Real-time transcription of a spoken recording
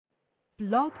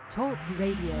Blog Talk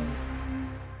Radio.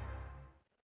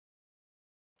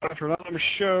 Dr. Anonymous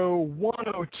Show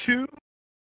 102,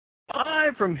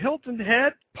 live from Hilton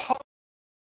Head.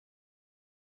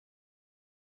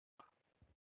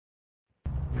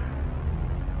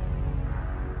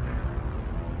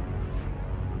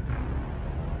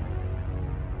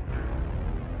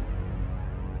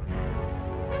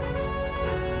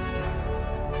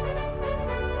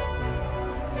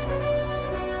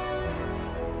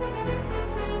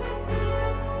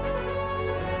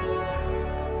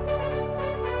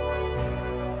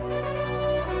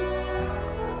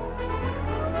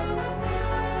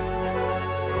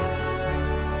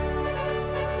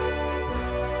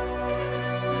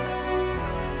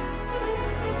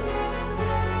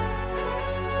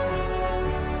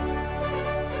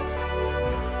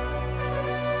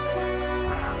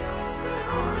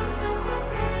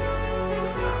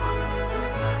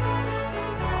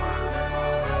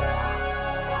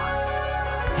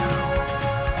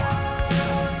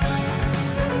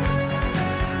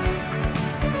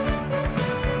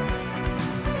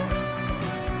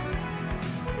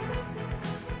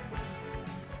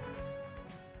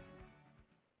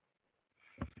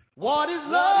 What is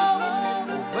love?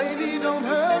 Oh, baby, don't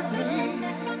hurt me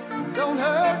no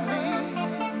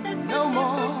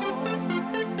more.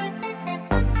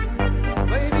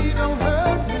 Baby, don't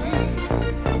hurt me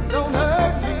no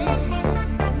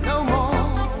more.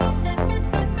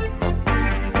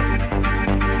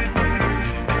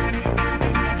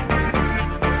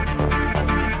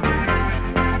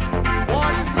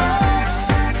 What is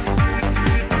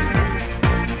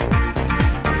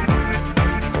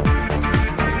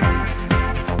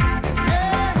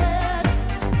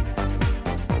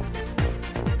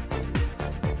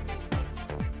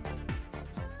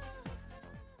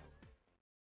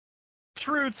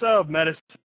Roots of Medicine.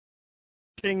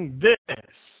 This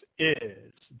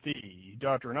is the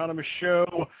Dr. Anonymous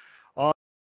Show on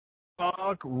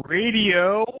Talk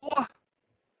Radio.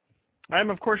 I'm,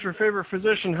 of course, your favorite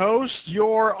physician host,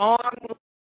 your on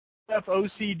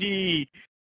FOCD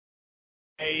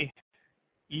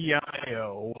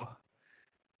AEIO.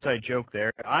 I joke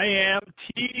there. I am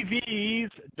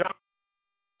TV's Dr.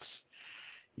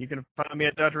 You can find me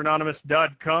at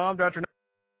dranonymous.com,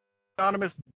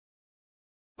 dranonymous.org.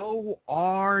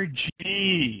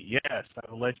 Yes,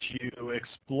 I will let you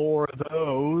explore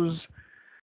those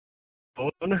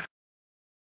on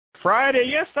Friday.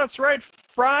 Yes, that's right,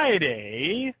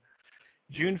 Friday,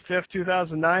 June 5th,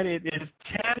 2009. It is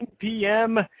 10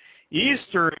 p.m.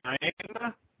 Eastern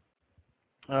Time,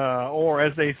 or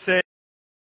as they say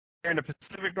here in the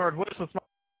Pacific Northwest, it's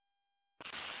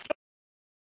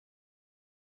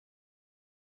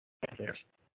there.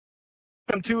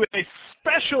 Welcome to a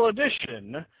special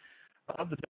edition of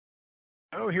the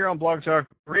show here on Blog Talk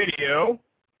Radio,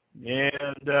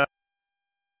 and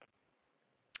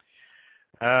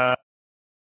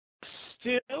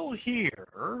still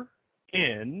here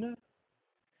in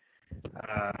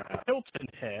Hilton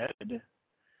Head,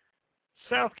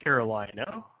 South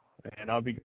Carolina, and I'll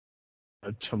be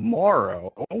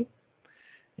tomorrow.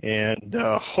 And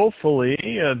hopefully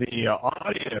the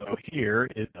audio here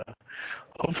is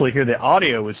the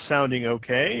audio is sounding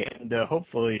okay, and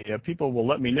hopefully people will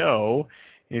let me know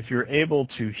if you're able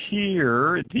to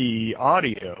hear the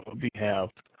audio. We have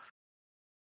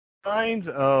kinds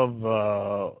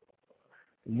of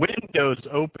windows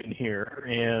open here,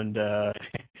 and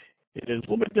it is a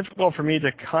little bit difficult for me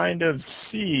to kind of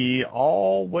see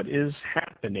all what is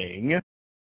happening,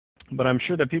 but I'm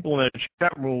sure that people in the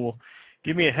chat room will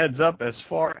give me a heads up as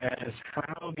far as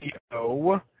how the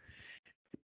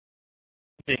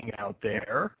thing out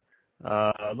there.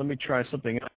 Let me try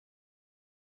something else.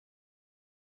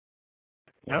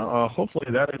 Now, hopefully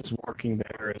that is working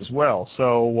there as well.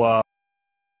 So I'm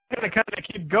going to kind of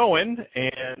keep going,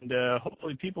 and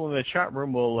hopefully people in the chat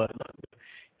room will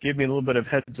give me a little bit of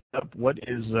heads up what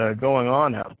is going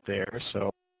on out there. So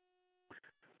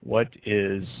what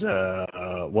is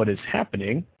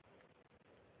happening?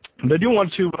 But I do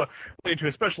want to relate to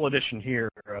a special edition here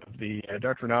of the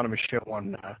Dr. Anonymous Show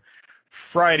on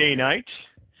Friday night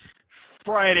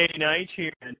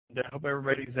here, and I hope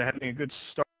everybody's having a good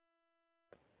start.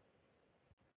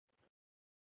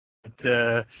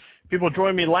 But, people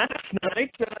joined me last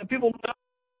night. People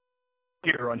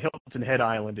here on Hilton Head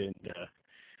Island in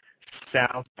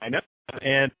South Carolina,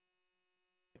 and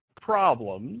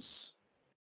problems.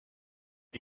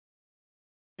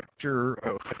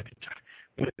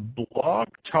 Blog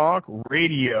Talk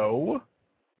Radio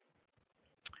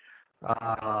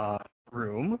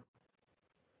room,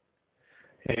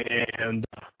 and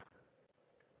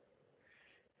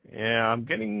Yeah, I'm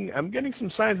getting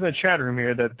some signs in the chat room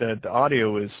here that the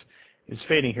audio is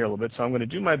fading here a little bit. So I'm going to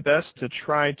do my best to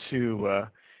try to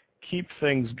keep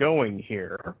things going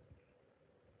here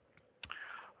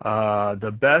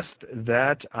the best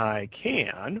that I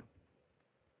can.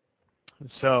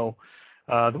 So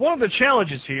one of the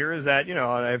challenges here is that,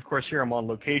 of course, here I'm on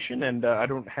location, and I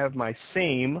don't have my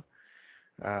same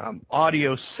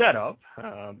audio setup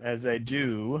as I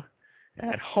do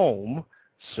at home.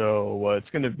 So it's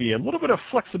going to be a little bit of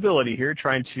flexibility here,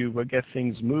 trying to get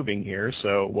things moving here.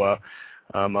 So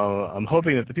I'm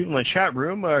hoping that the people in the chat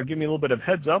room give me a little bit of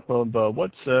heads up of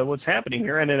what's happening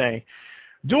here. And then I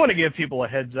do want to give people a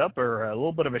heads up or a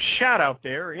little bit of a shout out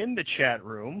there in the chat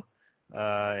room,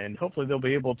 and hopefully they'll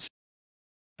be able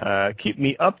to keep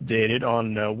me updated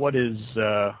on what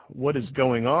is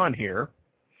going on here.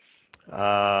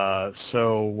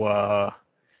 So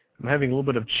I'm having a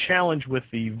little bit of challenge with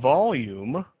the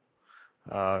volume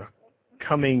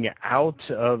coming out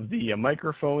of the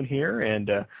microphone here, and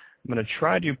I'm going to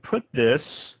try to put this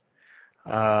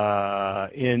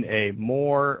in a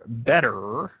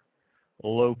better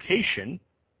location.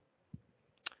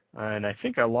 And I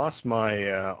think I lost my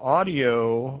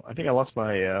audio. I think I lost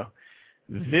my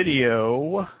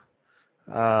video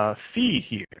feed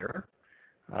here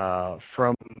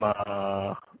from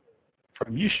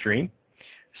Ustream.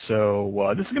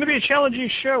 So this is going to be a challenging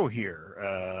show here.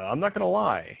 I'm not going to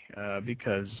lie,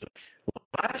 because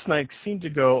last night seemed to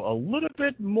go a little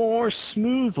bit more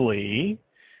smoothly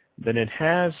than it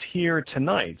has here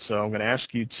tonight. So I'm going to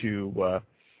ask you to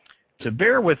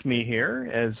bear with me here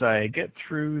as I get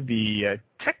through the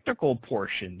technical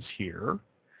portions here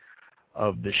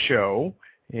of the show.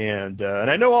 And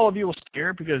I know all of you will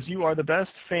stare because you are the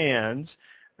best fans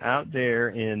out there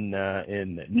in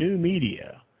new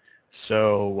media.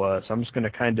 So I'm just going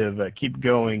to kind of keep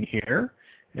going here.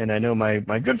 And I know my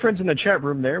good friends in the chat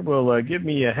room there will give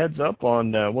me a heads up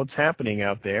on what's happening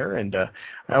out there. And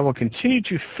I will continue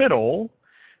to fiddle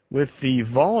with the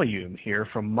volume here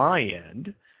from my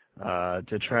end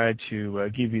to try to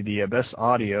give you the best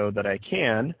audio that I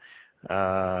can.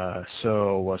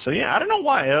 So yeah, I don't know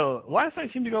why. Last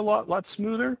night seemed to go a lot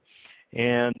smoother.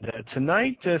 And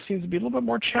tonight seems to be a little bit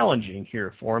more challenging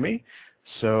here for me.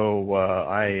 So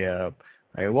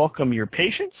I welcome your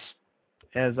patience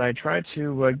as I try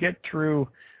to get through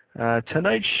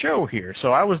tonight's show here.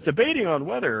 So I was debating on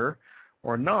whether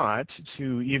or not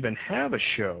to even have a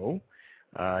show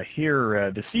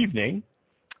here this evening,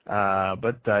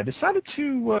 but I decided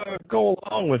to go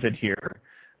along with it here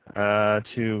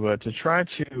to try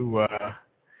to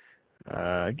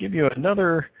give you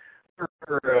another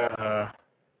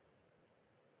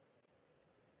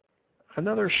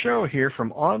show here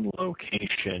from On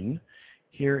Location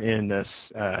here in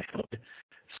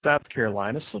South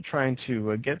Carolina. Still trying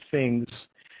to get things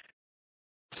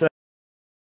set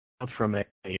up from a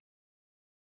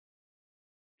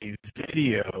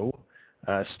video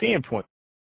standpoint.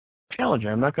 Challenging.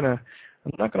 I'm not gonna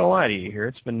lie to you here.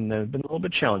 It's been a little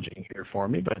bit challenging here for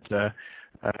me, but I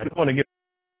do want to get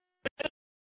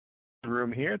the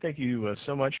room here. Thank you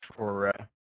so much for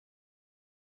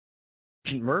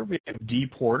Merv. We have D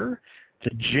Porter, to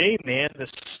J Man the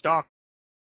Stalker,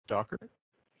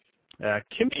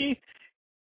 Kimmy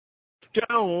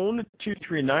Stone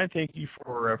 239. Thank you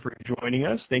for joining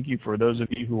us. Thank you for those of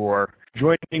you who are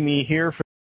joining me here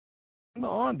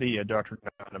on the Dr.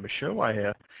 Anonymous Show.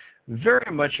 I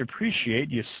very much appreciate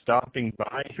you stopping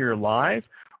by here live.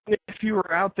 If you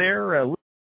are out there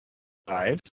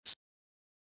live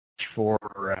for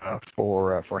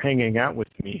hanging out with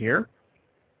me here.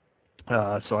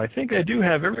 So I think I do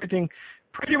have everything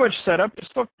pretty much set up.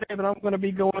 Just look that I'm going to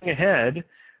be going ahead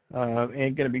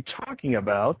and going to be talking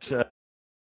about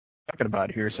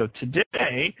here. So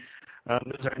today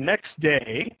is our next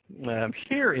day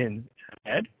here in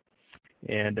Head,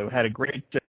 and we had a great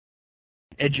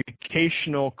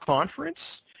educational conference,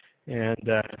 and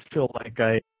I feel like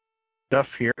I stuff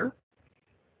here.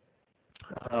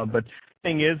 But the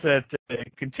thing is that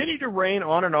it continued to rain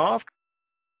on and off,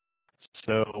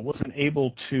 so I wasn't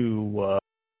able to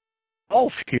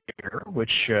golf here,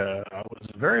 which I was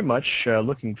very much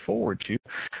looking forward to.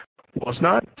 Was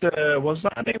not able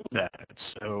to do that,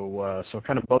 so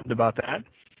kind of bummed about that.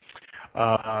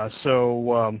 I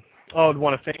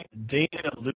want to thank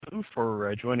Dana Lou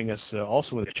for joining us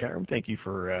also in the chat room. Thank you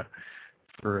for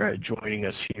joining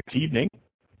us here this evening.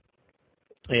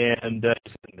 And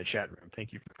in the chat room,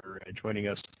 thank you for joining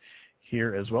us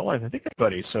here as well. I think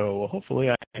everybody. So hopefully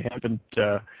I haven't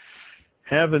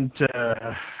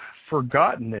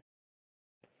forgotten it.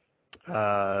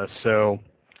 So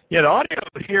Yeah, the audio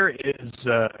here is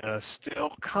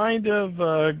still kind of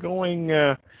going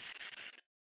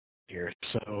here,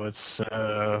 so it's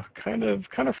kind of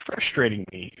frustrating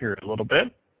me here a little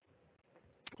bit.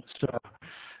 So,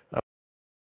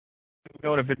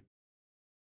 going if it's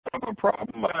no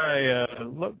problem, I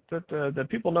look that the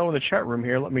people know in the chat room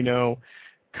here. Let me know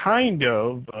kind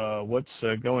of what's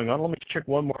going on. Let me check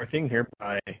one more thing here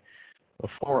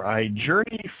before I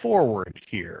journey forward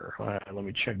here. Let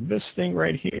me check this thing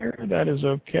right here. That is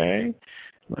okay.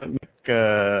 Let me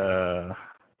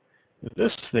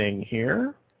this thing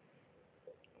here.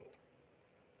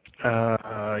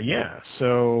 Yeah,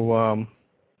 so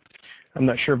I'm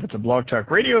not sure if it's a Blog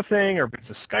Talk Radio thing or if it's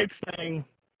a Skype thing,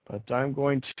 but I'm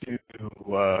going to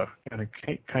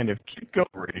kind of keep going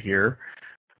right here.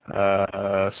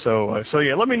 So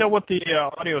yeah, let me know what the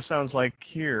audio sounds like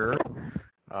here,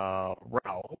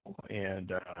 Raul,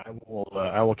 and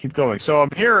I will keep going. So I'm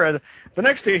here the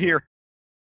next day here.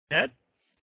 Ed,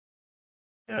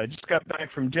 just got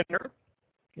back from dinner,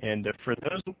 and for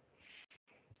those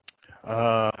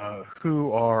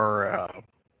who are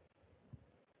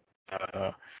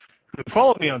who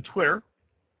follow me on Twitter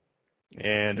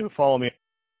and who follow me,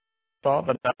 saw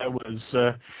that I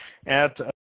was at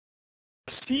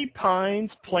Sea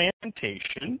Pines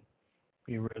Plantation.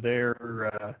 We were there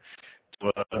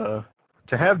to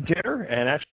have dinner, and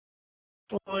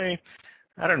actually,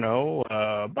 I don't know,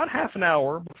 about half an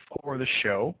hour before the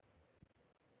show.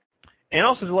 And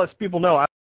also to let people know, I'm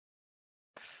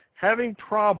having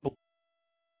problems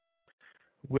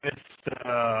with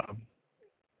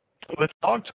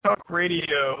Blog Talk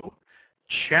Radio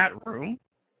chat room.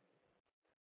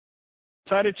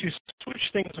 Decided to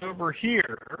switch things over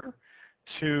here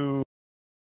to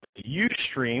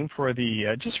Ustream for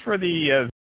the just for the.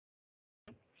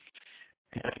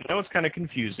 I know it's kind of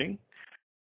confusing,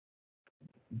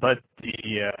 but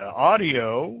the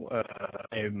audio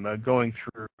I'm going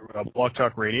through Blog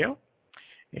Talk Radio,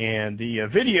 and the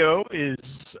video is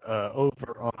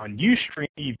over on Ustream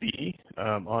TV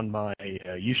on my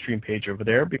Ustream page over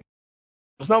there. Because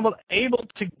I was not able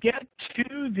to get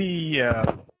to the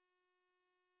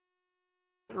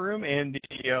room and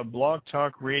the Blog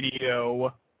Talk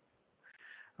Radio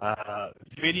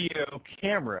video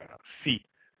camera feed.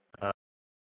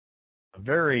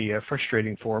 Very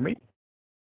frustrating for me.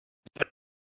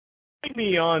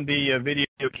 Me on the video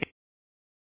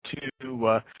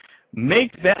to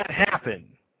make that happen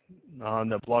on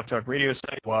the Blog Talk Radio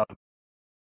site.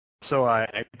 So I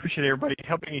appreciate everybody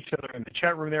helping each other in the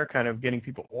chat room there, kind of getting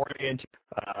people oriented.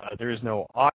 There is no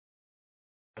audio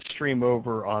stream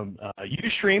over on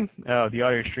Ustream. The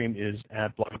audio stream is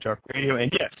at Blog Talk Radio, and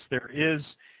yes, there is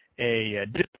a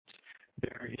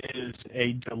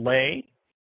delay.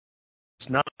 It's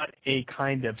not a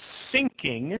kind of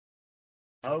syncing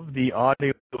of the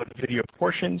audio and video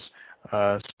portions.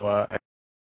 So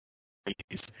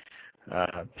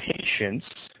patience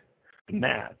in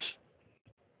that.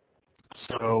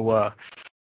 So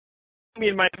me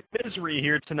in my misery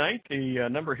here tonight. The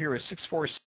number here is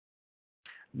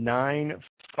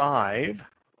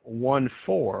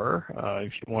 646-9514.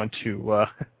 If you want to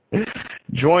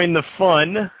join the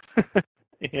fun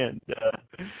and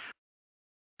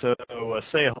so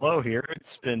say hello here.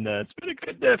 It's been a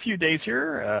good few days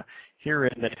here here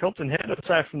in Hilton Head.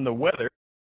 Aside from the weather,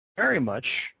 very much,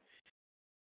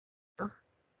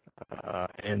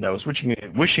 and I was wishing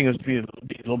it would be a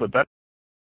little bit better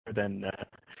than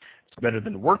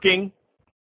working.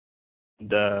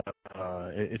 And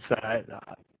it's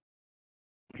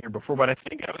here before, but I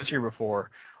think I was here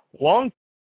before long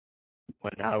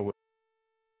when I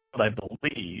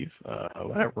believe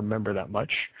I don't remember that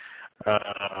much.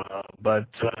 But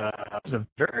it was a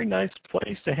very nice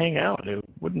place to hang out. It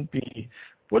wouldn't be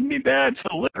bad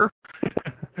to live,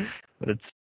 but it's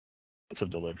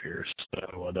expensive to live here.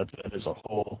 So that is a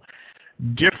whole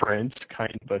different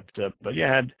kind. But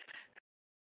yeah, I had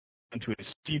went to a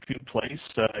seafood place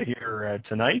here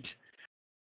tonight.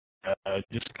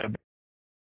 Just kind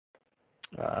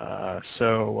of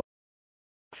so.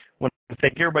 I want to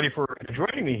thank everybody for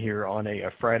joining me here on a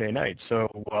Friday night. So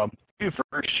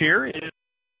first here is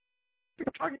we're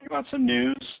talking about some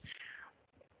news.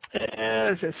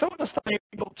 As some of us not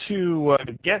able to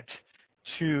get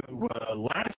to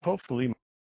last, hopefully,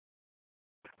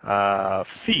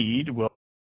 feed will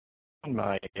on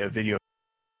my video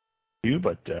too.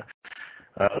 But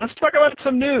let's talk about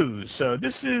some news. So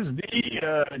this is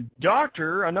the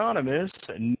Dr. Anonymous.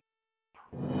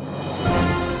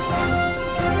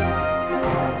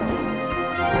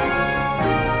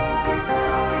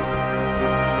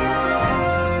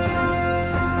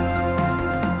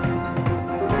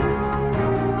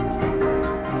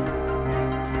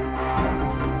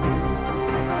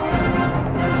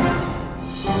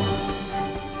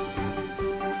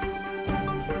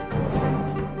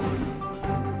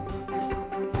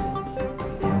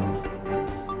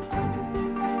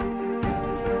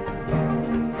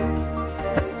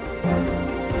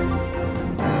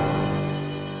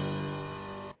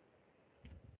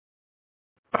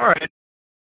 All right.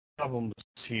 Problems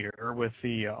here with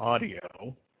the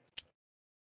audio.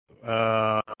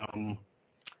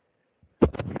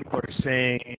 People are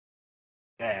saying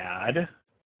bad.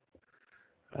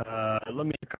 Let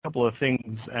me get a couple of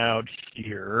things out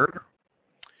here.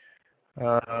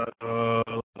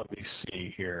 Let me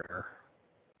see here.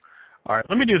 All right,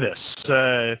 let me do this.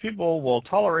 If people will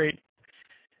tolerate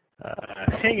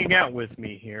hanging out with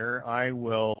me here, I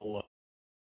will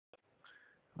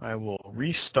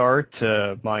restart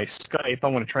my Skype. I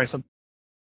want to try something.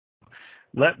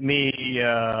 Let me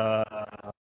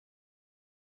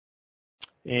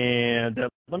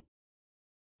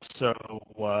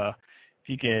if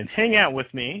you can hang out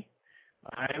with me,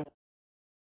 I will be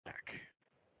back.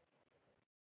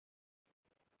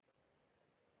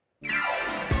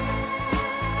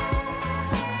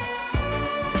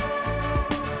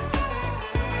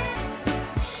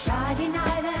 Friday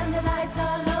night and the lights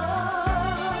are low,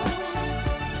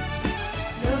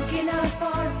 looking out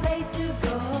for a place to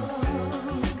go,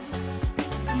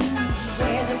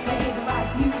 where they play the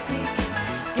right music,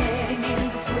 getting in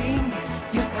the swing.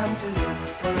 You come to look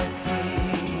for a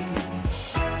king.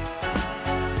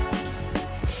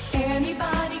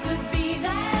 Anybody could be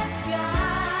that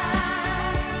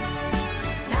guy.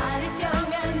 Night is young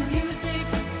and the music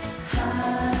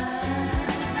high,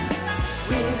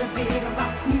 with a bit of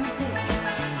rock music,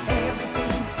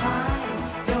 everything's fine.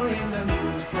 You're in the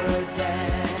mood for a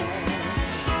dance,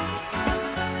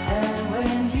 and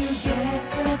when you get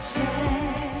the chance,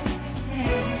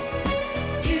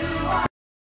 you are.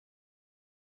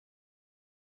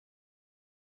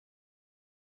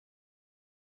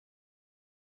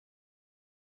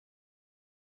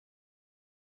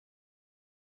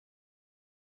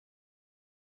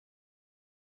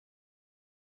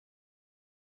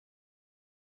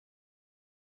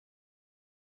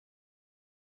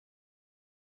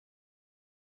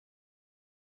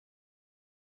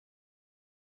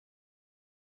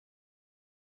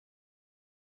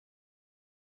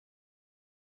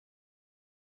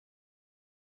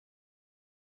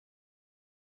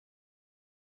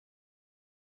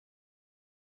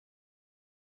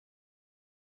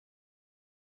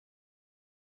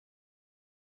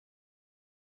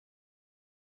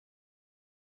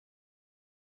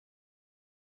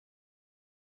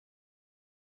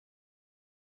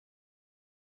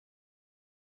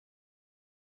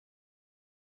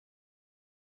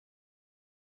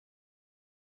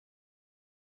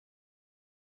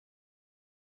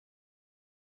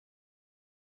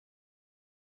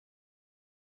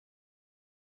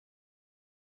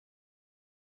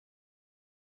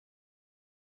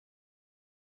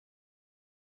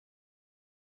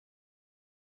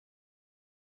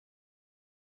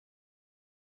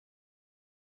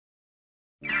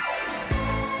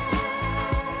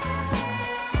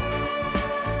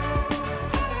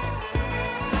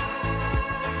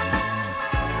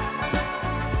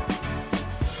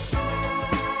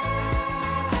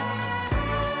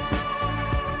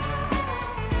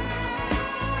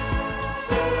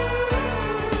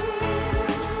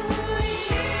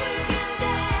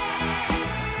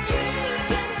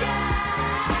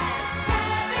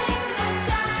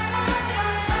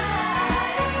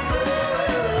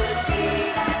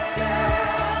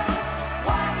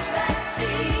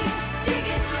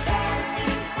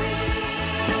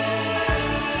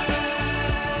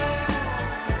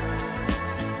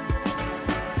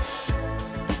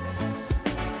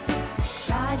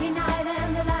 Friday night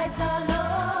and the lights are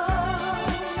low,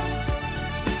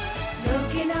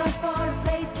 looking out for a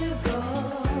place to go,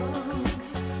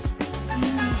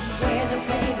 where they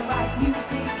play the right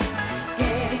music,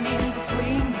 getting in the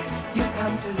swing. You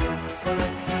come to look for a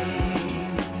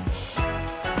king.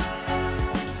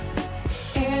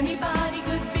 Anybody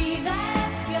could be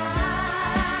that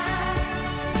guy.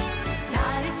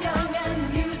 Night is young and the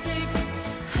music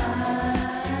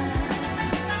high,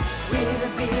 with a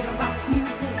bit of rock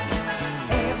music,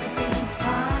 everything's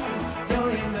fine.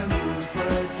 You're in the mood for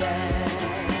a dance,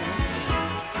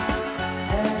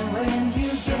 and when you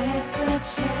get the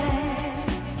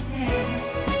chance,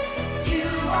 you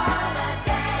are the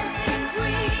dancing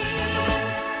queen.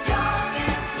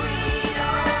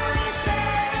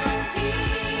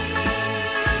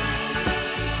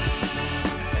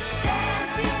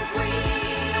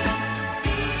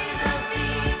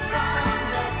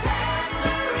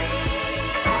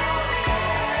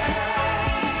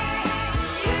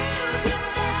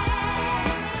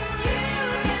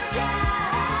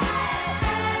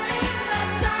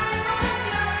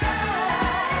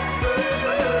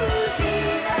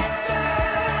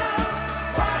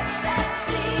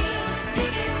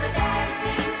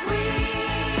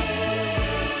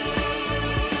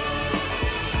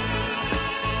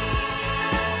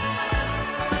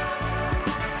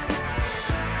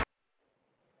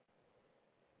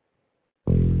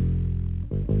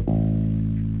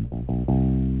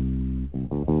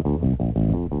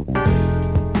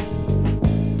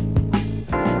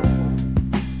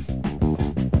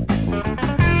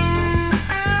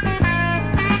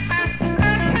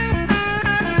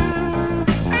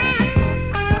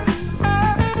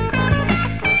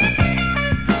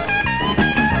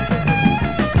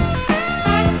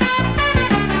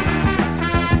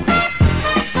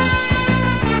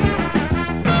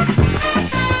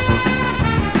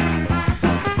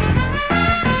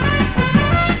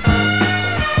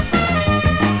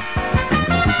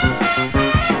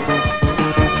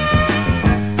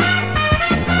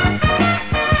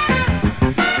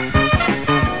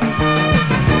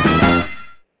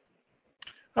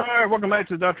 All right, welcome back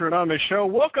to the Dr. Anonymous Show.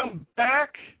 Welcome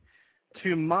back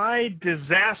to my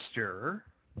disaster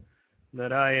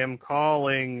that I am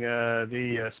calling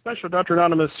the Special Dr.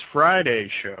 Anonymous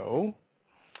Friday Show.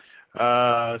 So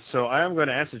I am going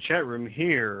to ask the chat room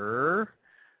here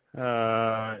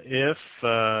if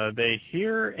they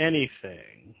hear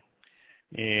anything.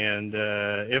 And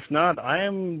if not, I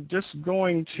am just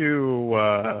going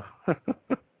to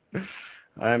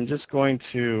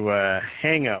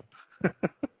hang up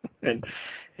and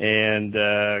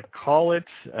call it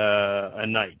a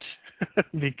night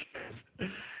because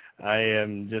I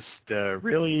am just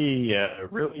really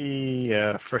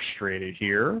frustrated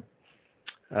here.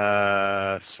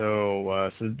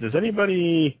 So does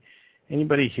anybody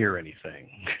hear anything?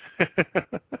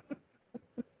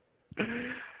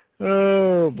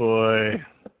 Oh boy.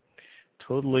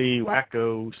 Totally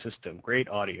wacko system. Great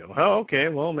audio. Oh, okay.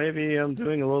 Well, maybe I'm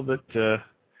doing a little bit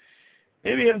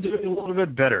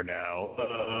better now.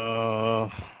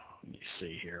 Let me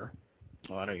see here.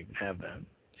 Oh, I don't even have that.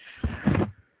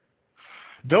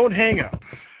 Don't hang up.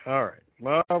 All right.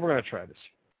 Well, we're going to try this.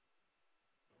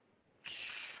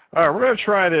 All right, we're going to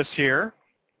try this here.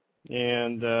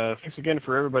 And thanks again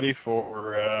for everybody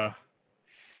for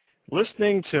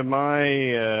listening to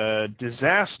my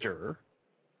disaster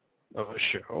of a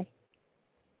show.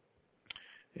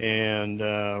 And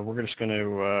we're just going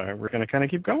to kind of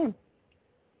keep going.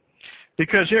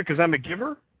 Because I'm a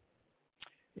giver.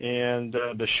 And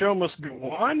the show must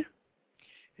go on.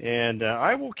 And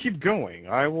I will keep going.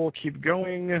 I will keep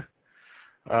going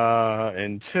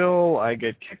until I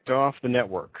get kicked off the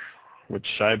network, which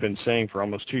I've been saying for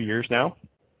almost 2 years now.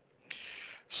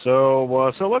 So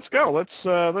let's go. Let's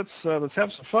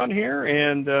have some fun here.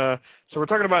 And so we're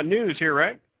talking about news here,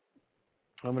 right?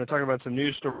 I'm going to talk about some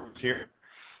news stories here.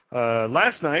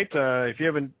 Last night, if you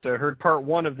haven't heard part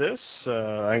 1 of this,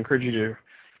 I encourage you to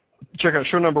check out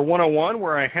show number 101,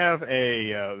 where I have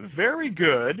a very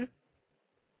good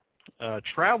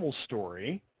travel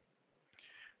story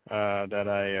that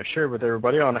I shared with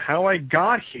everybody on how I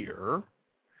got here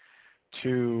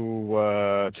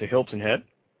to Hilton Head,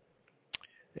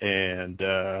 and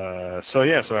so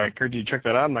I encourage you to check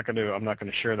that out. I'm not going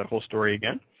to share that whole story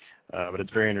again, but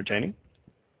it's very entertaining.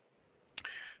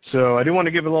 So I do want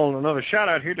to give another shout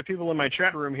out here to people in my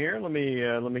chat room here. Let me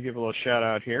give a little shout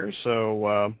out here.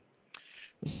 So.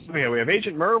 We have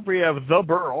Agent Merv, we have The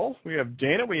Burl, we have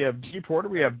Dana, we have D. Porter,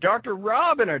 we have Dr.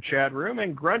 Rob in our chat room,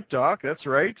 and Grunt Doc, that's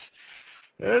right,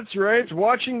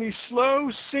 watching the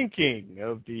slow sinking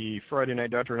of the Friday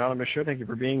Night Dr. Anonymous show. Thank you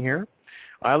for being here.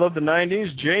 I Love the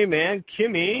 90s, J-Man,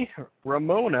 Kimmy,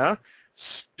 Ramona,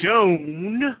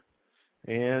 Stone,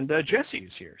 and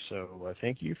Jesse's here. So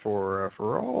thank you for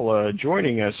all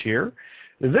joining us here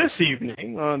this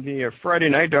evening on the Friday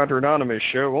Night Dr. Anonymous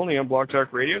show, only on Blog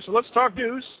Talk Radio. So let's talk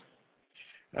news.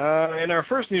 And our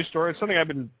first news story is something I've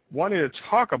been wanting to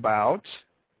talk about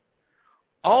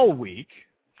all week.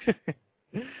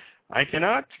 I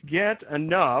cannot get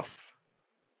enough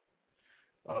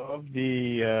of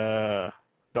the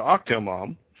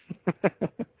Octomom.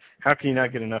 How can you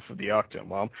not get enough of the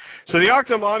Octomom? So the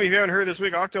Octomom, if you haven't heard this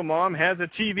week, Octomom has a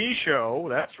TV show.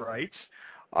 That's right.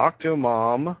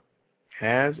 Octomom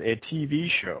has a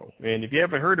TV show. And if you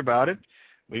haven't heard about it,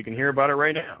 well, you can hear about it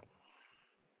right now.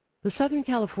 The Southern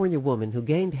California woman who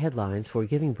gained headlines for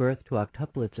giving birth to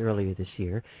octuplets earlier this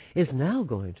year is now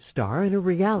going to star in a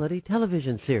reality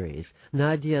television series.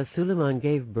 Nadia Suleiman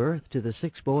gave birth to the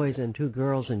 6 boys and 2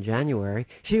 girls in January.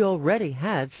 She already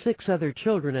had 6 other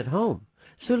children at home.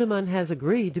 Suleiman has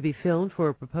agreed to be filmed for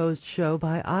a proposed show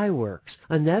by iWorks,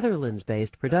 a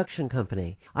Netherlands-based production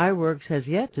company. iWorks has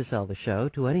yet to sell the show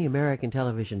to any American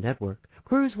television network.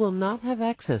 Crews will not have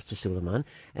access to Suleiman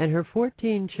and her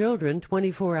 14 children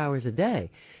 24 hours a day.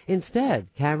 Instead,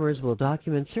 cameras will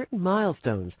document certain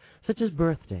milestones, such as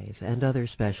birthdays and other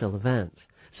special events.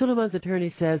 Suleiman's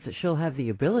attorney says that she'll have the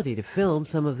ability to film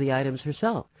some of the items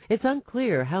herself. It's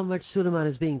unclear how much Suleiman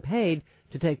is being paid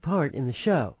to take part in the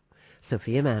show.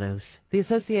 Sophia Manos, The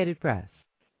Associated Press.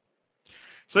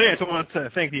 So I want to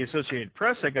thank the Associated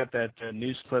Press. I got that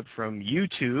news clip from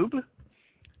YouTube.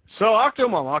 So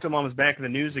Octomom is back in the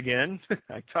news again.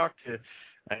 I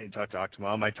didn't talk to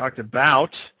Octomom. I talked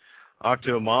about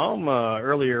Octomom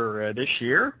earlier this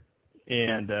year,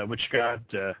 and which got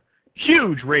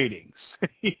huge ratings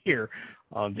here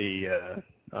on the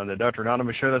Dr.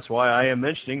 Anonymous show. That's why I am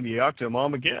mentioning the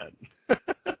Octomom again.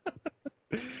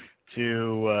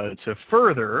 To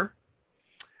further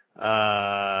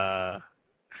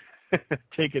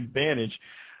take advantage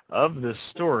of this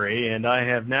story, and I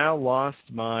have now lost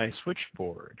my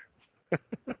switchboard.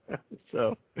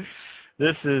 So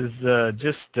This is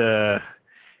just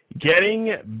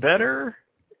getting better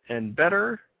and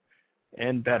better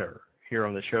and better here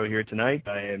on the show here tonight.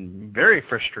 I am very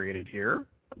frustrated here.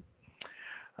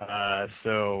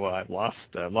 So I've lost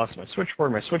my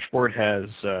switchboard. My switchboard has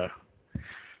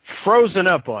frozen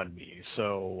up on me.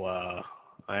 So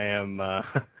I am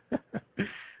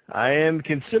I am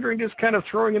considering just kind of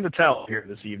throwing in the towel here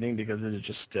this evening because it is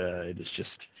just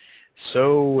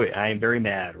so I am very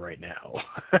mad right now.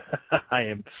 I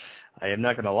am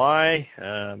not going to lie.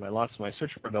 I lost my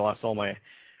switchboard. I lost all my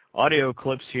audio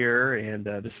clips here, and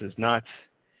this is not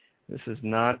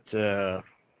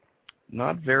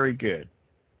very good.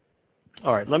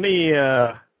 All right, let me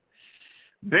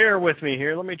bear with me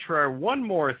here. Let me try one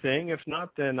more thing. If not,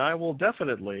 then I will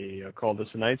definitely call this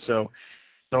a night. So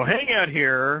hang out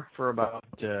here for about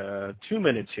 2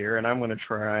 minutes here, and I'm going to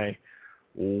try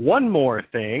one more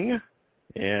thing,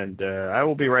 and I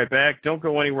will be right back. Don't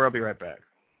go anywhere. I'll be right back.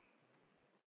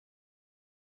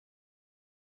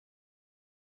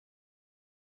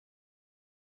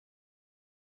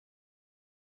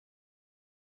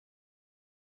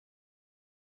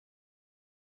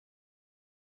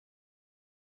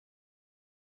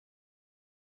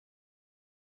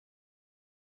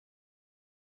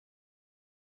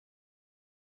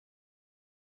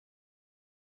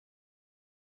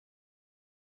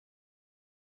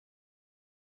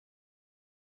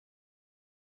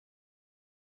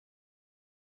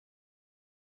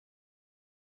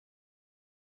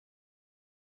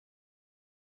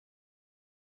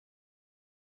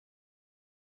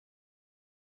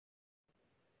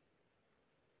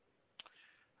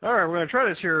 All right, we're going to try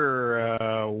this here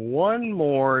one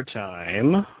more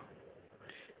time,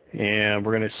 and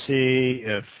we're going to see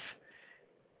if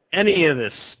any of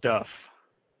this stuff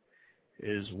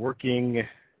is working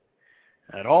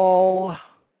at all.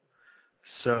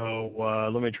 So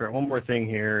let me try one more thing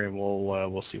here, and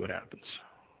we'll see what happens.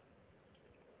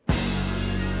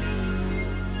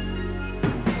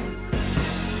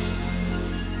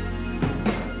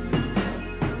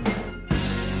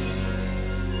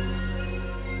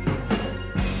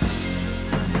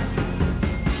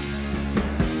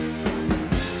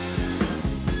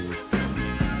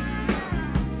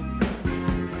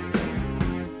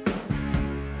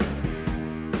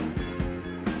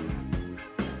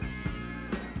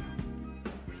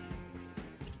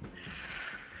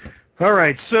 All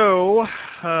right, so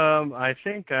I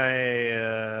think I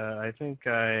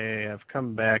have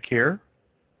come back here.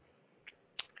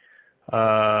 So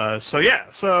I'm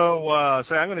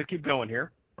going to keep going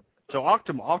here. So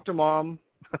Octomom,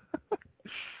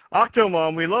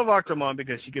 Octomom, we love Octomom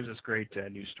because she gives us great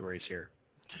news stories here.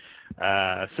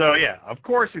 Of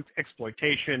course it's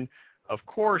exploitation. Of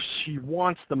course she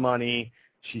wants the money.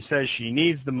 She says she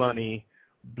needs the money.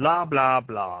 Blah blah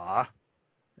blah.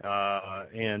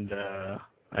 And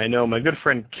I know my good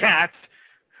friend Kat,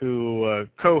 who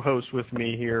co-hosts with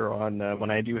me here on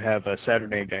when I do have a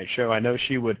Saturday night show, I know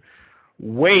she would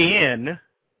weigh in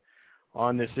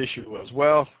on this issue as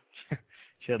well.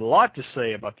 She had a lot to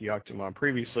say about the Octomom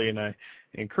previously, and I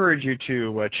encourage you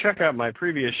to check out my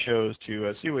previous shows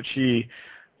to see what she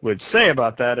would say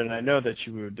about that. And I know that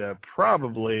she would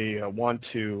probably want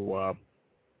to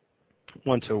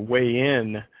weigh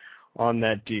in on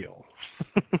that deal.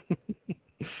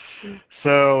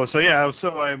 So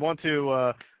I want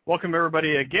to welcome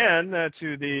everybody again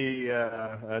to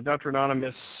the Dr.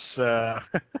 Anonymous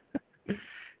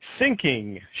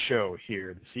Sinking show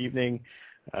here this evening.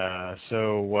 I'm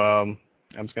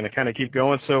just going to kind of keep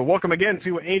going. So welcome again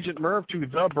to Agent Merv, to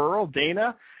the Burl,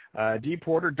 Dana, D.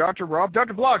 Porter, Dr. Rob,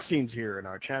 Dr. Blockstein's here in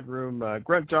our chat room,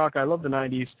 Grunt Doc, I love the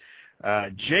 90s,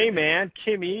 J-Man,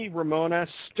 Kimmy, Ramona,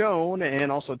 Stone,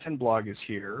 and also 10blog is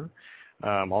here.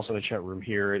 Also in the chat room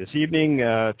here this evening.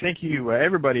 Thank you,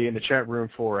 everybody in the chat room,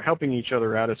 for helping each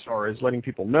other out as far as letting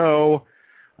people know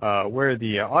where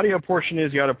the audio portion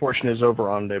is. The audio portion is over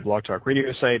on the Blog Talk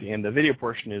Radio site, and the video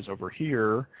portion is over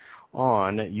here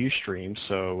on Ustream.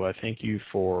 So thank you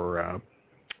for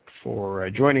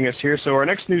joining us here. So our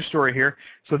next news story here.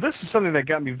 So this is something that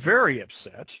got me very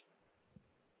upset.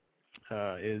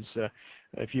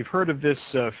 If you've heard of this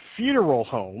funeral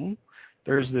home.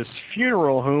 There's this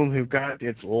funeral home who got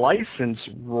its license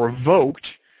revoked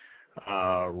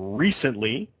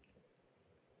recently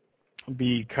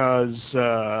because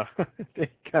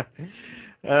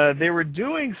they were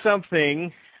doing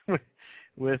something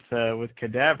with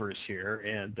cadavers here,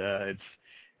 and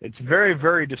it's very,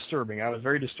 very disturbing. I was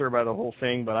very disturbed by the whole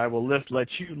thing, but I will let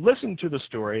you listen to the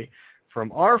story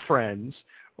from our friends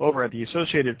over at the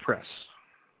Associated Press.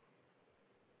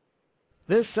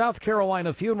 This South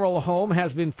Carolina funeral home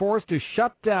has been forced to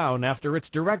shut down after its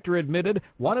director admitted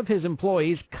one of his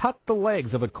employees cut the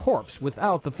legs of a corpse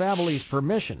without the family's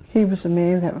permission. He was a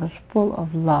man that was full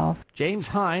of love. James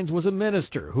Hines was a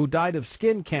minister who died of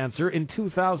skin cancer in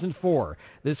 2004.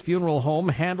 This funeral home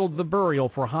handled the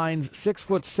burial for Hines'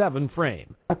 6'7"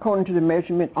 frame. According to the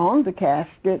measurement on the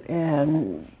casket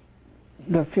and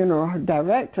the funeral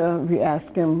director, we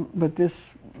asked him, was this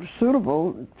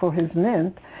suitable for his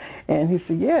length? And he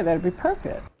said, yeah, that'd be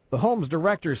perfect. The home's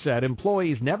director said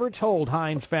employees never told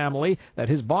Hines' family that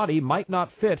his body might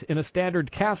not fit in a standard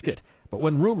casket. But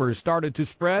when rumors started to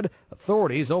spread,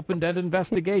 authorities opened an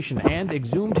investigation and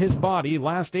exhumed his body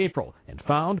last April and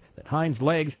found that Hines'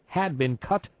 legs had been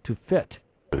cut to fit.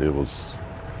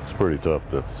 It's pretty tough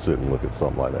to sit and look at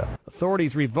something like that.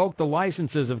 Authorities revoked the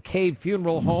licenses of Cave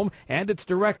Funeral Home and its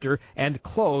director and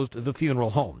closed the funeral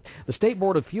home. The State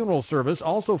Board of Funeral Service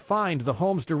also fined the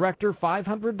home's director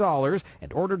 $500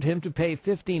 and ordered him to pay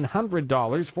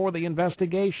 $1,500 for the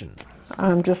investigation.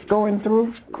 I'm just going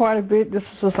through quite a bit. This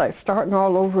is just like starting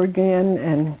all over again,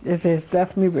 and it has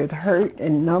left me with hurt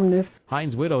and numbness.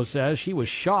 Hines' widow says she was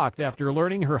shocked after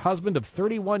learning her husband of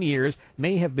 31 years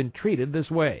may have been treated this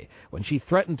way. When she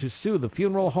threatened to sue the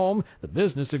funeral home, the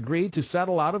business agreed to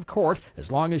settle out of court as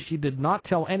long as she did not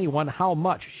tell anyone how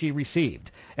much she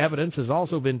received. Evidence has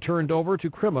also been turned over to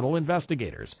criminal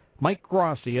investigators. Mike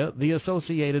Gracia, The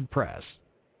Associated Press.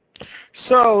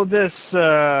 So this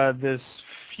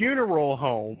funeral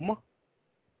home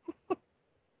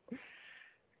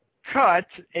cut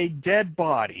a dead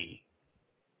body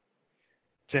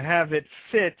to have it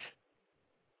fit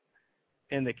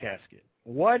in the casket.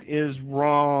 What is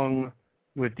wrong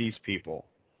with these people?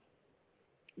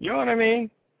 You know what I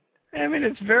mean? I mean,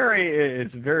 it's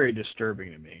very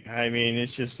disturbing to me. I mean,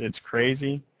 it's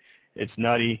crazy. It's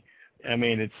nutty. I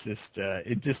mean, it's just,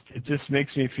 it just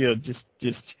makes me feel just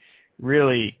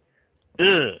really,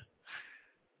 ugh.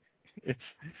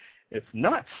 It's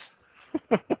nuts.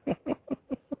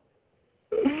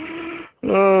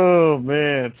 Oh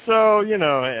man. So,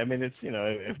 I mean, it's,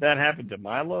 if that happened to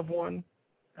my loved one,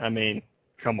 I mean,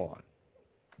 come on.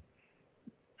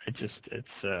 It's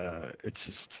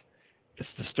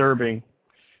disturbing.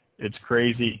 It's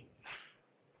crazy.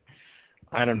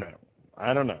 I don't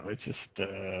know. It's just,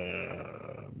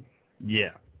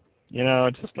 yeah.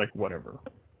 It's just like whatever.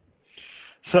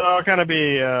 So I'll kind of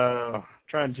be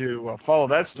trying to follow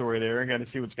that story there and kind of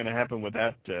see what's going to happen with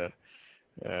that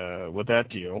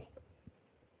deal.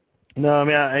 No, I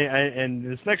mean, I and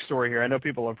this next story here, I know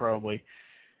people have probably,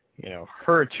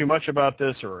 heard too much about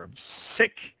this or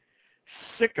sick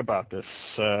about this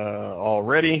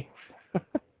already.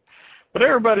 But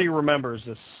everybody remembers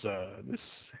this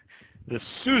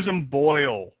Susan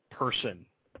Boyle person,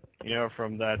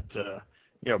 from that,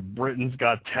 Britain's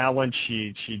Got Talent.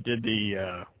 She did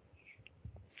the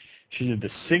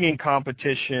singing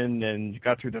competition and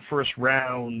got through the first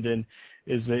round and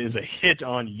is a hit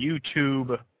on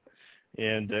YouTube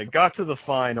and got to the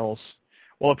finals.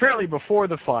 Well, apparently before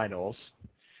the finals,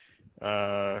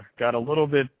 got a little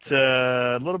bit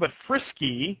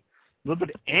frisky, a little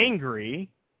bit angry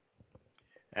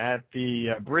at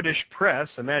the British press.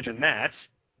 Imagine that.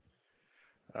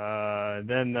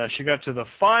 Then she got to the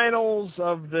finals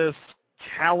of this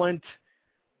talent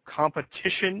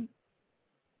competition,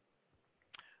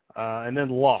 and then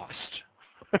lost.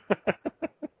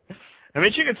 I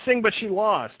mean, she could sing, but she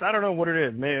lost. I don't know what it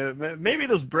is. Maybe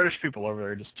those British people over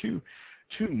there are just too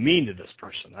mean to this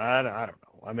person. I don't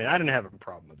know. I mean, I didn't have a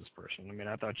problem with this person. I mean,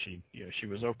 I thought she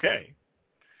was okay.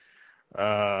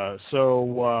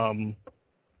 So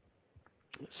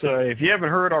if you haven't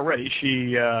heard already,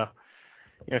 she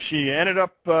ended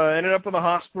up in the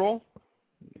hospital,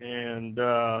 and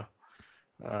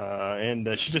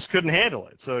she just couldn't handle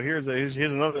it. So here's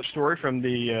another story from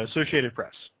the Associated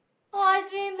Press. I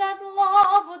dreamed that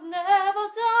love would never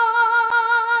die.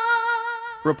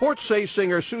 Reports say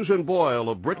singer Susan Boyle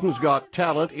of Britain's Got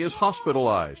Talent is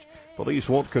hospitalized. Police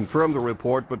won't confirm the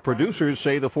report, but producers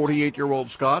say the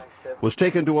 48-year-old Scot was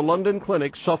taken to a London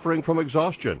clinic suffering from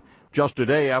exhaustion just a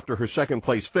day after her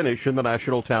second-place finish in the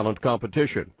National Talent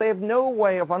Competition. They have no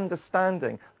way of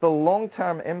understanding the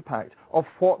long-term impact of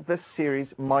what this series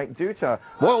might do to her.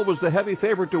 Boyle was the heavy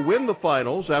favorite to win the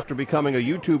finals after becoming a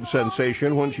YouTube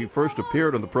sensation when she first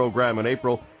appeared on the program in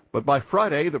April, but by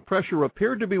Friday, the pressure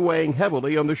appeared to be weighing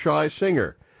heavily on the shy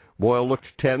singer. Boyle looked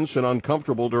tense and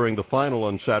uncomfortable during the final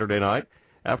on Saturday night.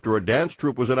 After a dance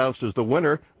troupe was announced as the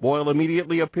winner, Boyle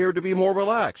immediately appeared to be more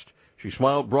relaxed. She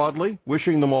smiled broadly,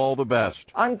 wishing them all the best.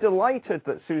 I'm delighted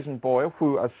that Susan Boyle,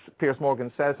 who, as Piers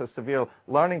Morgan says, has severe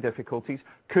learning difficulties,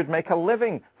 could make a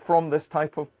living from this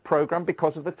type of program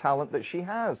because of the talent that she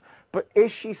has. But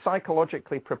is she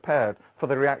psychologically prepared for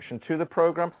the reaction to the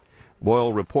program?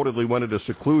 Boyle reportedly went into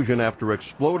seclusion after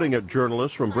exploding at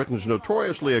journalists from Britain's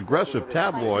notoriously aggressive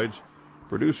tabloids.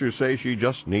 Producers say she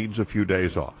just needs a few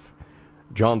days off.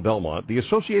 John Belmont, The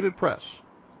Associated Press.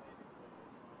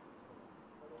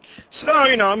 So,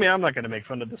 I'm not going to make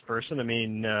fun of this person. To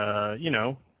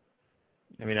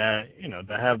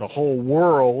have the whole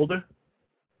world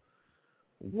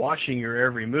watching your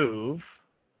every move,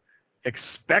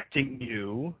 expecting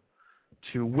you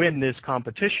to win this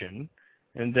competition,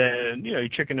 and then, you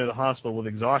check into the hospital with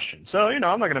exhaustion. So, I'm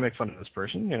not going to make fun of this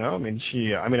person,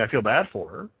 I feel bad for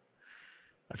her.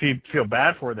 I feel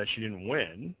bad for her that she didn't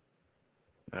win.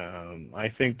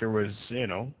 I think there was,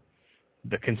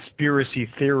 the conspiracy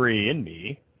theory in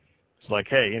me. It's like,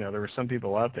 hey, there were some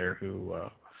people out there who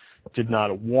did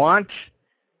not want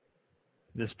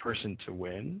this person to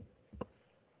win.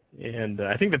 And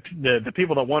I think the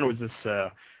people that won was this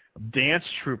dance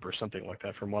troupe or something like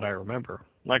that, from what I remember.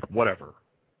 Like, whatever.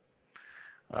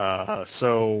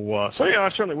 So I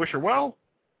certainly wish her well.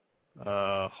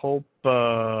 Hope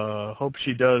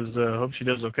she does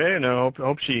okay, and I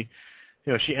hope she,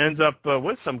 she ends up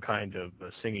with some kind of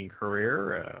singing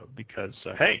career, because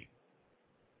hey,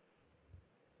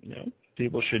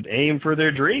 people should aim for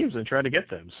their dreams and try to get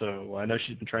them. So I know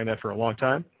she's been trying that for a long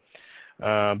time.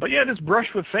 But yeah, this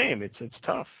brush with fame, it's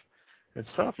tough. It's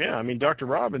tough. Yeah, Dr.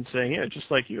 Robin's saying, yeah, just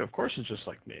like you. Of course, it's just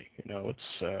like me.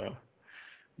 It's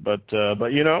but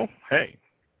hey,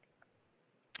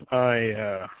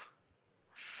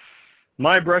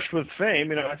 my brush with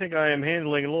fame, I think I am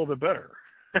handling it a little bit better.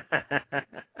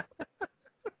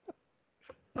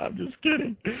 I'm just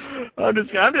kidding. I'm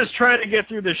just trying to get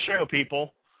through this show,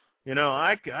 people.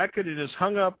 I could have just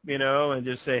hung up, and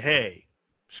just say, hey,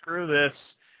 screw this,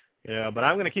 but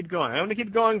I'm going to keep going. I'm going to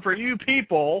keep going for you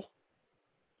people,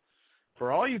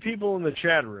 for all you people in the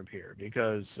chat room here,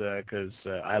 because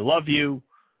I love you.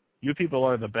 You people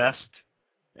are the best,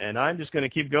 and I'm just going to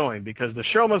keep going because the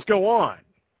show must go on.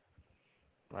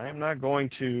 I'm not going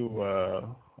to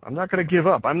give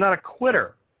up. I'm not a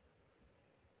quitter.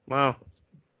 Well,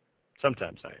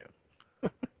 sometimes I am.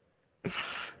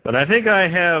 But I think I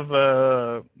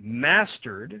have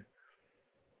mastered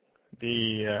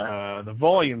the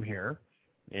volume here,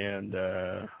 and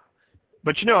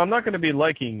but I'm not going to be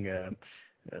listening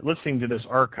to this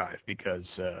archive, because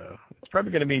it's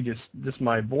probably going to be just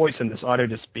my voice and this audio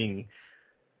just being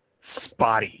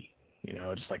spotty,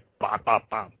 just like bop, bop,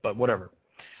 bop, but whatever.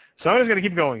 So I'm just going to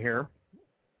keep going here.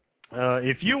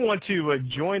 If you want to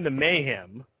join the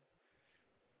mayhem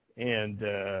and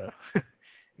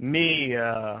me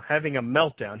having a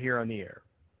meltdown here on the air,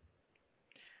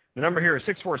 the number here is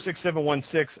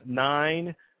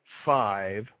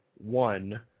 646-716-9514.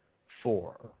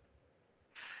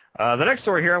 The next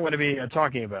story here I'm going to be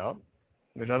talking about,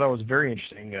 which I thought was very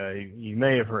interesting, you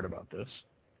may have heard about this,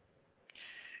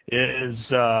 is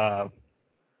so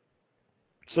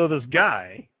this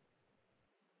guy,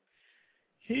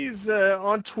 he's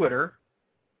on Twitter.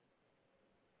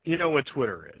 You know what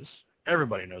Twitter is.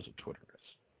 Everybody knows what Twitter is.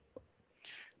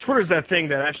 Twitter's that thing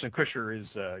that Ashton Kutcher is,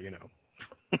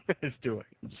 is doing.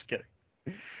 I'm just kidding.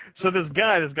 So this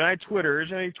guy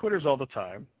Twitters, and he Twitters all the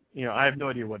time. I have no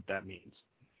idea what that means,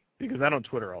 because I don't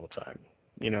Twitter all the time,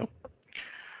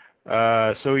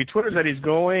 So he Twitters that he's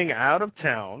going out of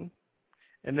town,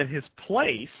 and then his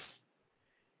place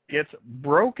gets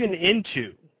broken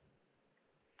into.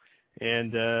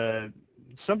 And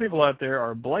some people out there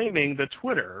are blaming the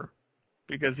Twitter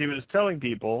because he was telling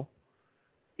people,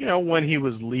 when he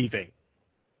was leaving.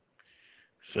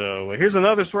 So here's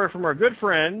another story from our good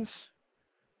friends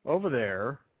over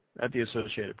there at the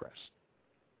Associated Press.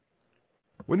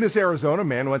 When this Arizona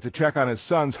man went to check on his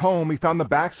son's home, he found the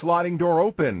back sliding door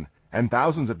open and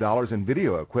thousands of dollars in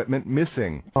video equipment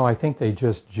missing. Oh, I think they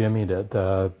just jimmied it.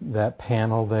 That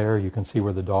panel there, you can see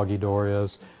where the doggy door is.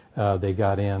 They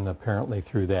got in apparently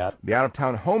through that. The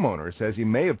out-of-town homeowner says he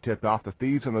may have tipped off the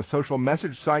thieves on the social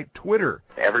message site Twitter.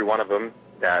 Every one of them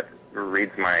that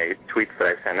reads my tweets that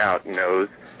I send out knows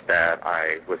that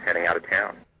I was heading out of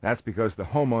town. That's because the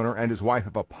homeowner and his wife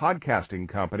have a podcasting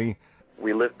company.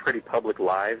 We live pretty public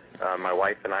lives. My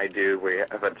wife and I do. We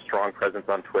have a strong presence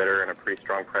on Twitter and a pretty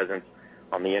strong presence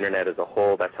on the Internet as a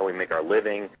whole. That's how we make our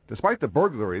living. Despite the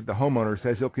burglary, the homeowner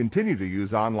says he'll continue to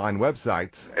use online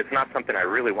websites. It's not something I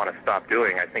really want to stop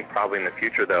doing. I think probably in the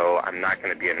future, though, I'm not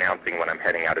going to be announcing when I'm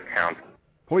heading out of town.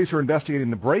 Police are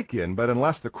investigating the break-in, but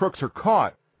unless the crooks are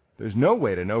caught, there's no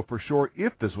way to know for sure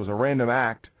if this was a random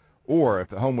act or if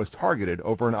the home was targeted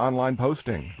over an online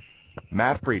posting.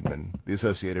 Matt Friedman, The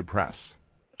Associated Press.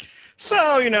 So,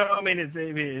 I mean,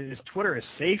 is Twitter a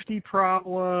safety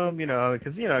problem?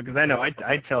 Because I know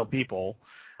I tell people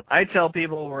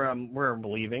where I'm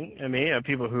leaving. I mean,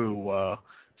 people who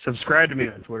subscribe to me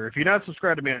on Twitter. If you're not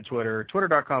subscribed to me on Twitter,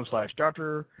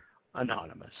 twitter.com/Dr.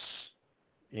 Anonymous,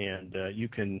 and you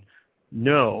can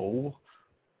know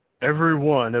every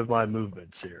one of my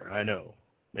movements here. I know,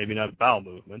 maybe not bowel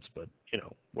movements, but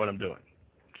what I'm doing.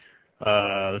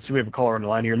 Let's see, we have a caller on the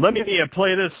line here. Let me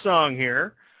play this song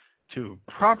here to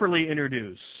properly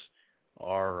introduce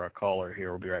our caller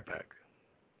here. We'll be right back.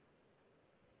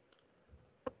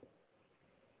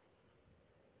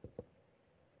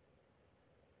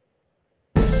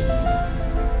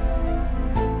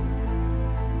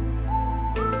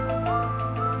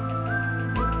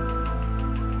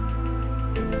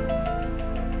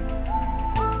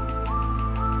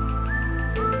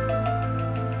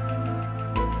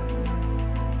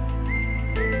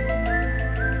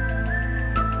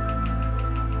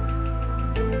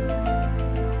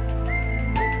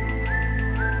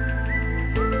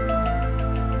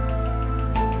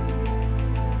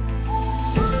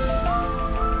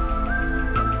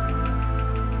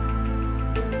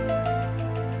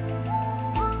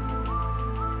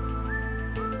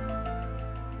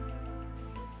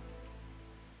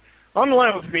 On the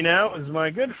line with me now is my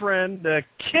good friend,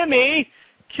 Kimmy.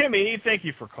 Kimmy, thank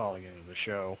you for calling into the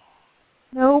show.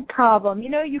 No problem.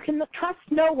 You can trust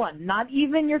no one, not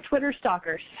even your Twitter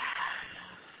stalkers.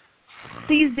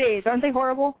 These days, aren't they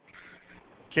horrible?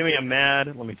 Kimmy, I'm mad.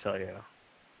 Let me tell you.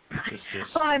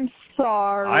 I'm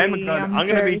sorry. I'm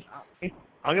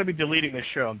gonna be deleting this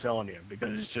show. I'm telling you,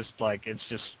 because it's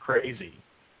just crazy.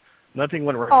 Nothing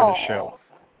went right for this show.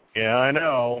 Yeah, I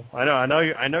know.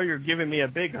 You're giving me a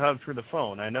big hug through the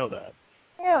phone. I know that.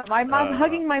 Yeah, I'm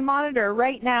hugging my monitor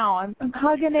right now. I'm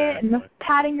hugging it and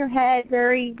patting your head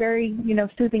very, very,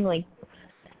 soothingly.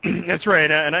 That's right.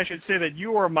 And I should say that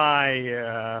you are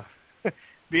my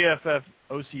BFF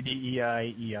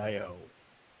OCDEIEIO.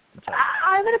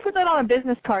 I'm going to put that on a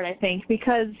business card, I think,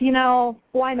 because,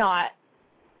 why not?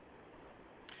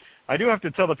 I do have to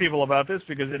tell the people about this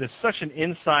because it is such an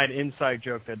inside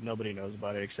joke that nobody knows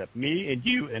about it except me and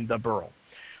you and the Burl.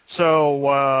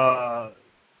 So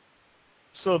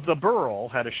the Burl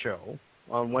had a show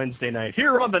on Wednesday night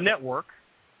here on the network,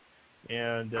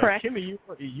 and Kimmy,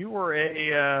 you were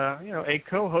a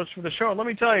co-host for the show. And let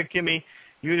me tell you, Kimmy,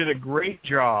 you did a great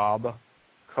job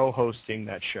co-hosting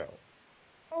that show.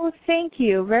 Oh, thank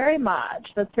you very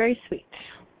much. That's very sweet.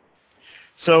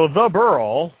 So the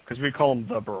Burl, because we call him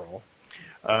the Burl,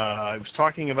 I was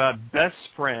talking about best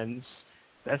friends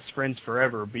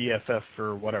forever, BFF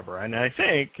or whatever. And I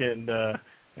think, and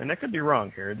I could be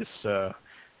wrong here, this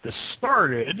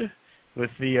started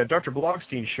with the Dr.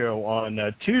 Blogstein show on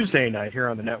Tuesday night here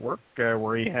on the network,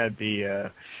 where he had the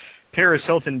Paris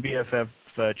Hilton BFF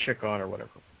chick on or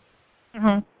whatever.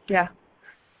 Mm-hmm. Yeah.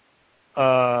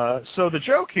 So the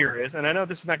joke here is, and I know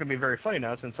this is not going to be very funny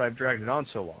now since I've dragged it on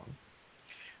so long,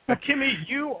 Kimmy,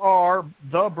 you are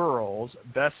the Burl's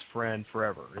best friend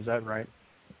forever. Is that right?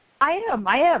 I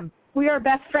am. We are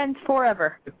best friends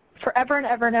forever. Forever and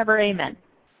ever and ever. Amen.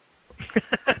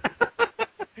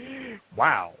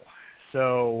 Wow.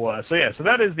 So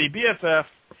that is the BFF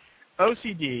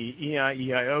OCD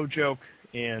EIEIO joke,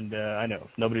 and I know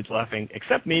nobody's laughing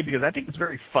except me because I think it's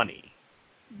very funny.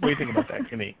 What do you think about that,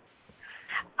 Kimmy?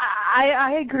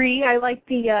 I agree. I like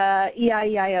the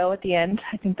EIEIO at the end.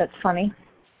 I think that's funny.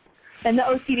 And the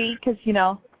OCD, because,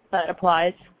 that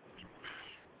applies.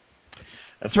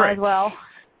 That's right. Might as well.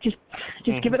 Just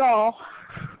give it all.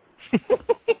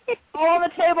 All on the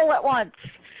table at once.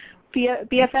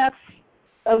 BFF,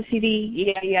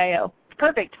 OCD, EIEIO.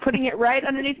 Perfect. Putting it right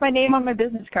underneath my name on my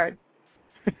business card.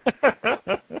 So,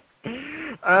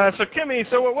 Kimmy,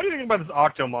 what do you think about this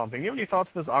Octomom thing? Do you have any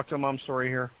thoughts on this Octomom story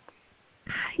here?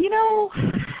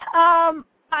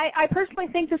 I personally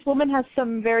think this woman has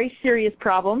some very serious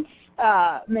problems,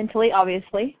 mentally,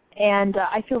 obviously, and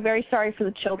I feel very sorry for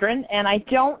the children, and I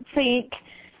don't think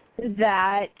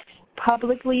that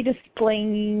publicly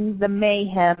displaying the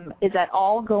mayhem is at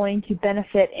all going to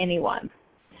benefit anyone.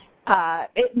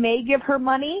 It may give her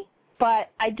money, but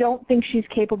I don't think she's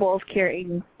capable of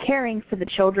caring for the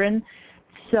children,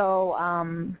 so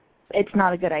it's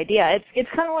not a good idea. It's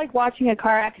kind of like watching a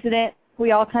car accident.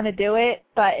 We all kind of do it,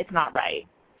 but it's not right.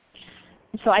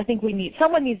 So I think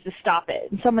someone needs to stop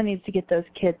it, and someone needs to get those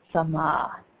kids some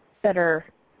better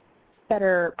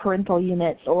parental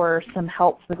units or some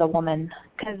help for the woman,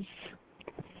 because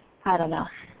I don't know,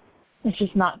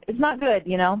 it's not good,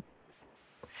 Yeah,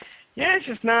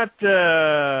 it's not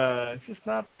right.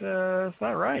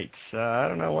 I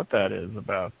don't know what that is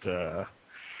about.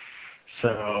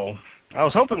 So I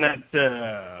was hoping that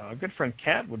a good friend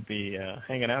Kat would be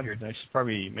hanging out here tonight. She's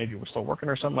probably, maybe we're still working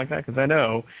or something like that, because I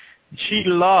know she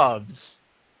loves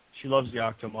the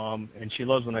Octomom, and she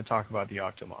loves when I talk about the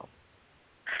Octomom.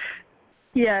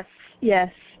 Yes.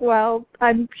 Well,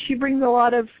 she brings a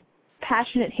lot of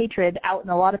passionate hatred out in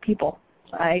a lot of people.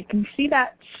 I can see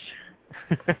that.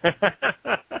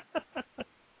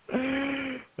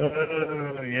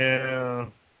 Yeah.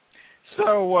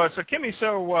 So Kimmy,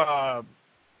 so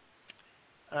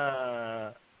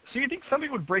you think somebody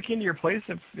would break into your place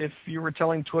if you were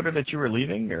telling Twitter that you were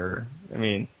leaving, or I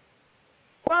mean,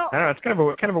 well, I don't know. It's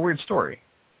kind of a weird story.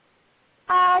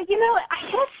 I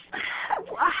guess,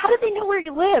 how did they know where he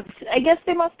lived? I guess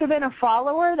they must have been a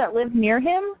follower that lived near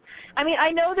him. I mean,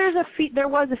 I know there was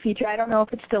a feature. I don't know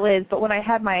if it still is, but when I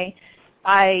had my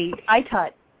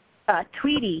iTut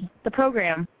Tweety, the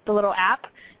program, the little app,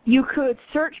 you could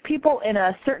search people in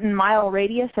a certain mile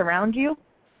radius around you,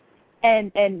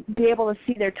 and be able to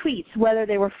see their tweets, whether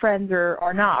they were friends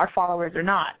or not, or followers or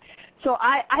not. So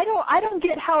I don't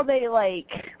get how they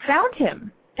found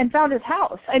him and found his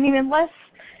house. I mean, unless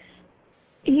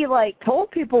he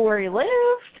told people where he lived,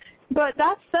 but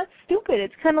that's stupid.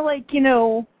 It's kind of like,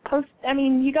 you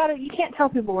can't tell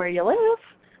people where you live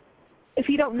if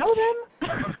you don't know them.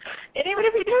 And even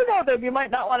if you do know them, you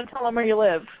might not want to tell them where you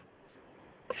live.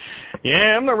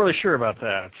 Yeah, I'm not really sure about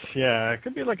that. Yeah, it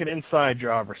could be like an inside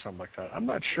job or something like that. I'm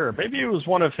not sure. Maybe it was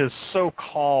one of his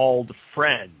so-called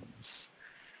friends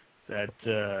that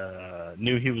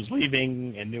knew he was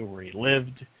leaving and knew where he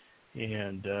lived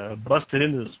and busted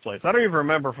into this place. I don't even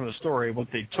remember from the story what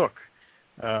they took.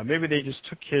 Maybe they just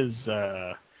took his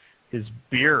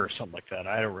beer or something like that.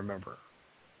 I don't remember.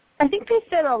 I think they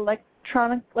said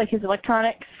his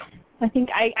electronics. I think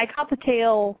I caught the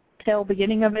tail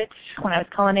beginning of it when I was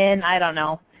calling in. I don't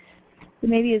know.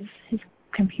 Maybe his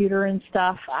computer and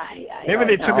stuff. Maybe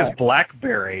they took his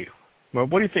BlackBerry. Well,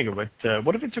 what do you think of it?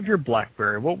 What if it took your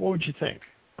BlackBerry? What would you think?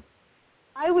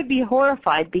 I would be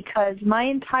horrified because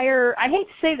I hate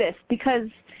to say this because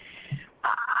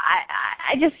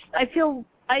I feel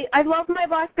I love my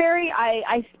BlackBerry.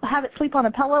 I have it sleep on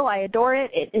a pillow. I adore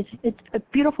it. It's a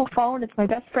beautiful phone. It's my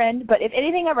best friend. But if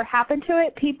anything ever happened to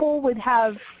it, people would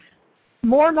have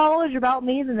more knowledge about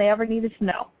me than they ever needed to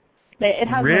know. It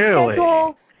has my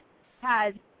schedule,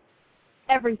 has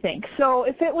everything. So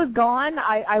if it was gone,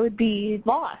 I would be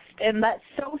lost. And that's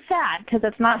so sad because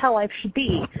that's not how life should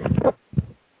be.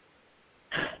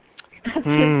 That's just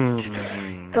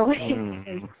the way it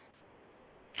is.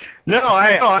 No,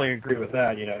 I totally agree with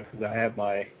that, because I have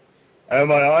my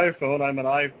iPhone. I'm an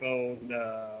iPhone,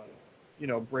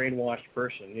 brainwashed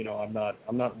person. I'm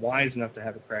not wise enough to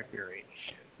have a BlackBerry.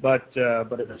 But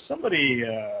if somebody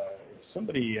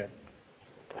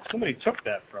took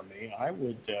that from me, I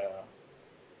would.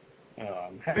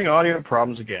 I'm having audio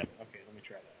problems again. Okay, let me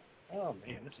try that. Oh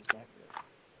man, this is not good.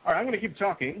 All right, I'm going to keep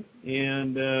talking,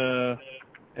 and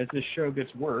as this show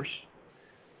gets worse,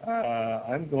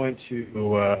 I'm going to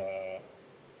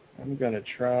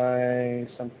try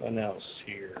something else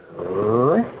here.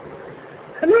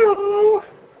 Hello.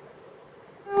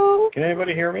 Can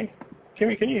anybody hear me?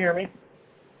 Kimmy, can you hear me? I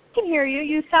can hear you.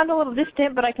 You sound a little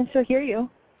distant, but I can still hear you.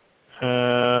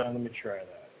 Let me try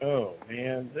that. Oh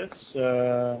man, these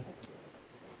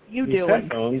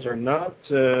headphones are not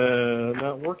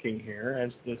working here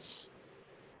as the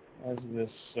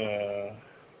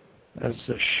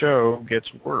show gets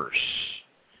worse.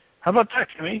 How about that,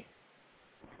 Kimmy?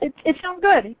 It sounds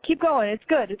good. Keep going. It's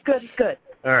good.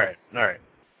 All right.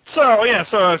 So if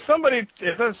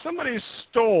somebody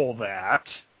stole that,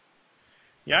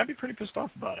 yeah, I'd be pretty pissed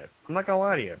off about it. I'm not gonna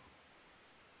lie to you.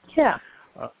 Yeah.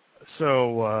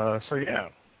 So yeah.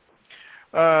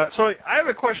 So I have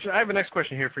a question. I have a next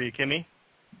question here for you, Kimmy,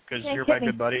 because you're my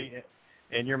good buddy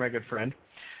and you're my good friend.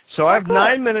 So I have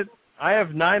 9 minutes. I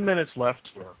have 9 minutes left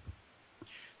to work.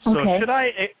 So should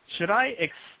I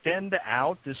extend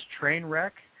out this train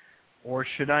wreck, or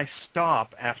should I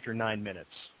stop after 9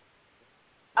 minutes?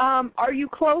 Are you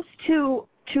close to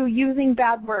using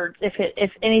bad words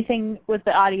if anything with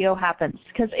the audio happens?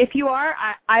 Because if you are,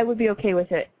 I would be okay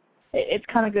with it. It's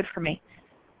kind of good for me.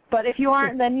 But if you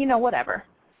aren't, then whatever.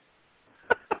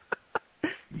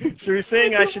 So you're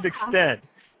saying I should extend?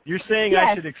 You're saying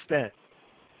I should extend?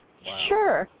 Wow.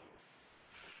 Sure.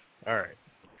 All right.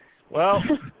 Well,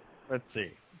 let's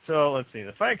see.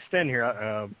 If I extend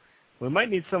here, we might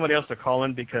need somebody else to call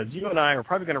in because you and I are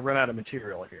probably going to run out of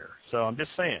material here. So I'm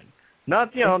just saying.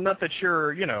 Not that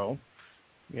you're,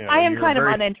 I am kind of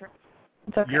uninterested.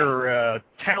 It's okay. You're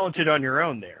talented on your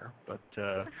own there, but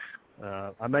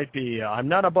I might be. I'm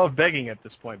not above begging at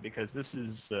this point because this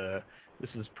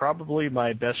is probably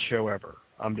my best show ever.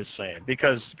 I'm just saying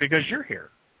because you're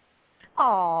here.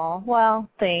 Oh, well,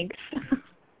 thanks.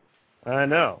 I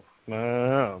know.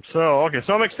 So okay,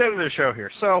 so I'm extending the show here.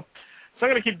 So I'm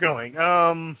going to keep going.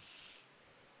 So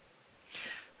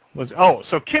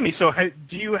Kimmy, so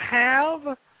do you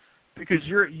have, because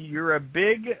you're a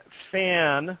big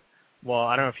fan, well,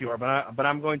 I don't know if you are, but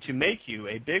I'm going to make you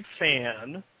a big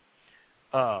fan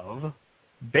of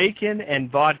bacon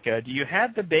and vodka. Do you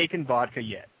have the bacon vodka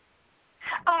yet?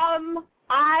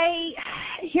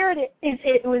 Here it is.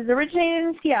 It was originated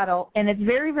in Seattle, and it's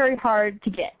very, very hard to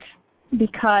get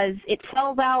because it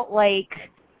sells out like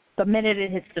the minute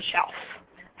it hits the shelf.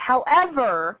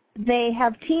 However, they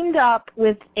have teamed up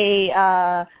with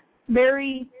a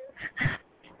very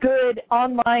good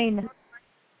online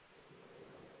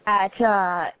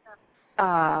that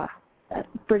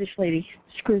British lady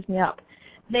screws me up.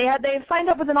 They've signed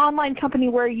up with an online company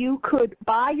where you could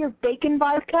buy your bacon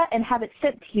vodka and have it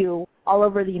sent to you all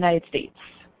over the United States.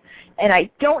 And I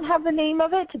don't have the name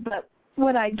of it, but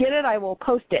when I get it, I will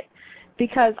post it.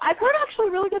 Because I've heard actually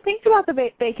really good things about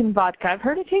the bacon vodka. I've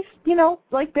heard it tastes,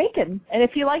 like bacon. And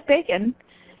if you like bacon,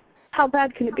 how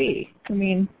bad could it be? I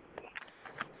mean,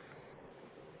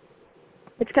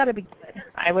 it's got to be good.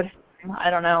 I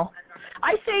don't know.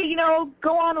 I say,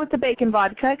 go on with the bacon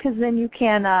vodka because then you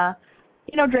can,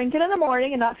 drink it in the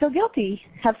morning and not feel guilty.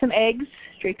 Have some eggs,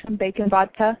 drink some bacon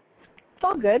vodka. It's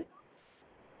all good.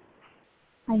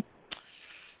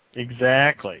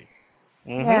 Exactly.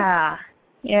 Mm-hmm.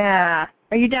 Yeah.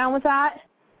 Are you down with that?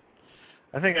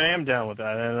 I think I am down with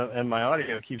that, and my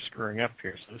audio keeps screwing up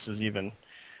here, so this is even...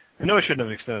 I know I shouldn't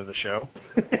have extended the show.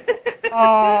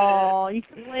 Oh, you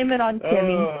can blame it on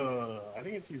Kimmy. I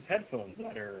think it's these headphones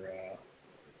that are...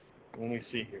 let me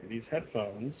see here. These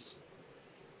headphones,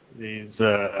 these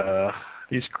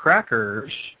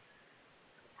crackers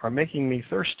are making me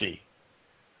thirsty.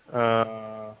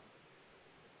 Wow,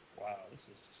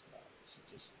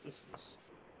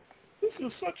 this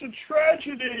is such a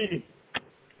tragedy.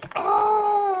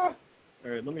 All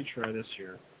right, let me try this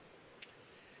here.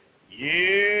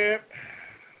 Yep.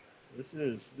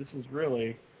 This is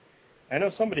really... I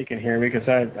know somebody can hear me because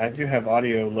I do have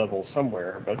audio level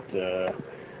somewhere, but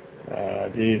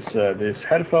these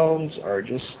headphones are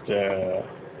just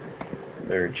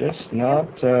they're just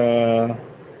not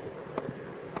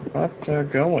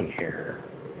going here.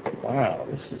 Wow,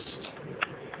 this is,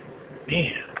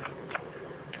 man.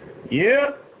 Yeah,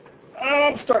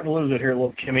 I'm starting to lose it here,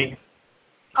 little Kimmy.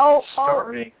 I'm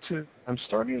starting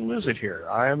to lose it here.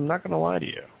 I'm not going to lie to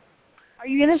you. Are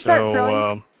you going to start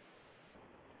throwing?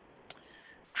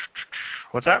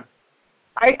 What's that?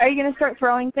 Are you going to start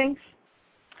throwing things?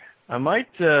 I might,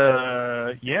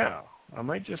 yeah. I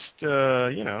might just,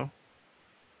 I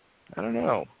don't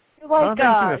know.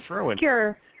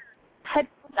 Your head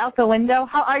out the window.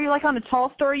 How are you, like, on a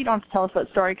tall story? You don't have to tell us what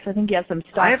story because I think you have some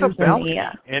stuff. I have a balcony,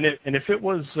 and if it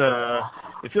was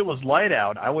light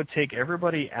out, I would take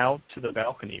everybody out to the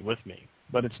balcony with me.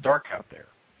 But it's dark out there.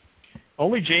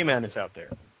 Only J-Man is out there.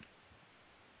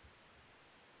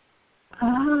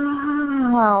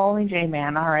 Oh, only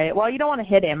J-Man. All right. Well, you don't want to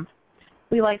hit him.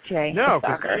 We like Jay. No,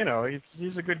 because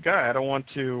he's a good guy. I don't want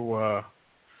to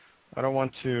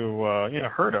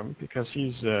hurt him because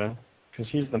he's the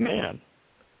man.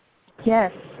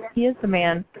 Yes, he is the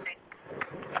man.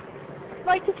 I'd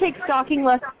like to take stalking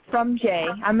lessons from Jay.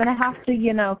 I'm going to have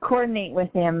to, coordinate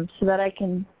with him so that I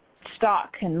can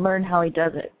stalk and learn how he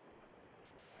does it.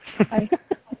 I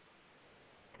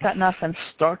got nothing.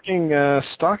 Stalking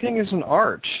is an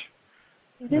art.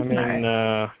 It is an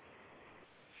art.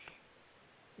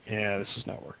 Yeah, this is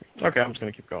not working. Okay, I'm just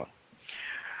going to keep going.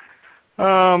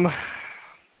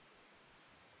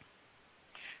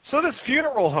 So this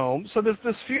funeral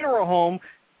home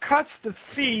cuts the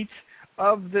feet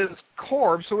of this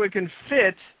corpse so it can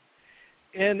fit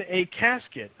in a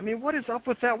casket. I mean, what is up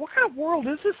with that? What kind of world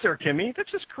is this there, Kimmy?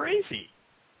 That's just crazy.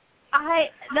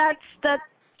 That's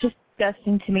just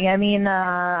disgusting to me. I mean,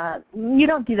 you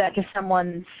don't do that to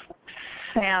someone's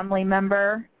family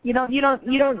member. You don't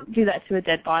do that to a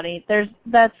dead body.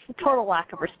 That's a total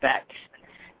lack of respect.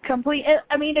 I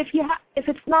mean, if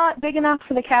it's not big enough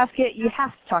for the casket, you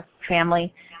have to talk to the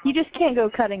family. You just can't go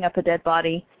cutting up a dead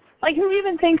body. Like, who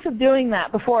even thinks of doing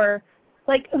that before?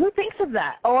 Like, who thinks of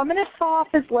that? Oh, I'm going to saw off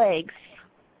his legs.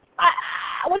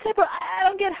 I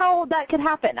don't get how that could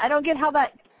happen. I don't get how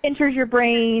that enters your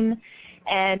brain,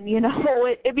 and,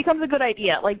 it becomes a good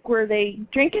idea. Like, were they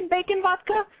drinking bacon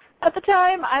vodka at the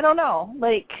time? I don't know.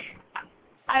 Like,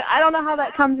 I don't know how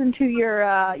that comes into your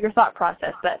thought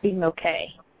process, that being okay.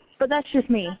 but that's just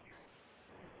me.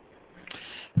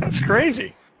 That's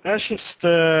crazy. That's just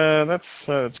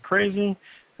it's crazy.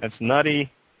 That's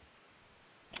nutty.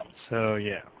 So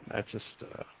yeah, that's just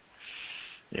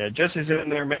yeah. Jesse's in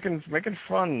there making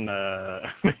fun.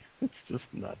 It's just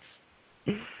nuts.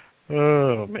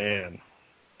 Oh man.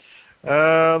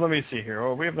 Let me see here.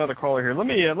 Oh, we have another caller here. Let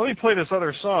me play this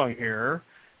other song here,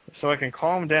 so I can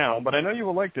calm down. But I know you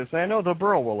will like this, and I know the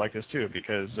Burl will like this too,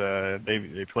 because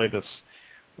they played this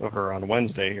over on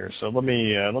Wednesday here. So let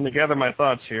me gather my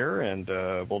thoughts here, and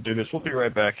we'll do this. We'll be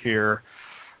right back here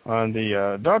on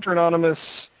the Dr. Anonymous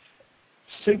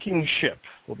Sinking Ship.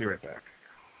 We'll be right back.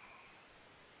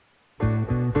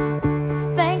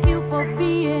 Thank you for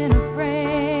being a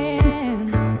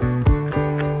friend.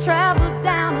 Travel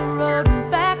down the road and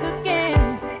back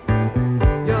again.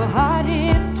 Your heart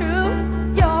is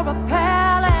true. You're a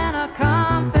pal and a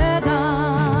confidant.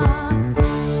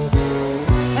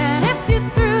 And if you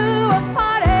threw a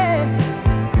party,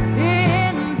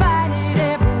 invited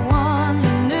everyone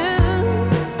you knew,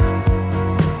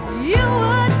 you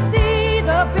would see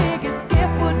the biggest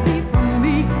gift would be from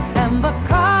me, and the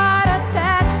card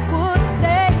attached would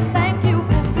say, thank you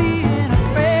for being a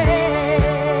friend.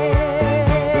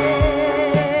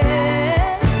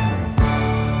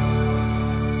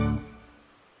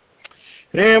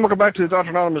 And welcome back to the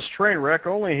Dr. Anonymous Train Wreck,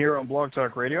 only here on Blog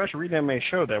Talk Radio. I should read may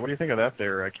show that. What do you think of that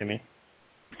there, Kimmy?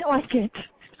 I like it.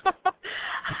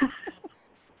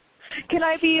 Can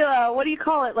I be, what do you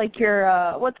call it, like your,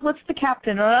 what's the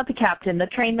captain, or not the captain, the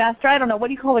train master? I don't know. What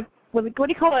do you call it? What do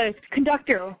you call a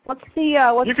conductor? What's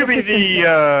the, what's You could the be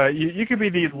you could be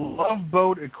the love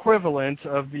boat equivalent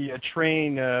of the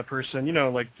train person, you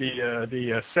know, like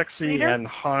the sexy Leader? and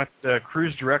hot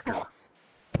cruise director.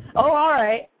 Oh, all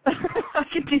right. I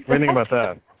can do that. What do you think about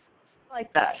that? I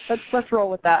like that. Let's roll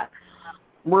with that.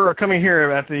 We're coming here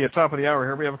at the top of the hour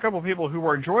here. We have a couple of people who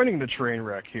are joining the train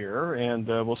wreck here, and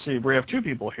we'll see. We have two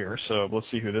people here, so let's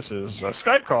see who this is.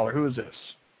 Skype caller, who is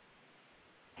this?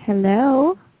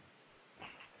 Hello.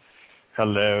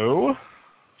 Hello.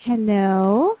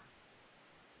 Hello.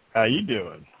 How you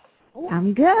doing?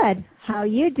 I'm good. How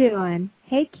you doing?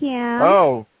 Hey, Kim.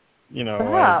 Oh, you know,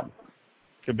 What's up?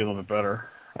 could be a little bit better.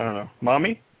 I don't know.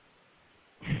 Mommy?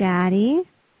 Daddy.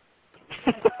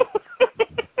 All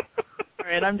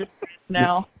right, I'm just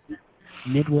now.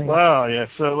 Midway. Wow, yeah,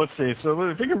 so let's see. So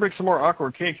if we can bring some more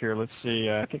awkward cake here, let's see.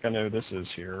 I think I know who this is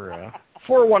here.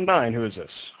 419, who is this?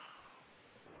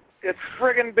 It's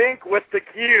Friggen Ben with the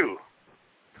Q.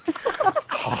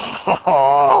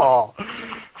 Oh,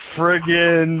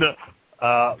 friggin'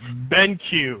 Ben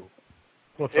Q.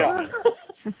 What's up?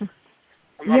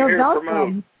 You're here to promote.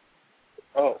 welcome.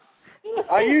 Oh,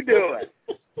 how you doing?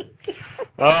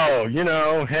 Oh, you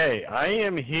know, hey, I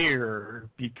am here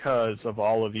because of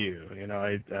all of you. You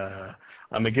know,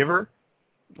 I'm a giver,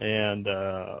 and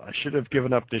I should have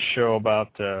given up this show about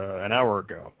an hour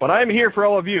ago. But I'm here for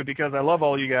all of you because I love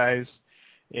all you guys,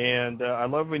 and I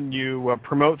love when you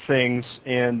promote things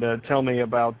and tell me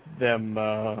about them.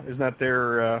 Isn't that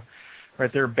there,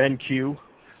 right there, Ben Q?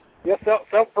 Yeah,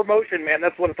 self-promotion, man.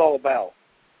 That's what it's all about.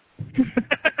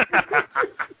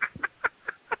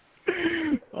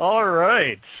 All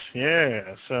right.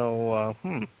 Yeah. So,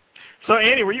 So,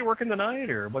 Annie, were you working tonight,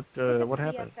 or what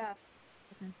happened?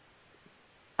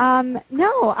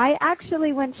 No, I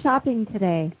actually went shopping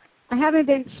today. I haven't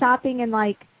been shopping in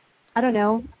I don't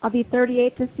know, I'll be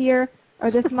 38 this year,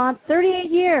 or this month, 38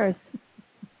 years.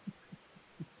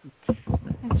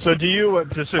 So do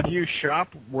you shop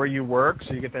where you work,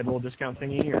 so you get that little discount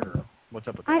thingy, or what's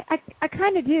up with that? I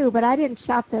kind of do, but I didn't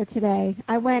shop there today.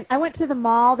 I went to the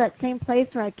mall, that same place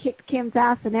where I kicked Kim's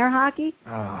ass in air hockey.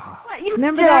 Oh.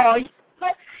 Remember that?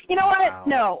 But you know what?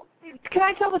 No. Can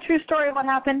I tell the true story of what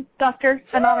happened, Dr.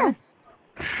 Anonymous?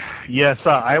 Yes,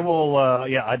 I will.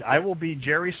 I will be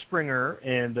Jerry Springer,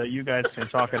 and you guys can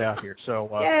talk it out here. So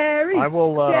Jerry, I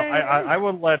will. Jerry. I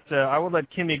will let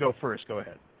Kimmy go first. Go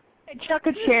ahead. I chuck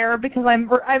a chair because I'm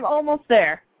almost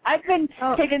there. I've been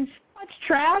taking so much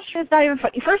trash. It's not even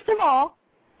funny. First of all,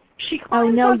 she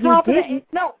climbs on top of it.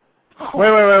 No.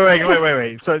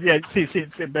 Wait. So yeah, see,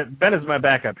 Ben is my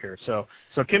backup here. So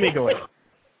Kimmy, go ahead.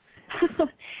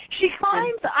 She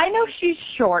climbs, I know she's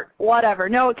short, whatever,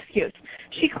 no excuse.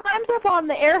 She climbs up on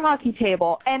the air hockey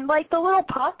table, and, the little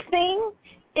puck thing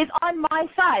is on my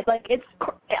side. It's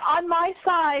on my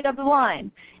side of the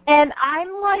line. And I'm,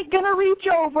 going to reach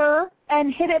over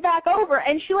and hit it back over,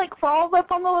 and she, crawls up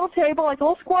on the little table like a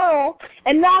little squirrel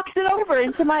and knocks it over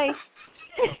into my...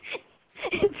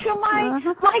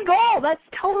 my goal. That's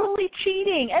totally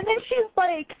cheating. And then she's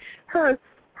her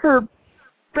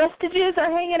breastages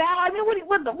are hanging out. I mean,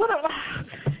 what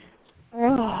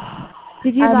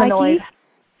Did you I'm like annoyed. it?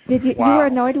 Did you? Wow. You were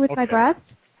annoyed with my breast?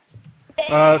 Wait,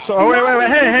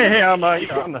 hey, I'm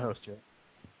the host here.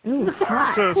 Ooh,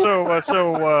 hot.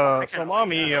 So,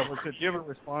 Mommy, do you have a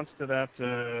response to that?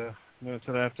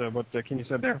 What can you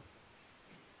say there?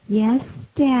 Yes,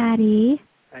 Daddy.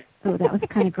 Oh, that was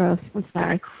kind of gross. I'm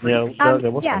sorry. Yeah,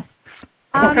 that was yes.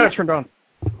 What kind of turned on?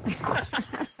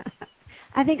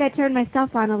 I think I turned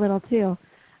myself on a little too.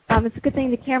 It's a good thing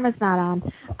the camera's not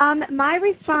on. My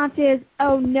response is,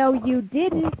 oh no, you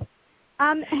didn't.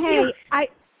 Hey,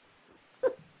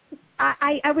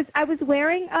 I was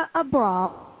wearing a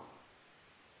bra.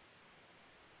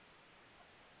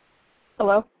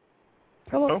 Hello?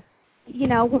 Hello? You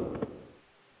know.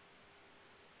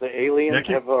 The aliens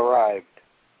have arrived.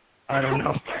 I don't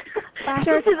know.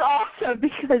 This is awesome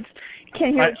because you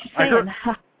can't hear what she's saying.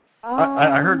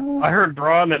 I heard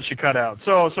bra and then she cut out.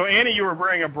 So Annie, you were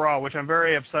wearing a bra, which I'm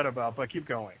very upset about, but keep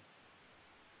going.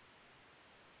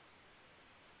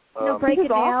 No, break a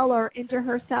nail or injure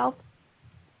herself.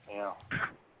 Yeah.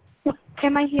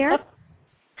 Am I here?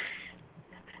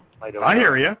 I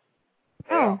hear you.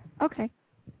 Oh, okay.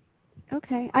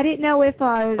 Okay. I didn't know if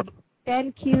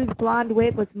Ben Q's blonde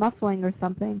wig was muffling or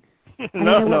something. I didn't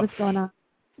know what was going on.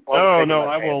 No,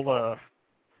 I will.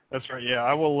 That's right. Yeah,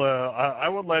 I will. I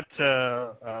will let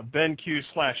Ben Q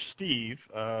 / Steve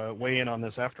weigh in on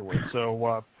this afterwards.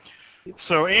 So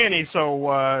Annie,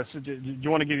 so do you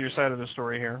want to give your side of the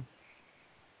story here?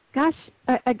 Gosh,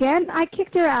 again, I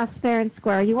kicked her ass fair and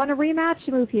square. You want a rematch?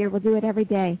 Move here. We'll do it every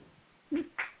day.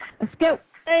 Let's go.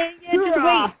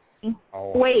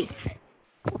 Wait.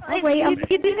 Wait.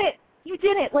 You did it. You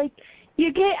did it. Like,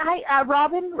 you get,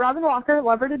 Robin Walker,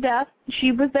 love her to death.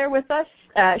 She was there with us.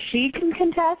 She can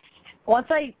contest. Once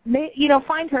I,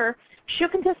 find her, she'll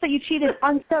contest that you cheated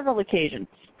on several occasions.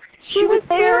 She was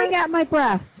staring at my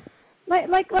breast, like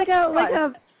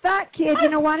a fat kid,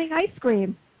 wanting ice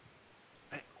cream.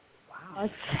 Wow,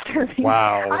 that's disturbing.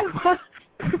 Wow.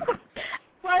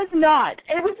 I was not.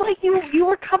 It was like you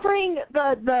were covering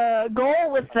the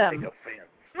goal with them.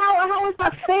 How is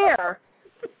that fair?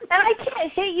 And I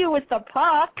can't hit you with the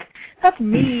puck. That's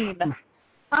mean.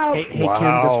 Oh. Hey, Kim,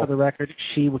 just for the record,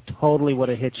 she totally would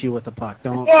have hit you with the puck.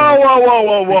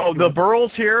 Whoa. The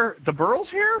Burl's here? The Burl's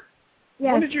here?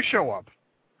 Yes. When did you show up?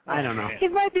 I don't know. He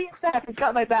might be back. He's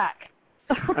got my back.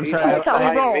 I'm sorry. That's how we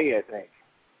roll. I think.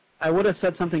 I would have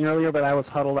said something earlier, but I was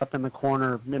huddled up in the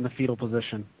corner in the fetal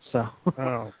position. So.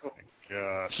 Oh, my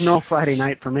gosh. No Friday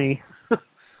night for me.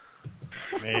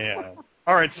 Man.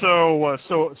 All right, so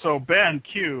Ben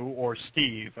Q, or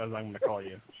Steve, as I'm going to call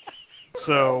you.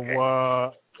 So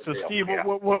Steve,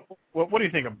 what do you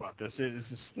think about this?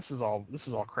 This is all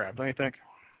crap, don't you think?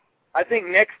 I think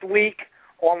next week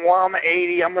on Llama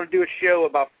 80, I'm going to do a show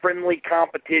about friendly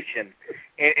competition,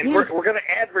 and we're going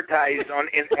to advertise on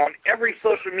every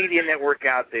social media network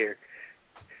out there.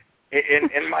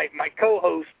 And my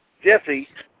co-host Jesse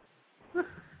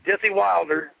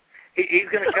Wilder, he's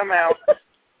going to come out.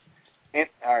 And,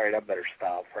 all right, I better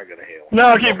stop before I go to hell.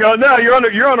 No, keep going. No, you're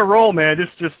on a roll, man.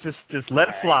 Just let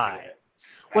it fly.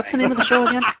 What's the name of the show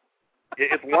again?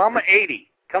 It's Llama 80.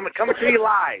 Coming to you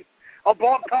live on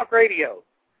Blog Talk Radio.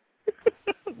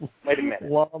 Wait a minute.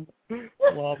 Llama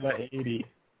 80.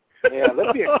 Yeah,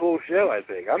 that'd be a cool show, I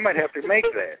think. I might have to make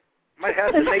that. Might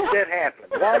have to make that happen.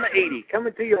 Llama 80,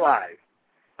 coming to you live.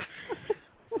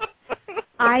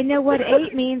 I know what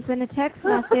 8 means in a text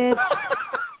message.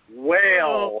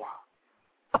 Well,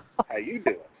 how you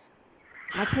doing?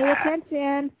 I pay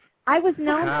attention. I was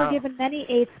known for giving many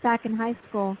 8s back in high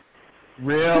school.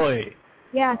 Really?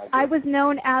 Yes, I was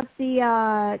known as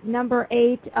the number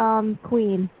 8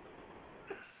 queen.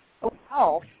 Oh,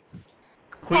 wow.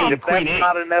 If that's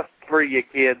not enough for you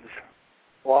kids,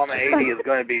 Llama 80 is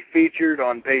going to be featured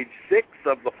on page 6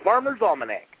 of the Farmer's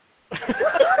Almanac.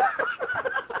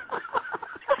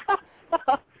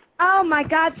 Oh, my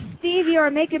God, Steve, you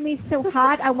are making me so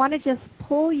hot. I want to just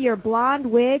pull your blonde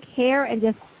wig hair and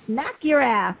just smack your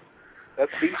ass.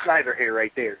 That's Steve Snyder hair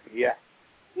right there. Yeah.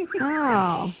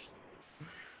 Oh.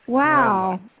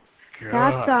 Wow. Oh,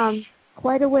 that's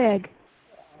quite a wig.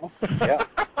 Yeah.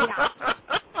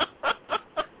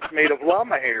 It's made of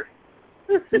llama hair.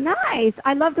 Nice.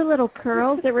 I love the little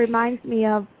curls. It reminds me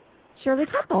of Shirley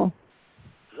Temple.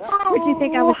 Where'd you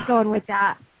think I was going with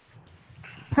that?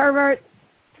 Pervert.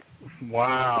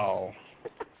 Wow.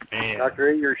 Man.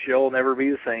 Dr. Your show will never be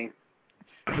the same.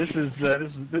 This is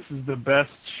the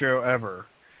best show ever.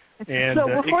 And so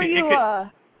before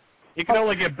it can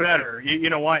only get better. You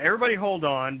know why? Everybody hold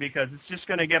on, because it's just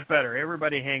going to get better.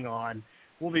 Everybody hang on.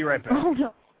 We'll be right back.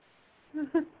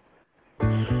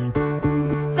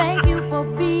 Thank you for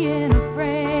being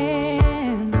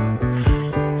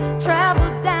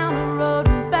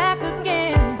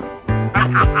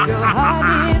Your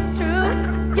heart is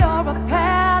true. You're a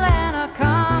pal and a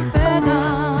confidant.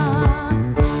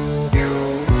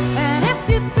 And if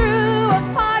you threw a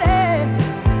party,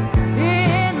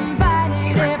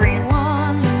 invited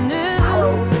everyone you knew,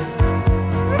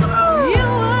 you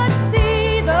would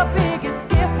see the biggest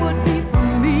gift would be from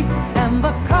me, and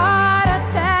the card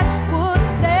attached would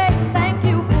say, thank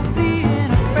you for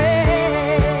being a friend.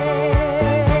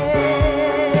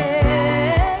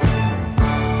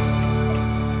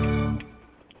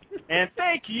 And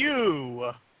thank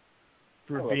you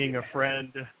for being a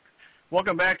friend.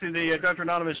 Welcome back to the Dr.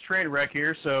 Anonymous train wreck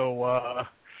here. So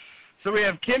we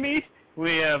have Kimmy,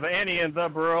 we have Annie and the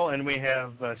Burl, and we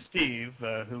have Steve,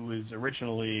 who was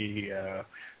originally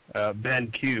Ben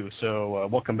Q. So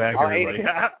welcome back, everybody.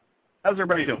 How's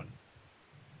everybody doing?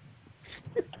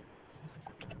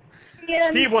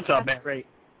 Steve, what's up, man? Great.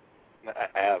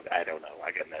 I don't know.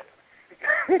 I got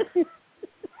nothing.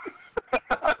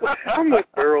 I'm with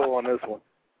Burl on this one.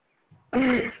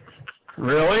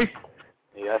 Really?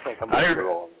 Yeah, I think I'm with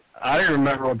Burl on this. I don't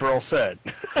remember what Burl said.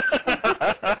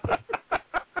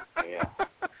 Yeah.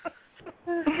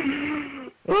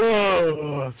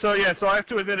 Oh, so I have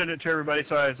to admit it to everybody.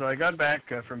 So I got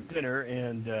back from dinner,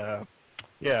 and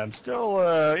I'm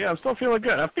still feeling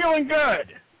good. I'm feeling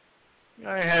good.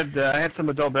 I had some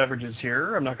adult beverages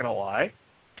here. I'm not gonna lie,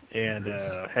 and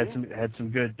had some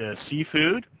good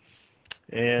seafood,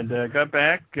 and got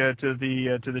back to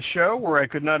the show where I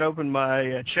could not open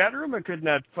my chat room. I could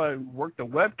not work the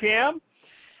webcam.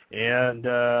 And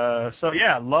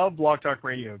love Blog Talk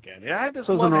Radio again. Yeah, I had this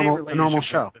So it's a normal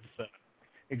show.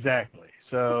 Exactly.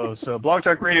 So Blog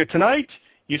Talk Radio tonight,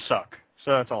 you suck.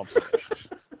 So that's all I'm saying.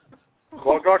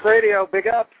 Blog Talk Radio, big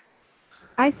up.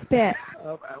 I spit.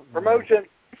 Promotion.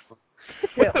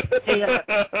 Yeah. Hey,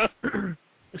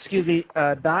 excuse me,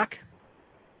 Doc.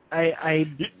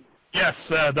 Yes,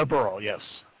 the Burl. Yes.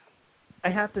 I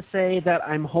have to say that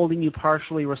I'm holding you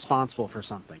partially responsible for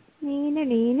something. Neener,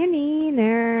 neener,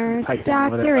 neener. Pipe down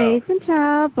over Dr. there. A's in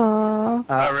trouble.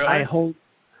 Really? I hold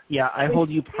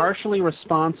you partially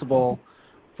responsible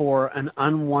for an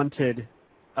unwanted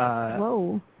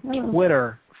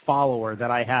Twitter follower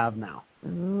that I have now.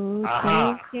 Ooh,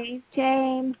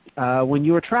 James. When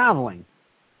you were traveling,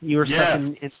 you were stuck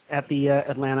at the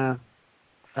Atlanta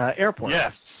airport.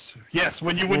 Yes.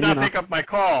 When you would not pick up my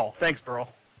call. Thanks, Burl.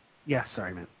 Yeah,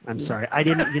 sorry, man. I'm sorry. I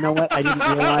didn't. You know what? I didn't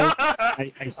realize.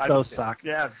 I so suck.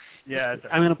 Yeah.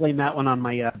 I'm going to blame that one on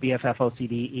my BFF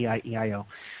OCD EIO.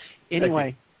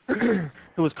 Anyway,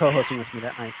 who was co-hosting with me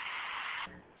that night?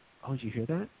 Oh, did you hear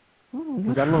that? Oh,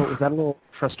 Was that a little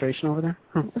frustration over there?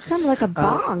 It sounded like a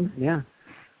bong. Yeah.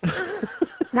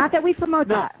 Not that we promote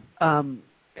that.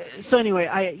 So anyway,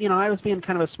 I was being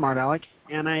kind of a smart aleck,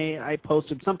 and I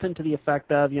posted something to the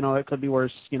effect of, it could be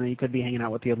worse. You could be hanging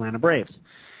out with the Atlanta Braves.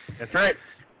 That's right.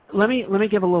 Let me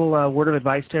give a little word of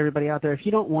advice to everybody out there. If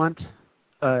you don't want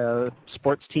a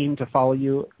sports team to follow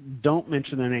you, don't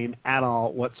mention their name at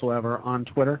all whatsoever on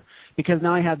Twitter, because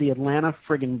now I have the Atlanta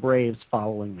friggin' Braves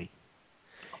following me.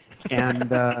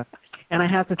 And I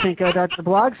have to thank Dr.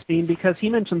 Blogstein, because he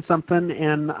mentioned something,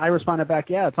 and I responded back,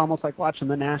 yeah, it's almost like watching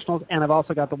the Nationals, and I've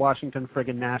also got the Washington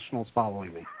friggin' Nationals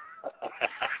following me.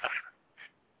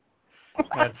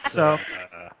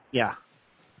 Yeah.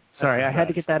 Sorry, I had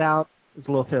to get that out. It was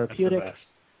a little therapeutic.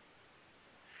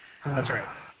 That's right.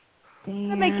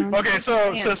 Damn. Okay,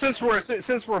 so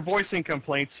since we're voicing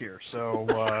complaints here, so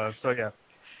yeah,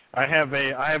 I have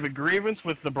a grievance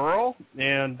with the Burl,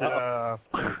 and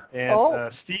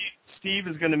Steve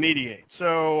is going to mediate.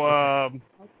 So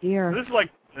this is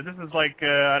like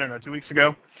I don't know, 2 weeks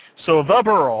ago. So the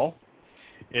Burl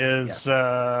is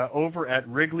over at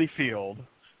Wrigley Field.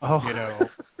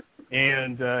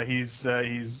 And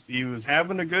he was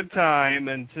having a good time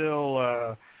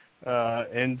until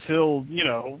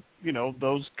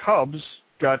those Cubs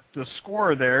got the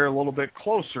score there a little bit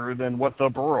closer than what the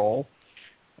Burl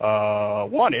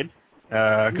wanted. Because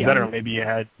I don't know, maybe you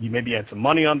had some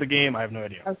money on the game. I have no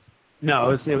idea. No,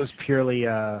 it was purely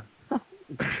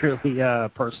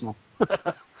personal.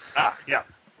 Yeah.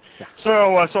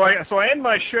 So I end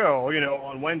my show,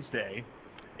 on Wednesday,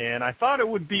 and I thought it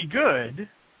would be good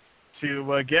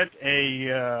to get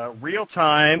a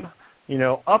real-time,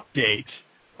 update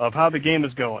of how the game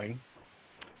is going.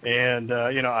 And,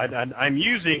 I'm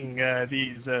using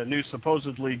these new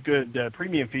supposedly good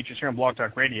premium features here on Blog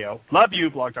Talk Radio. Love you,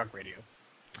 Blog Talk Radio.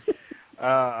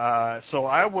 So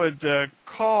I would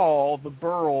call the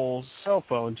Burl's cell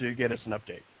phone to get us an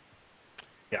update.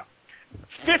 Yeah.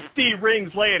 50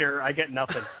 rings later, I get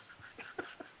nothing.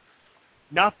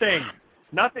 Nothing,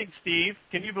 Steve.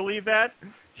 Can you believe that?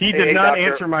 He did not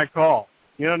answer my call.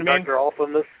 You know what I mean? Dr.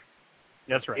 Awesomeness.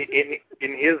 That's right.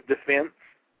 In his defense,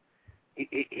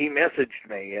 he messaged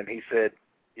me and he said,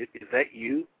 "Is that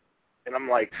you?" And I'm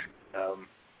like,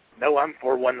 "No, I'm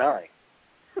 419."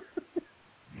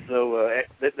 So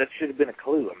that should have been a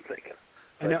clue, I'm thinking.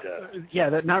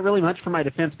 But, not really much for my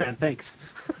defense, man. Thanks.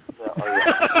 You know.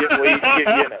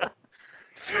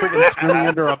 Friggin' screwing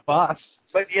under a bus.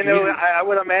 But, I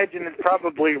would imagine it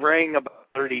probably rang about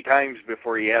 30 times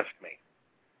before he asked me.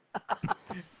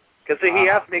 Because he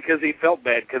asked me because he felt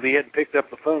bad because he hadn't picked up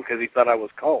the phone because he thought I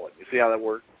was calling. You see how that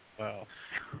worked? Wow.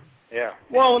 Yeah.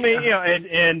 Well, I mean, I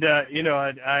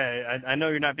know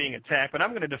you're not being attacked, but I'm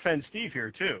going to defend Steve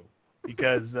here, too.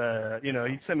 Because, he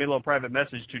sent me a little private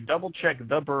message to double-check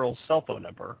the Burl cell phone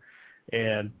number.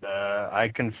 And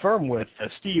I confirmed with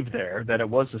Steve there that it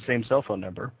was the same cell phone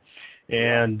number.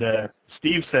 And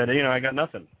Steve said, I got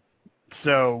nothing.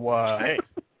 So, hey.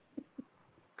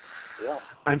 Yeah.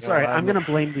 I'm sorry. I'm going to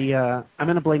blame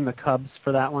the Cubs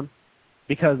for that one,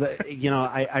 because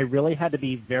I really had to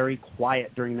be very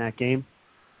quiet during that game.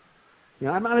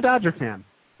 I'm a Dodger fan.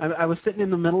 I was sitting in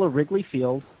the middle of Wrigley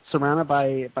Field, surrounded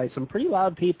by some pretty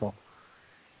loud people,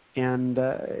 and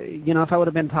if I would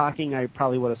have been talking, I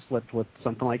probably would have slipped with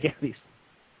something like these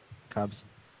Cubs.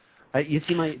 Did you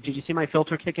see my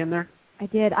filter kick in there? I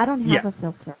did. I don't have a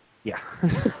filter. Yeah.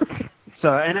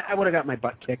 So, and I would have got my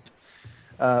butt kicked.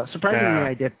 Surprisingly,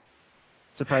 I did.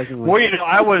 Surprisingly. Well,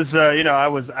 I was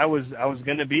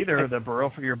going to be there, the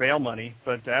Burl, for your bail money,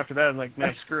 but after that, I was like,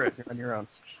 no, screw it, you're on your own.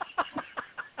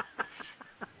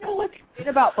 What's great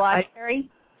about BlackBerry?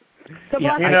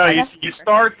 You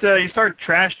start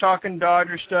trash talking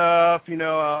Dodger stuff.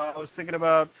 I was thinking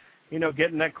about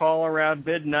getting that call around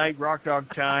midnight, Rock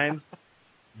Dog time.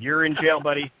 You're in jail,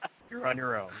 buddy. You're on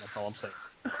your own. That's all I'm saying.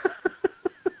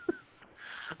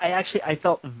 I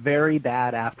felt very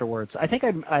bad afterwards. I think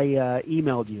I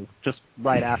emailed you just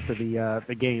right after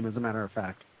the game, as a matter of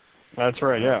fact. That's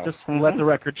right, yeah. Just let the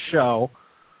record show.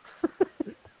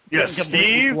 Yes,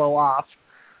 Steve. Blow off.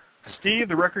 Steve,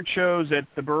 the record shows that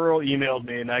the Burl emailed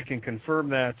me, and I can confirm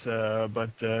that, but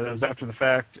it was after the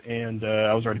fact, and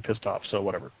I was already pissed off, so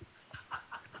whatever.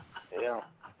 Yeah.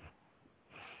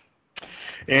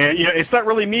 And it's not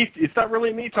really me. It's not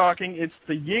really me talking. It's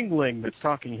the Yingling that's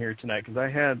talking here tonight, because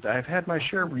I've had my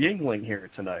share of Yingling here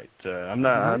tonight. I'm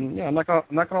not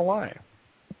gonna lie.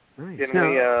 Nice. Can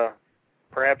we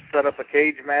perhaps set up a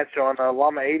cage match on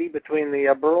Llama 80 between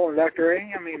the Burl and Dr.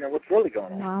 A? I mean, what's really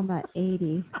going on? Llama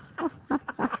 80.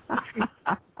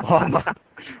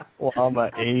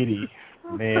 Llama 80,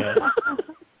 man.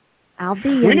 I'll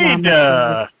be.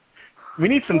 We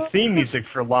need some theme music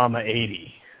for Llama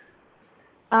 80.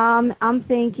 I'm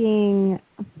thinking.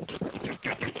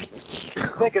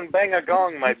 Bang a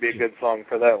Gong might be a good song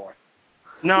for that one.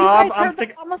 No, I'm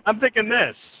thinking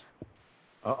this.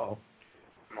 Uh-oh.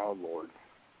 Oh, Lord.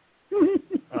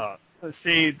 Let's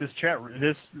see, this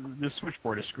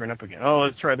switchboard is screwing up again. Oh,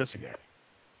 let's try this again.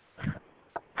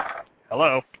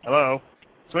 Hello,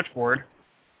 switchboard.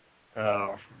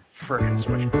 Oh, frickin'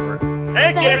 switchboard.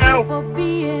 Hey, kiddo! For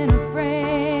being a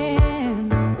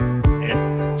friend.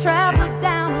 Yeah. Travel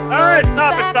down. All right,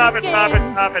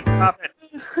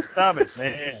 stop it,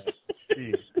 man.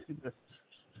 Jeez.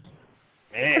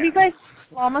 Man. Have you guys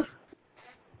llamas?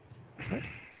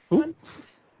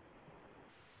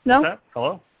 No?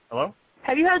 Hello?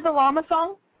 Have you heard the llama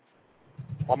song?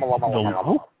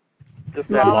 Llama. Just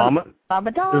that llama?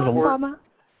 Llama. There's a llama.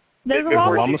 There's a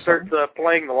Before llama. she starts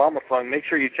playing the llama song, make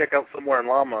sure you check out Somewhere in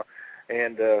Llama.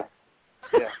 And,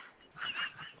 yeah.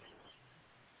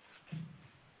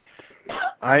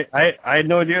 I had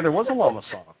no idea there was a llama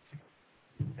song.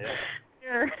 Yeah.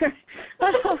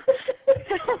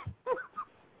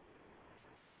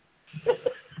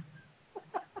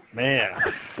 Man.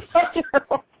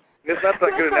 If that's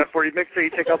not good enough for you, make sure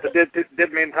you check out the Dead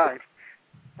Man Times.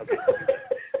 Okay.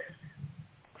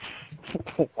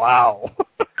 Wow.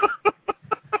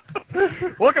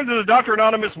 Welcome to the Dr.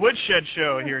 Anonymous Woodshed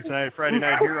Show here tonight, Friday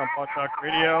night here on Part2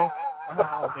 Radio.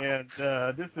 Wow. And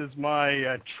this is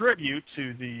my tribute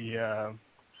to the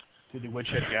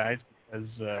Woodshed guys,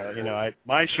 because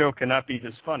my show cannot be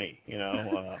this funny,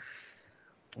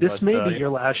 This may be your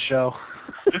last show.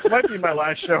 This might be my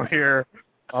last show here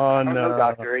on. I don't know,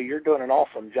 Dr. A, you're doing an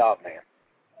awesome job, man.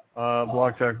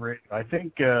 Blog Talk Radio. I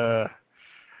think I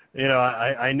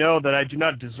know that I do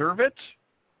not deserve it,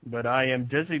 but I am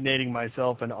designating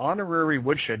myself an honorary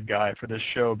Woodshed guy for this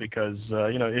show because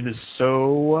it is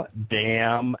so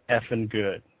damn effing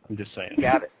good. I'm just saying.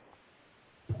 Got it.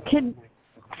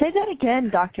 Say that again,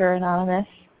 Dr. Anonymous.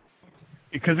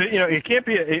 because it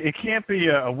can't be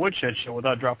a Woodshed show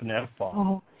without dropping the F-bomb.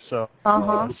 Oh. So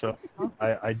so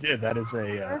I did. That is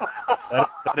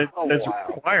that is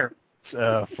required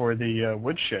for the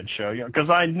Woodshed show. Because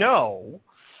I know.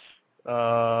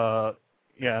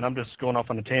 And I'm just going off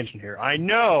on a tangent here. I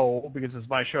know, because it's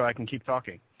my show, I can keep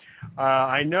talking.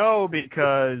 I know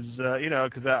because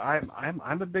because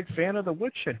I'm a big fan of the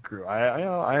Woodshed crew.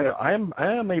 I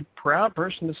am a proud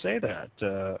person to say that.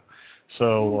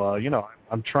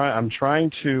 I'm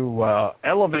trying to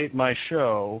elevate my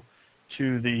show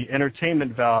to the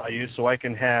entertainment value, so I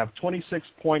can have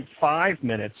 26.5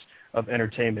 minutes of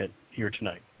entertainment here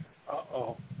tonight.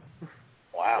 Uh-oh.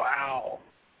 Wow.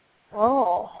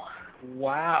 Oh.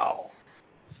 Wow.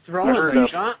 Throwing the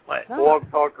gauntlet. Blog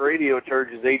Talk Radio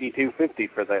charges $82.50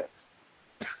 for that.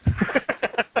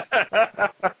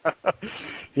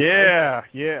 Yeah.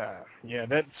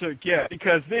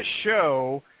 Because this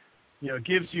show,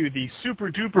 gives you the super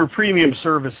duper premium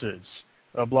services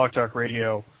of Blog Talk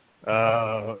Radio,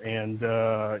 it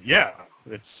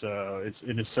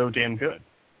is so damn good.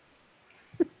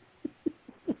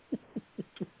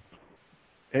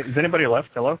 Is anybody left?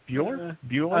 Hello, Bueller?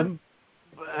 Bueller?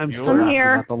 I'm still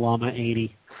here. About the Llama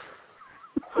 80.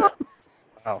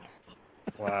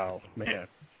 Wow, man.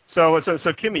 So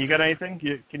Kimmy, you got anything?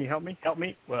 Can you help me? Help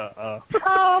me.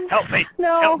 Help me.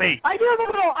 No. Help me. I do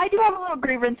have a little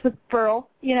grievance with Burl.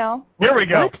 Here we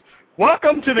go. What?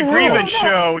 Welcome to the grievance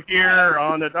show here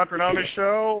on the Dr. Namish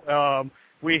show.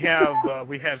 We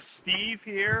have Steve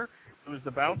here, who's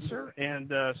the bouncer, and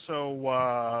so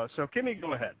Kimmy,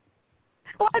 go ahead.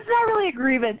 Well, it's not really a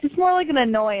grievance. It's more like an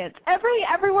annoyance.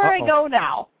 Everywhere I go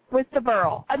now with the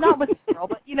Burl, not with the Burl,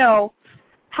 but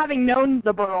having known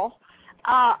the Burl,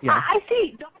 I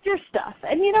see Dodger stuff,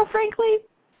 and frankly,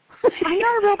 I'm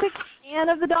not a real big fan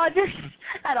of the Dodgers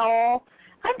at all.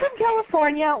 I'm from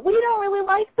California. We don't really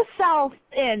like the South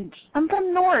End. I'm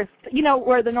from North,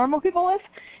 where the normal people live,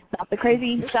 not the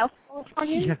crazy South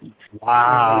California.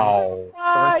 Wow.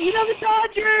 The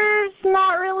Dodgers,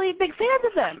 not really big fans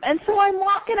of them. And so I'm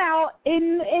walking out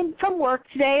from work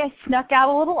today. I snuck out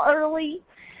a little early.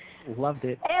 Loved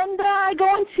it. And I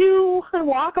go into and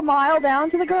walk a mile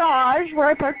down to the garage where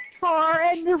I parked the car,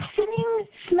 and they're sitting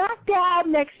smack dab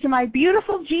next to my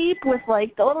beautiful Jeep with,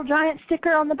 the little giant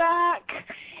sticker on the back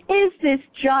is this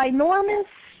ginormous,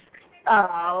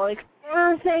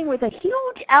 thing with a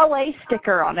huge LA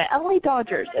sticker on it, LA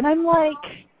Dodgers. And I'm like,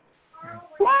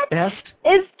 what Best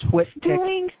is twit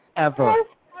doing ever.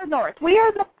 North? We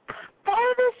are the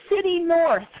farthest city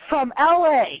north from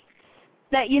LA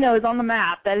that, is on the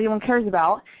map that anyone cares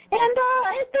about. And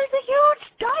there's a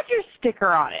huge Dodgers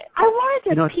sticker on it. I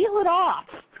wanted to peel it off.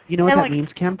 You know what that means,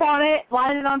 Kim? On it,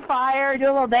 light it on fire, do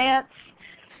a little dance.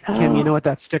 Kim, you know what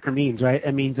that sticker means, right?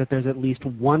 It means that there's at least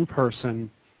one person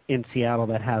in Seattle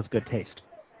that has good taste.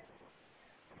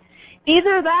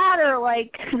 Either that or,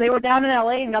 they were down in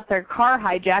L.A. and got their car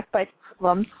hijacked by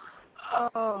them.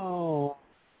 Oh.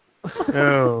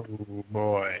 Oh,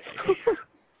 boy.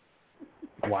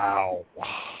 Wow.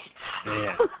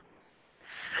 Man.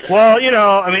 Well,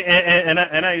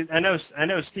 I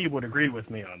know Steve would agree with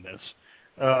me on this.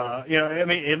 At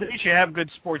least you have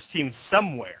good sports teams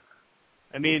somewhere.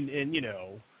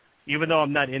 Even though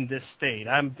I'm not in this state,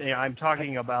 I'm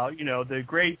talking about, the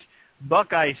great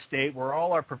Buckeye State where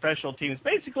all our professional teams,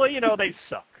 basically, they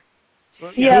suck.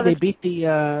 Well, they beat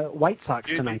the White Sox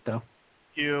tonight, though.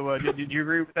 Did you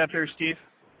agree with that there, Steve?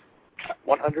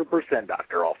 100%,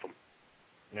 Dr. Awesome.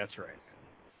 That's right.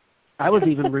 I was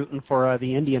even rooting for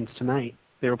the Indians tonight.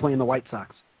 They were playing the White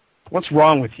Sox. What's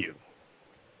wrong with you?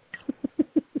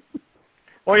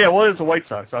 Oh, yeah, well, it's the White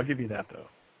Sox. I'll give you that, though.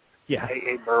 Yeah.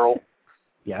 Hey, Burl.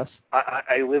 Yes?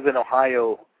 I live in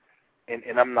Ohio,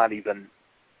 and I'm not even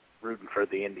rooting for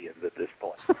the Indians at this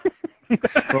point.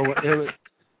 Well,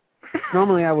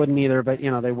 normally I wouldn't either, but,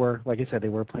 they were, like I said, they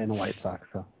were playing the White Sox,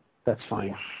 so that's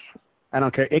fine. I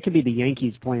don't care. It could be the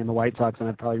Yankees playing the White Sox, and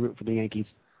I'd probably root for the Yankees.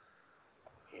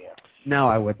 Yeah. No,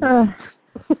 I wouldn't.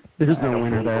 There's no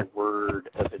winner there. Word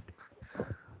of it.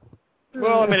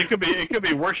 Well, it could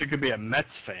be worse. It could be a Mets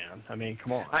fan.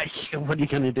 Come on. What are you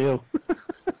going to do?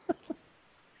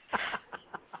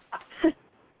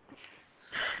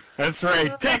 That's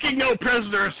right. Taking no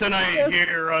prisoners tonight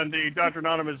here on the Dr.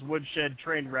 Anonymous Woodshed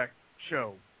Train Wreck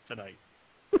Show tonight.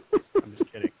 I'm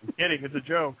just kidding. I'm kidding. It's a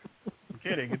joke. I'm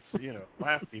kidding. It's,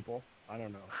 laugh, people. I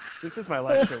don't know. This is my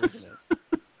last show, isn't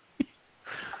it?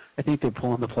 I think they're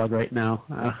pulling the plug right now.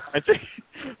 I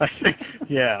think,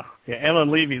 yeah.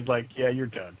 Ellen Levy's like, yeah, you're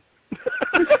done.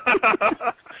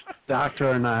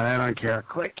 Doctor or not, I don't care.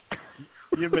 Click.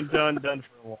 You've been done for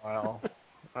a while.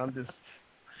 I'm just.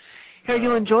 Hey, are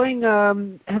you enjoying,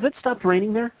 has it stopped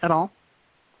raining there at all?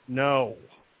 No.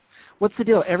 What's the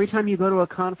deal? Every time you go to a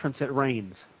conference, it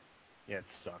rains. Yeah, it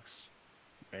sucks.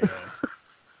 Man.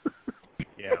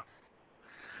 Yeah.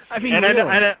 I mean, and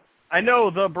really. I know,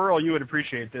 the Burl, you would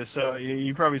appreciate this.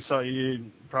 You probably saw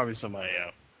my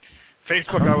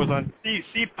Facebook. I was on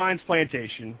Sea Pines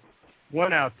Plantation.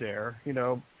 Went out there,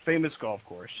 famous golf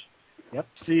course. Yep.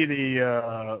 See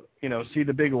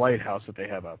the big lighthouse that they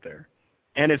have out there,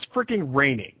 and it's freaking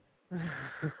raining.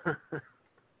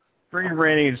 Freaking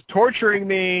raining. It's torturing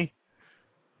me.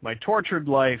 My tortured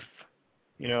life.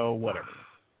 Whatever.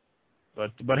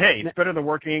 But hey, it's better than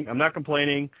working. I'm not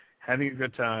complaining. Having a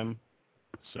good time.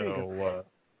 So.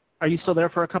 Are you still there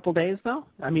for a couple days though?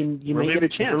 I mean, you may get a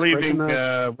chance.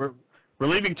 We're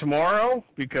leaving tomorrow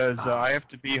because I have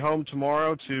to be home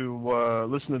tomorrow to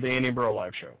listen to the Andy and Burl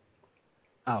live show.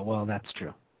 Oh, well, that's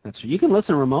true. That's true. You can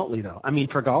listen remotely, though. I mean,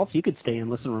 for golf, you could stay and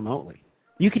listen remotely.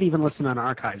 You could even listen on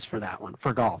archives for that one,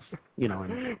 for golf, in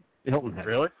Hilton Head.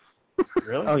 Really?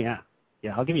 Really? Oh, yeah.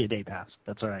 Yeah, I'll give you a day pass.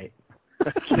 That's all right.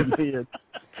 Give me a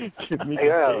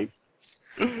day.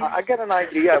 I got an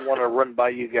idea I want to run by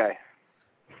you guys.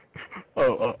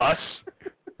 Oh, us?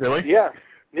 Really? Yeah.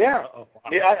 Yeah. Wow.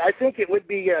 Yeah, I think it would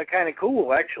be kind of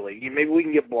cool, actually. Maybe we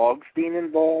can get Blogstein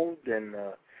involved and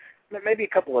maybe a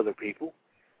couple other people.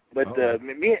 But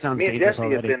me and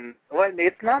Jesse have been, well,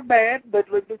 it's not bad, but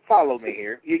follow me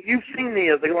here. You've seen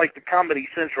the Comedy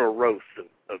Central roasts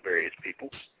of various people.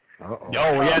 Oh,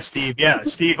 yeah, Steve. Yeah,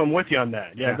 Steve, I'm with you on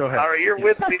that. Yeah, go ahead. All right, you're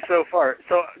with me so far.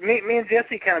 So me and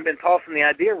Jesse kind of been tossing the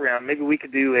idea around. Maybe we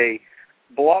could do a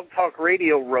Blog Talk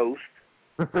Radio roast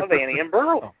of Annie and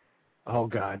Burl. Oh,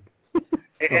 God.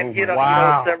 And,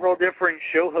 several different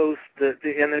show hosts,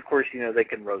 and of course, they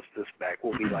can roast us back.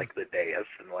 We'll be like the Deus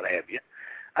and what have you.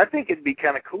 I think it'd be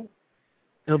kind of cool.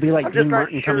 It'll be like Dean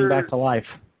Martin coming back to life.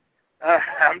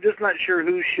 I'm just not sure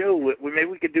whose show. Maybe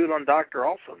we could do it on Dr.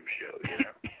 Awesome's show,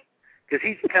 because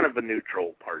he's kind of a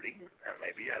neutral party.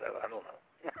 Maybe, I don't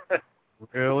know.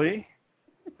 Really?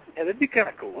 Yeah, that'd be kind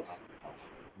of cool.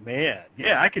 Man,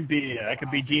 yeah, I could be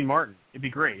Dean Martin. It'd be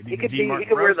great. He could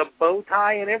wear the bow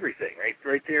tie and everything,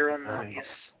 right there on the. Nice.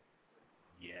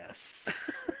 Yes.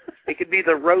 He could be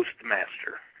the roast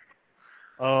master.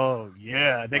 Oh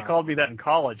yeah, they called me that in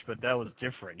college, but that was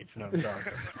different. If you know what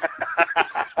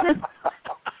I'm talking.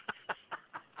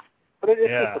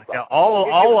 Yeah.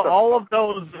 All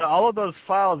of those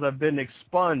files have been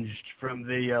expunged from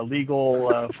the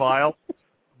legal file,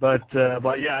 but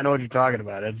yeah, I know what you're talking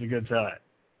about. It's a good time.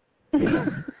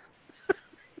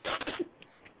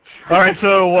 All right,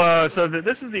 so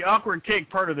this is the awkward cake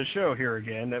part of the show here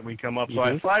again that we come up. So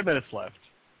I have 5 minutes left.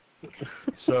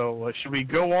 So should we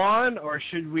go on or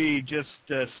should we just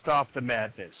stop the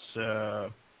madness?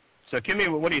 So Kimmy,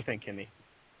 what do you think, Kimmy?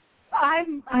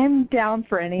 I'm down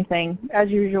for anything as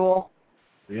usual.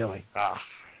 Really?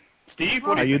 Steve,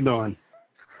 how you doing?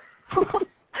 All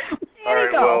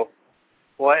right,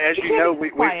 well, as you know,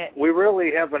 we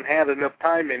really haven't had enough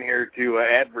time in here to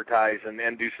advertise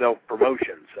and do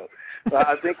self-promotion. So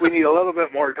I think we need a little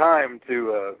bit more time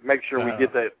to make sure we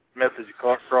get that message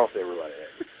across everybody.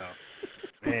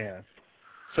 Oh, man.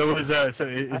 So is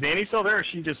Annie still there, or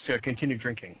she just continue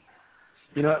drinking?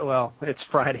 You know what? Well, it's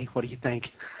Friday. What do you think?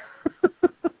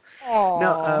 Aww.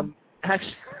 No,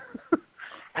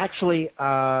 actually,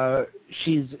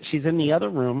 she's in the other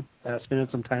room spending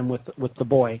some time with the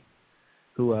boy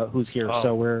who's here. Oh.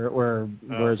 So we're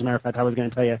as a matter of fact, I was going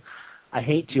to tell you, I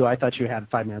hate to. I thought you had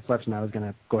 5 minutes left, and I was going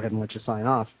to go ahead and let you sign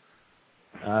off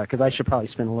because I should probably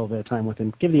spend a little bit of time with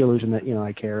him, give the illusion that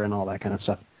I care and all that kind of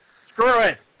stuff. Screw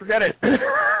it, forget it.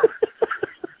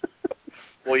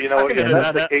 Well, if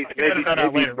that's the case,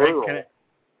 maybe Burl.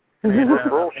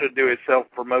 Burl should do his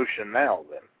self-promotion now,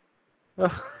 then.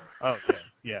 Oh,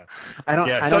 yeah. I don't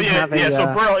have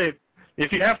so Burl,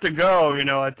 if you have to go,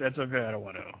 that's okay. I don't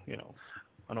want to,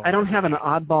 I don't have an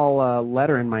oddball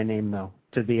letter in my name, though,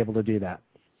 to be able to do that.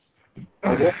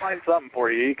 Well, we'll find something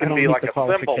for you. You can be like a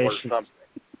symbol or something.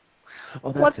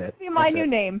 Oh, that's What's it. my new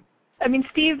name? I mean,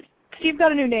 Steve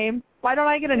got a new name. Why don't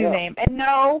I get a new name? And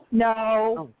no,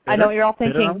 I know what you're all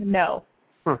thinking. No.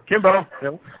 Huh. Kimbo.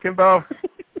 No. Kimbo.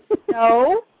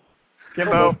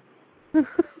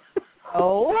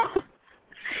 Oh.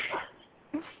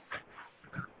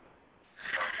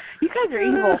 You guys are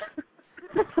evil.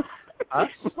 Us?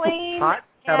 Plain Hot?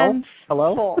 and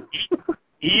Hello? full.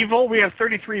 Evil? We have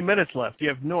 33 minutes left. You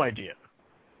have no idea.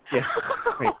 Yeah.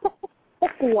 Wait.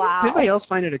 Wow. Does anybody else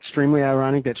find it extremely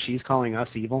ironic that she's calling us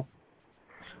evil?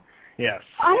 Yes.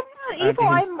 I'm not evil.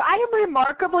 I am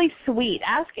remarkably sweet.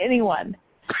 Ask anyone.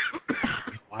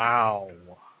 Wow.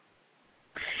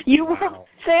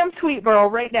 Sam tweet Burl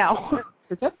right now.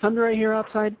 Is that thunder I hear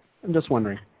outside? I'm just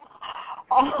wondering.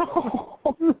 Oh,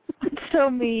 that's so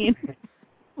mean.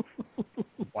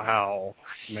 Wow,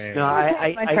 man. No,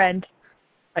 my friend.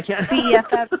 I can't.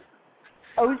 BFF,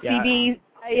 OCD,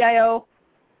 AIO.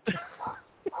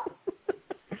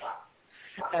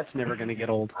 That's never going to get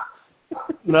old.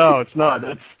 No, it's not.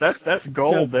 That's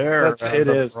gold there. It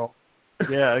is.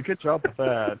 Yeah, good job with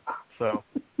that. So,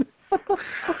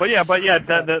 but yeah,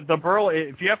 the Burl.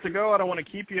 If you have to go, I don't want to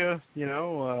keep you. You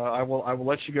know, I will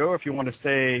let you go if you want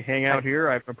to hang out here.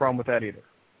 I have no problem with that either.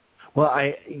 Well,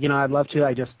 I'd love to.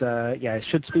 I just, I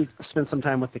should spend some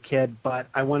time with the kid, but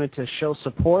I wanted to show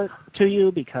support to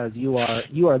you because you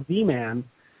are the man.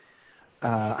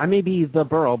 I may be the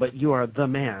Burl, but you are the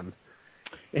man,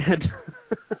 and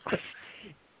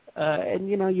and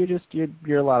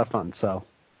you're a lot of fun. So,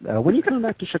 when are you coming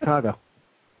back to Chicago?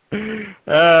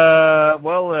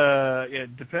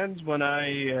 It depends when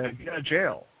I get out of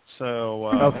jail. So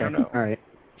okay, I don't know. All right,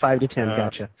 5 to 10,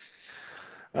 gotcha.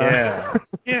 Yeah,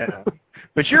 yeah.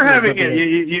 But you're having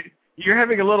you're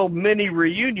having a little mini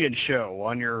reunion show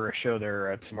on your show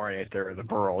there tomorrow night there, the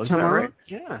Burl. Isn't that right?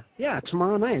 Yeah.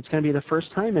 Tomorrow night. It's going to be the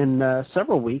first time in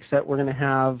several weeks that we're going to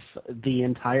have the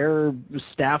entire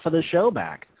staff of the show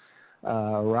back.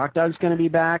 Rock Dog's going to be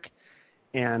back,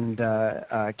 and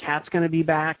Cat's going to be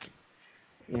back,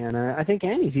 and I think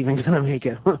Annie's even going to make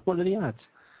it. What are the odds?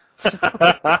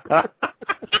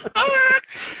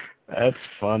 That's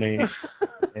funny.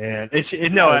 And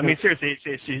I mean seriously,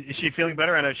 is she feeling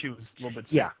better? I know she was a little bit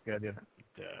sick.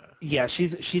 Yeah,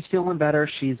 she's feeling better.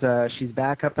 She's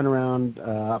back up and around,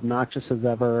 obnoxious as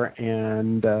ever.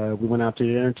 And we went out to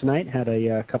dinner tonight. Had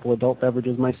a couple adult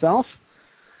beverages myself.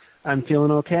 I'm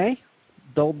feeling okay.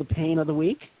 Dulled the pain of the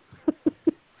week.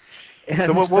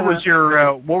 So what was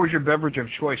your beverage of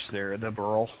choice there, the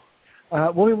Burl?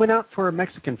 Well, we went out for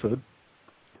Mexican food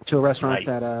to a restaurant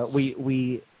that we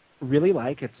really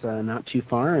like. It's not too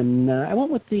far, and I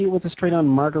went with the straight on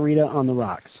margarita on the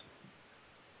rocks.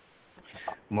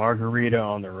 Margarita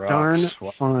on the rocks. Darn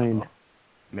fine.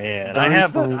 Man, Darn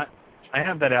I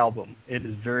have that album. It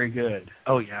is very good.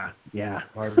 Oh yeah.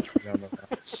 Margarita on the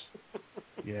rocks.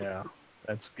 Yeah,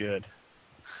 that's good.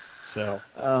 So.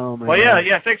 Oh my. Well,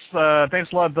 yeah. Thanks a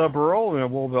lot, the Burl.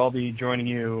 We'll all be joining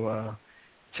you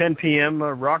 10 p.m.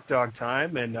 Rock Dog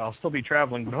time, and I'll still be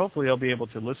traveling, but hopefully I'll be able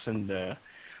to listen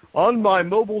on my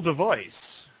mobile device.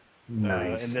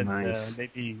 Nice, and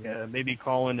then maybe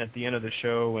call in at the end of the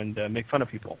show and make fun of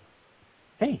people.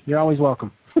 Hey, you're always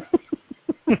welcome.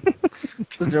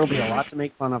 There will be a lot to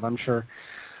make fun of, I'm sure.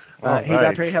 Hey,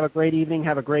 Dr. A, have a great evening.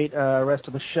 Have a great rest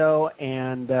of the show.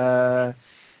 And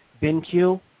Ben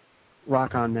Q,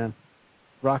 rock on, man.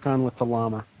 Rock on with the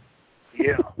llama.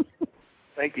 Yeah.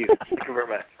 Thank you. Thank you very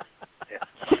much. Yeah.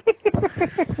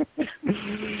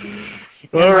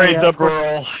 All right, the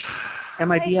Burl. And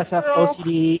my BFF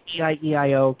OCD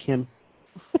EIEIO, Kim.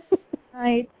 All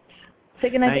right. Say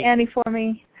goodnight to Annie for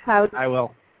me. I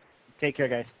will. Take care,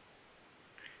 guys.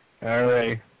 All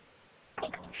right.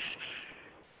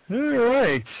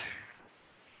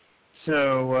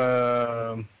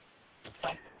 So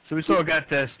we still got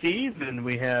Steve, and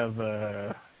we have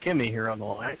Kimmy here on the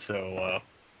line. So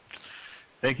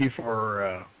thank you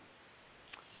for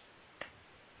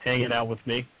hanging out with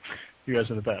me. You guys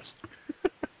are the best.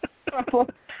 Let's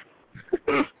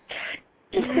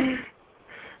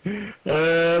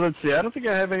see. I don't think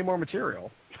I have any more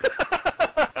material.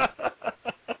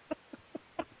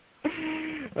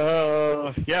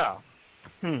 Yeah.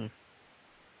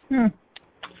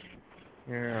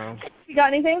 Yeah. You got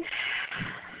anything?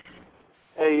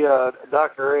 Hey,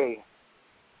 Dr. A.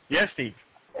 Yes, Steve.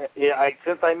 Yeah,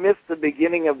 since I missed the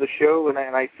beginning of the show, and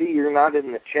I see you're not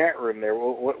in the chat room there.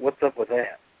 What's up with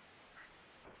that?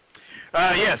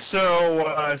 Yes.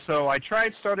 So I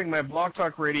tried starting my Blog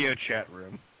Talk Radio chat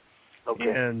room. Okay.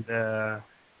 And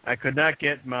I could not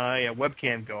get my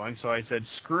webcam going, so I said,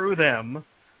 screw them.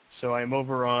 So I'm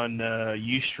over on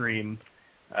Ustream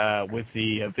with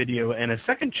the video and a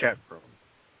second chat room.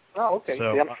 Oh, okay.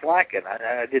 So, see, I'm slacking.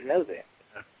 I didn't know that.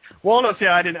 Well, no, see,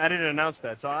 I didn't announce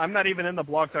that. So I'm not even in the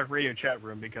Blog Talk Radio chat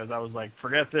room because I was like,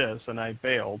 forget this, and I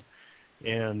bailed.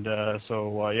 And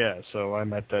so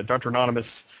I'm at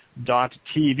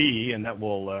dranonymous.tv, and that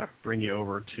will bring you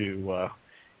over to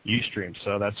Ustream.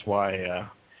 So that's why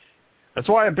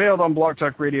I bailed on Blog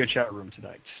Talk Radio chat room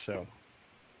tonight. So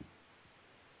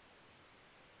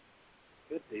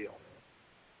good deal.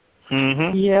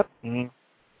 Mm-hmm. Yep.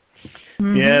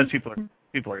 Mm-hmm. Yeah, people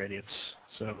are idiots.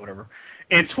 So whatever.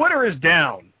 And Twitter is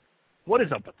down. What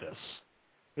is up with this?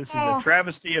 This is a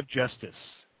travesty of justice.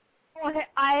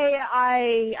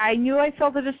 I knew I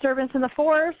felt a disturbance in the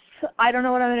force. I don't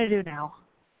know what I'm going to do now.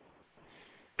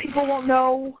 People won't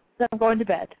know that I'm going to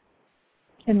bed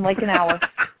in like an hour.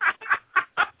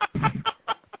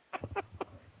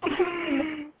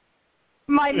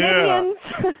 My minions,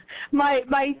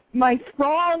 my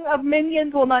throng of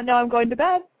minions will not know I'm going to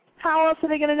bed. How else are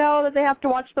they going to know that they have to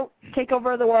watch the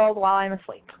takeover of the world while I'm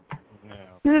asleep?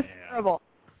 This is terrible.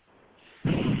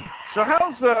 So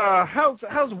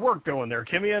how's work going there,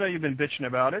 Kimmy? I know you've been bitching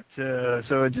about it.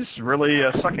 So it's just really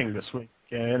sucking this week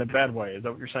in a bad way. Is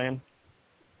that what you're saying?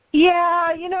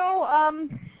 Yeah,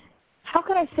 how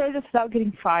can I say this without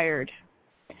getting fired?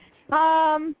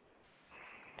 Yeah,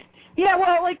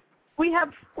 well, like we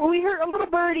heard a little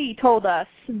birdie told us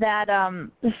that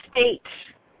the state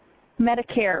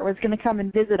Medicare was going to come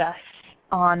and visit us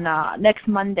on next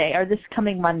Monday or this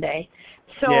coming Monday.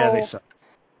 So yeah, they suck.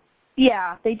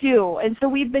 Yeah, they do. And so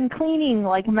we've been cleaning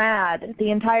like mad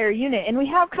the entire unit, and we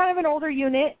have kind of an older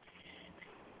unit.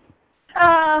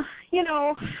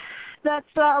 That's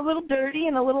a little dirty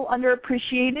and a little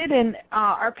underappreciated, and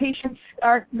our patients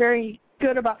aren't very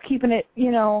good about keeping it,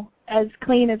 as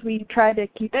clean as we try to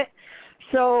keep it.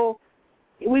 So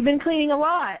we've been cleaning a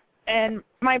lot, and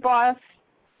my boss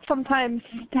sometimes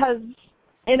has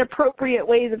inappropriate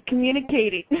ways of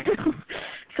communicating.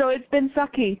 So it's been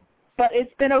sucky, but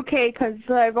it's been okay because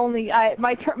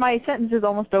my sentence is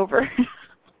almost over.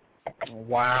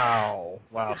 Wow.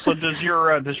 So does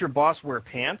your boss wear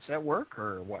pants at work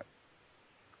or what?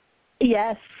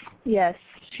 Yes,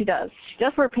 she does. She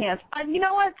does wear pants. You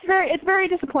know what? It's very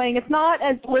disappointing. It's not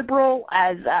as liberal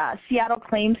as Seattle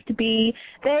claims to be.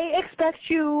 They expect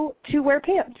you to wear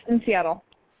pants in Seattle.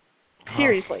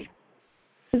 Seriously.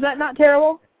 Is that not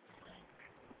terrible?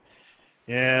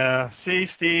 Yeah. See,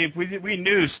 Steve, we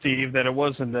knew, Steve, that it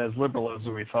wasn't as liberal as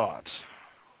we thought.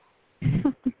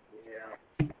 Yeah.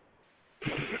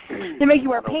 They make you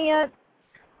wear pants.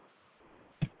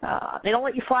 They don't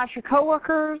let you flash your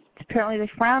coworkers. Apparently they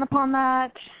frown upon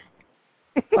that.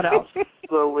 What else?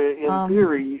 So in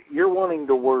theory, you're wanting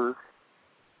to work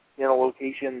in a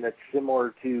location that's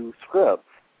similar to Scrubs,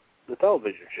 the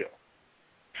television show.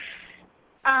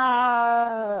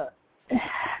 I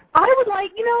would like,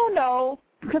 no,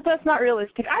 because that's not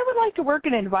realistic. I would like to work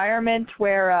in an environment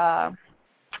where,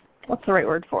 what's the right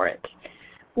word for it?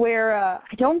 Where I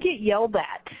don't get yelled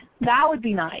at. That would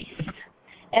be nice.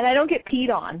 And I don't get peed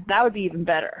on. That would be even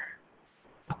better.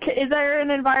 Is there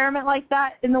an environment like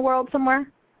that in the world somewhere?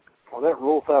 Well, that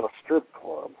rules out a strip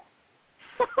club.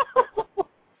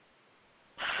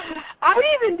 I would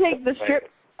even take the strip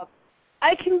club.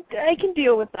 I can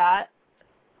deal with that.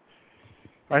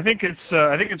 I think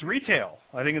it's retail.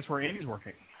 I think it's where Andy's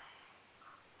working.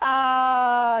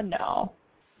 No.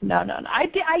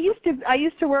 I used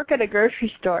to work at a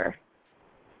grocery store,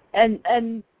 and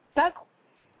that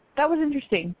was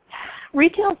interesting.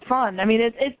 Retail's fun. I mean,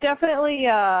 it's definitely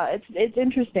it's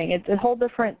interesting. It's a whole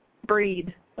different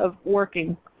breed of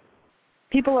working.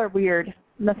 People are weird.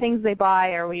 And the things they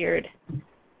buy are weird.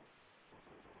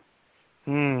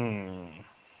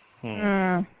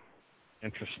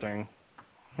 Interesting.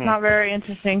 Not very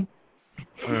interesting.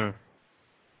 I guess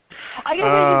I just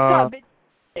got bit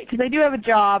because I do have a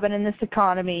job, and in this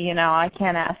economy, I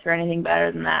can't ask for anything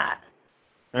better than that.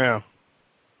 Yeah.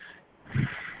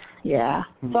 Yeah.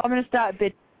 So I'm gonna start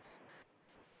bit.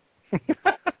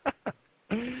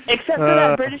 Except for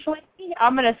that British lady,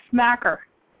 I'm gonna smack her.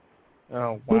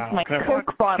 Oh wow! With my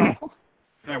Coke bottle.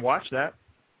 Can I watch that?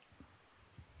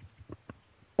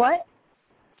 What?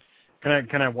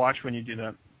 Can I watch when you do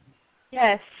that?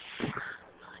 Yes,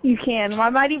 you can. I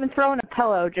might even throw in a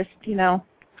pillow, just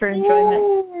for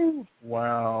enjoyment.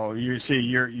 Wow! You see,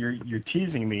 you're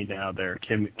teasing me now, there,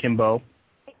 Kimbo.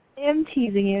 I am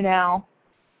teasing you now.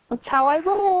 That's how I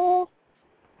roll.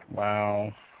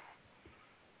 Wow.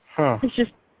 Huh. It's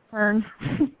just turn.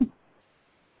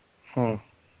 Huh.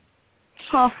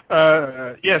 Huh.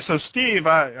 Yeah. So Steve,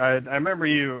 I remember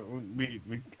you.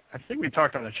 I think we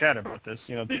talked on the chat about this.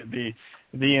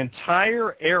 The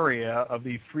entire area of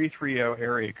the 330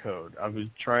 area code. I was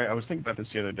thinking about this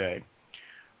the other day,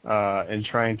 and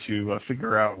trying to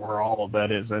figure out where all of that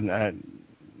is, and I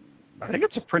think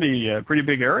it's a pretty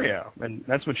big area, and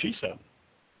that's what she said.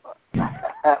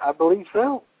 I believe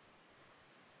so.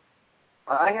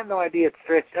 I had no idea it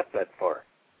stretched up that far,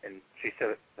 and she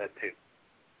said that too.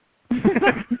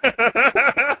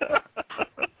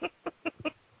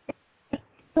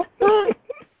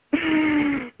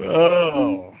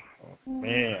 Oh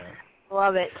man!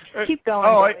 Love it. Keep going.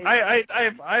 Oh, I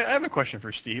have a question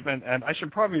for Steve, and I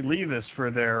should probably leave this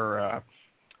for their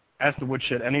Ask the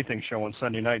Woodshed Anything show on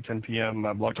Sunday night, 10 p.m.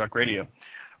 Blog Talk Radio.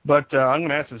 But I'm going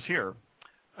to ask this here.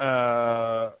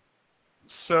 And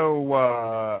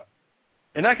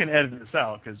I can edit this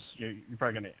out because you're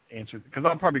probably going to answer, because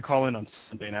I'll probably call in on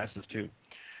Sunday and ask this too.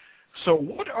 So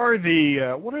what are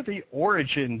the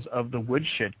origins of the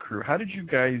Woodshed crew? How did you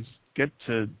guys get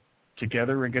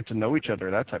together and get to know each other,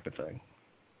 that type of thing?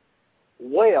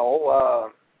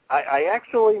 Well, I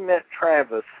actually met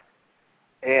Travis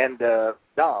and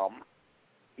Dom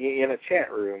in a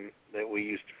chat room that we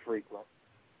used to frequent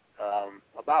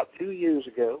about 2 years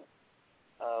ago.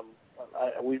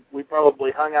 We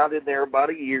probably hung out in there about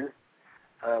a year.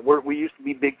 We used to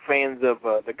be big fans of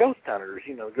the Ghost Hunters,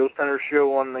 the Ghost Hunters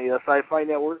show on the Sci-Fi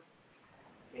Network,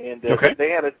 and okay.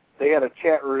 they had a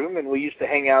chat room, and we used to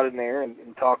hang out in there and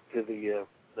talk to the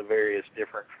various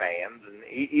different fans, and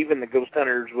even the Ghost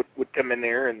Hunters would come in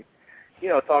there and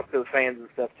talk to the fans and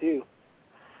stuff too.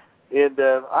 And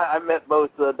I met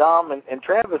both Dom and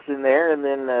Travis in there, and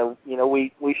then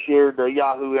we shared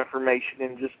Yahoo information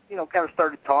and just kind of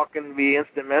started talking via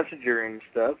instant messenger and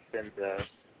stuff, and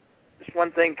just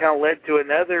one thing kind of led to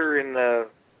another, and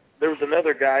there was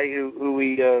another guy who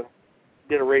we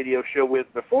did a radio show with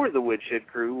before the Woodshed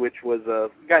crew, which was a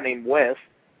guy named Wes,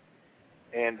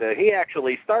 and he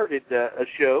actually started a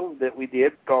show that we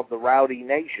did called The Rowdy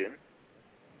Nation,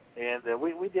 and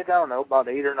we did, I don't know, about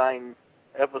 8 or 9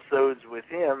 episodes with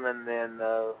him, and then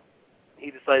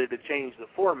he decided to change the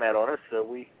format on us, so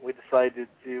we decided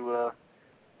to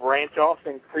branch off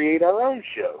and create our own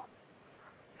show.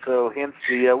 So hence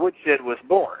the Woodshed was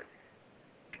born.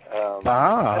 And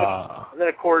then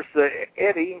of course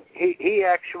Eddie, he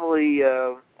actually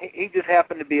he just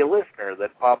happened to be a listener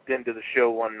that popped into the show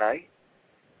one night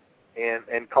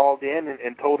and called in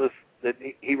and told us that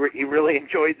he really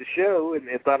enjoyed the show and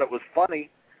thought it was funny.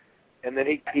 And then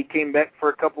he came back for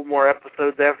a couple more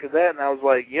episodes after that, and I was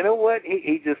like, you know what?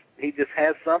 He just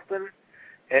has something,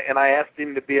 and I asked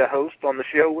him to be a host on the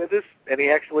show with us, and he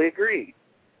actually agreed.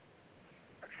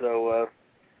 So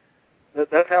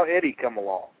that's how Eddie come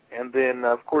along. And then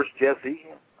of course Jesse.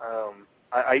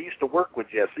 I used to work with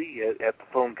Jesse at the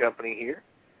phone company here,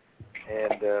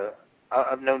 and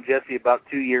I've known Jesse about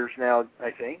 2 years now,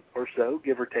 I think, or so,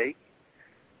 give or take.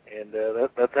 And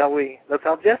that's how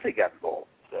Jesse got involved.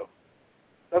 So.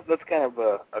 That's kind of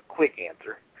a quick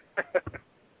answer.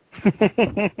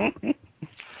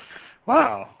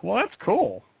 Wow. Well, that's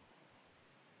cool.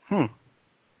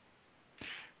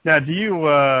 Now, do you,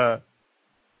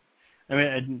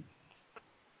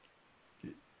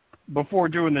 before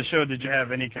doing the show, did you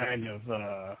have any kind of,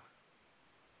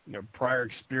 prior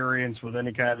experience with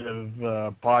any kind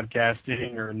of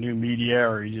podcasting or new media,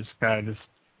 or you just kind of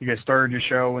you guys started your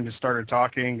show and just started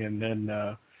talking, and then,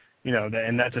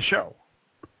 and that's a show?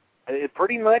 It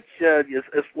pretty much, as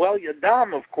well,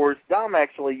 Dom, of course, Dom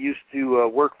actually used to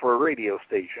work for a radio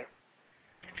station.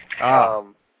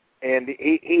 And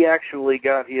he actually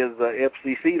got his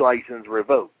FCC license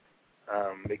revoked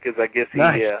because I guess he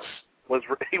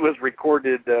was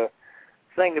recorded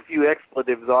saying a few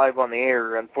expletives live on the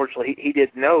air. Unfortunately, he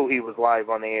didn't know he was live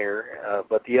on the air,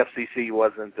 but the FCC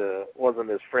wasn't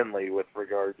as friendly with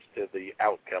regards to the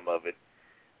outcome of it.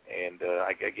 And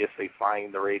I guess they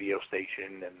fined the radio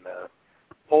station and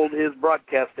pulled his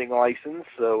broadcasting license.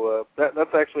 So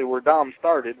that's actually where Dom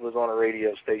started, was on a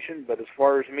radio station. But as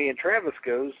far as me and Travis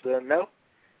goes, no.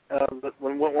 But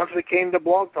once we came to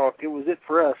Blog Talk, it was it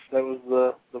for us. That was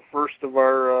the first of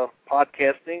our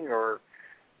podcasting or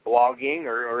blogging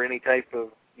or any type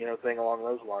of thing along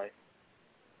those lines.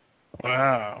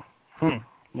 Wow.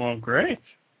 Well, great.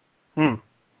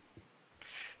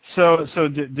 So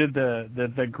did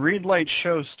the Green Light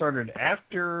show started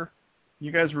after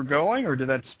you guys were going, or did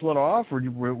that split off, or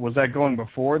was that going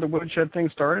before the Woodshed thing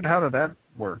started? How did that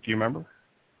work? Do you remember?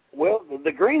 Well,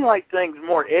 the Green Light thing's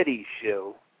more Eddie's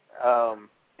show,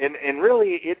 and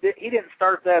really he didn't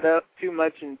start that up too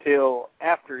much until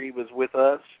after he was with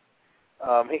us.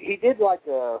 He did like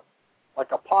a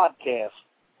podcast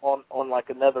on like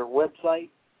another website,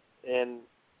 and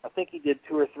I think he did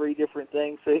 2 or 3 different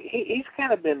things. So he's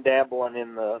kind of been dabbling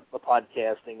in the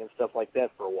podcasting and stuff like that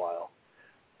for a while.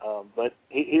 But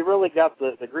he really got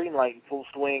the green light in full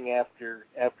swing after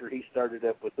he started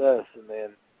up with us. And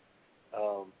then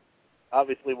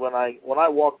obviously when I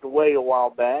walked away a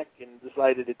while back and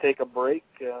decided to take a break,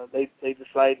 they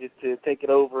decided to take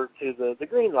it over to the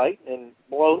green light and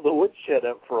blow the Woodshed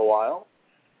up for a while.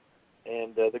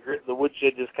 And the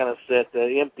Woodshed just kind of sat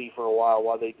empty for a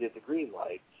while they did the green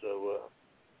light. So,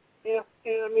 that's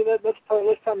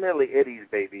primarily Eddie's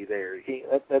baby there.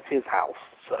 That's his house.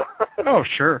 So. Oh,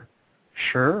 sure.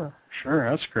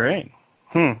 That's great.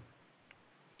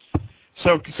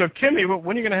 So Kimmy,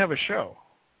 when are you going to have a show?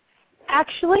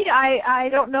 Actually, I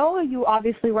don't know. You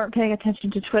obviously weren't paying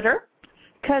attention to Twitter,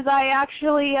 because I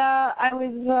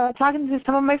was talking to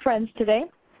some of my friends today,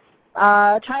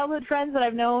 childhood friends that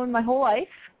I've known my whole life,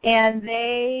 and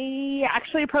they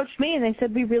actually approached me and they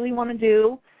said, we really want to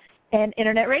do an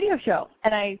internet radio show.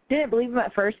 And I didn't believe them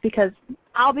at first because,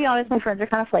 I'll be honest, my friends are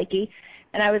kind of flaky.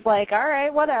 And I was like, all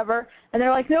right, whatever. And they're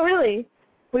like, no, really,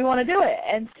 we want to do it.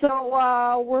 And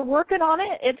so we're working on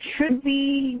it. It should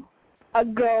be a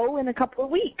go in a couple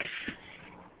of weeks.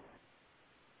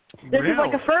 This is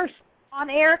like a first on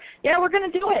air. Yeah, we're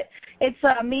going to do it. It's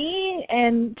me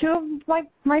and two of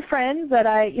my friends that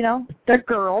they're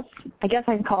girls. I guess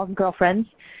I can call them girlfriends,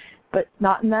 but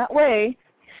not in that way,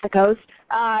 sickos.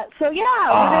 So yeah,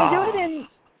 we're going to do it in,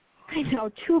 I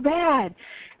know, too bad.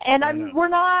 And I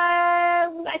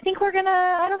think we're going to,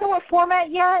 I don't know what format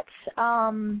yet,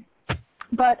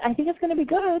 but I think it's going to be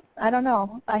good. I don't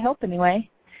know. I hope anyway.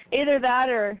 Either that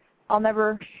or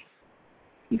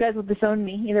you guys will disown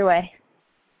me, either way.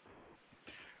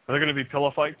 Are there going to be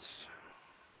pillow fights?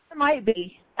 There might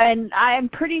be. And I'm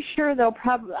pretty sure they'll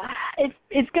probably,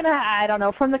 it's going to, I don't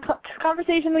know, from the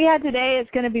conversation we had today, it's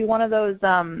going to be one of those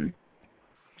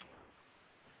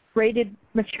rated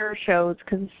mature shows,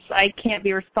 because I can't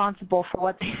be responsible for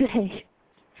what they say.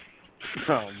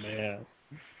 Oh, man.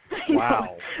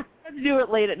 Wow. Let's do it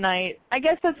late at night. I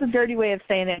guess that's a dirty way of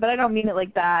saying it, but I don't mean it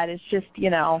like that. It's just,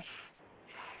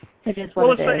 it is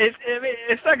what it is.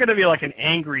 It's not going to be like an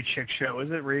angry chick show,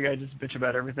 is it, where you guys just bitch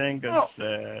about everything? No,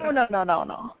 we're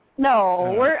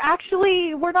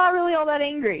not really all that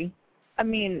angry. I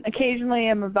mean, occasionally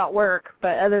I'm about work,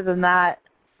 but other than that,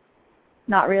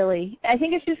 not really. I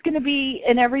think it's just going to be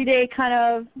an everyday kind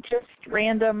of just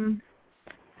random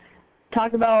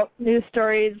talk about news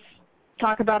stories,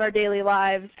 talk about our daily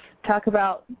lives, talk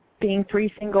about being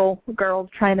three single girls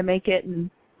trying to make it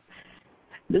in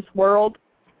this world.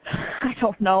 I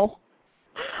don't know.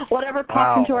 Whatever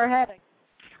pops into our head.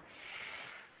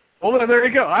 Well, there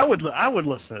you go. I would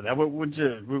listen to that. Would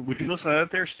you listen to that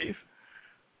there, Steve?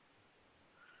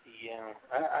 Yeah,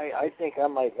 I think I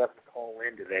might have to call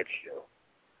into that show.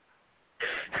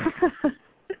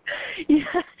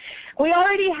 Yeah, we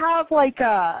already have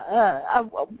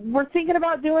we're thinking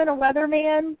about doing a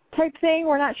weatherman type thing.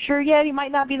 We're not sure yet. He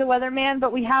might not be the weatherman,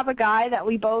 but we have a guy that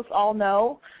we both all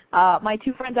know. My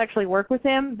two friends actually work with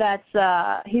him.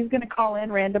 He's going to call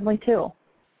in randomly too.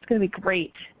 It's going to be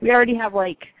great. We already have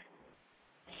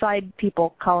side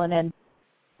people calling in.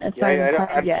 I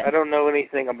don't know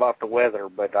anything about the weather,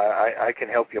 but I can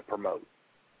help you promote.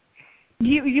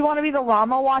 You want to be the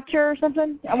llama watcher or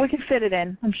something? We can fit it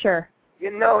in, I'm sure. Yeah,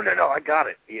 no, I got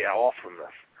it. Yeah,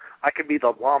 awesomeness. I could be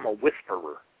the llama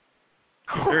whisperer.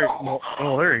 There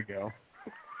you go.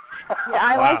 Yeah,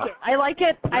 I like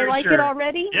it. I like it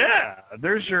already. Yeah,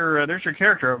 there's your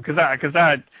character. Because I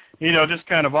just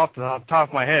kind of off the top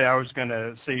of my head, I was going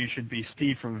to say you should be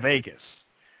Steve from Vegas,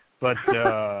 but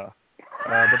the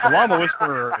llama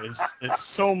whisperer is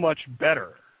so much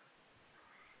better.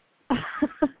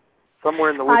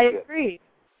 Somewhere in the woodshed.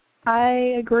 I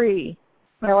agree.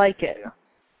 I like it.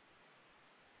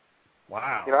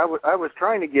 Wow. I was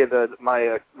trying to get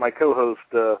my co-host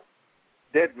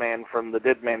Dead Man from the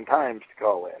Dead Man Times to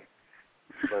call in,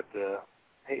 but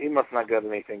he must not got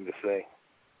anything to say.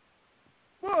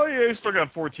 Well, yeah, he's still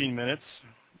got 14 minutes.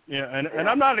 Yeah, and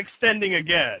I'm not extending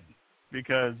again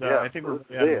because I think we're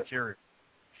out of material.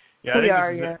 Yeah,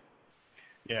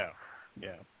 Yeah.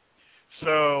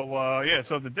 So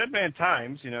so the Dead Man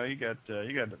Times, you got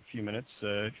a few minutes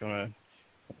if you want to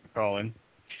call in.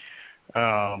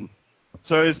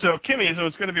 So Kimmy, so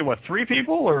it's going to be what, 3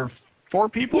 people or 4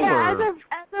 people? Yeah, or?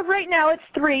 as of right now, it's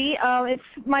 3. It's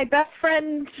my best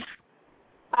friend,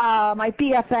 my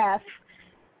BFF.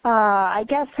 I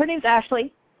guess her name's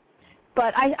Ashley,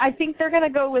 but I think they're going to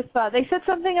go with. They said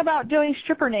something about doing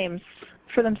stripper names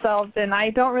for themselves, and I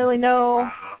don't really know.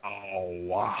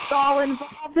 Wow. It's all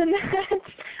involved in that,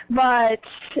 but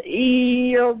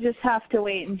you'll just have to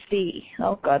wait and see.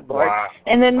 Oh, God, Lord. Wow.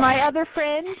 And then my other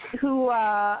friend, who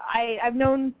I've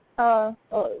known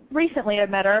recently, I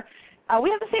met her. We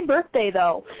have the same birthday,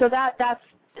 though, so that's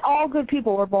all good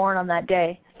people were born on that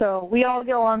day. So we all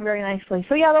get along very nicely.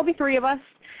 So, yeah, there'll be 3 of us.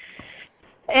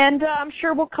 And I'm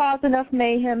sure we'll cause enough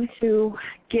mayhem to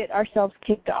get ourselves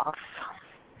kicked off.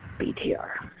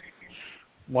 BTR.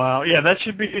 Wow, yeah, that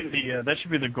should be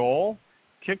the goal.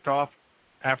 Kicked off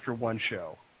after one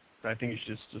show. I think you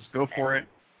should just go for it,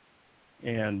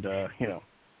 and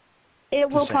It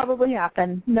will probably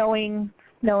happen, knowing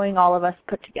all of us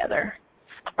put together.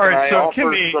 All right, Can I so offer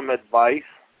Kimmy, some advice?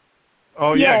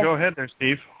 Oh yeah, Yes. Go ahead there,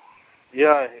 Steve.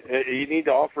 Yeah, you need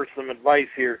to offer some advice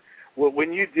here. Well,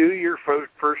 when you do your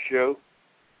first show,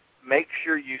 make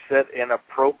sure you set an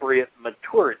appropriate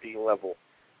maturity level,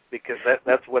 because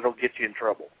that's what'll get you in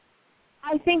trouble.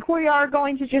 I think we are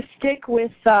going to just stick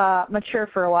with mature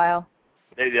for a while.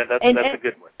 Yeah, that's a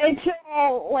good one.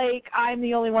 Until, like, I'm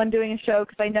the only one doing a show,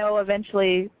 because I know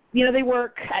eventually, you know, they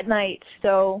work at night,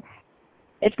 so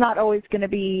it's not always going to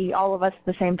be all of us at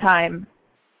the same time.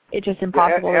 It's just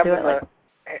impossible to do it.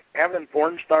 Having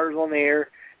porn stars on the air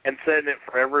and setting it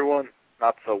for everyone,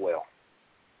 not so well.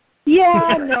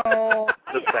 Yeah, no.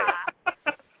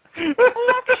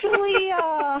 Actually,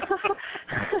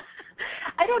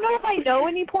 I don't know if I know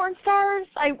any porn stars.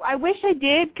 I wish I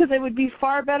did, because it would be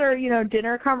far better, you know,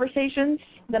 dinner conversations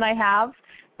than I have.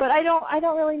 But I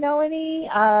don't really know any,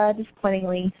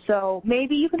 disappointingly. So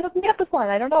maybe you can hook me up with one.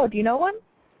 I don't know. Do you know one?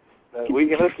 We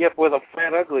can hook you up with a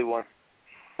fat, ugly one.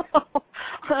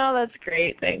 Oh, that's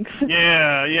great. Thanks.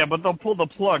 Yeah, but they'll pull the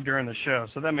plug during the show,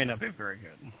 so that may not be very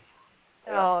good.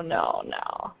 Oh, no,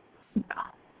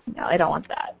 I don't want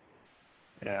that.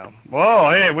 Yeah.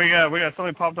 Well, hey, we got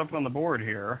something popped up on the board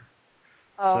here.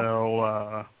 Oh.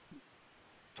 So,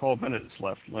 12 minutes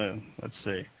left, Lynn. Let's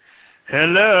see.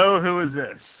 Hello, who is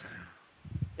this?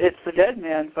 It's the Dead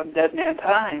Man from Dead Man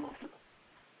Times.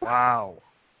 Wow.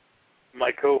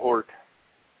 My cohort.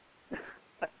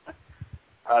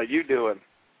 How you doing?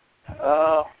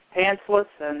 Pantsless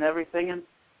and everything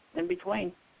in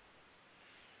between.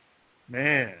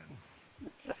 Man.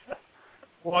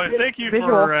 Well, thank you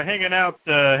for hanging out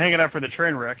for the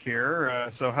train wreck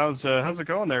here. So how's it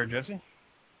going there, Jesse?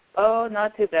 Oh,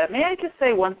 not too bad. May I just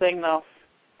say one thing though?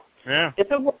 Yeah.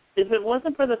 If it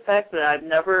wasn't for the fact that I've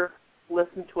never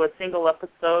listened to a single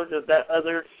episode of that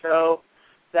other show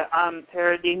that I'm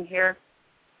parodying here,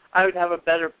 I would have a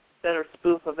better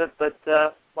spoof of it. But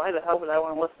why the hell would I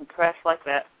want to listen to trash like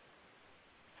that?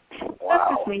 Wow.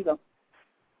 That's just me though.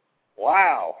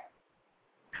 Wow.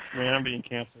 Man, I'm being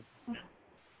canceled.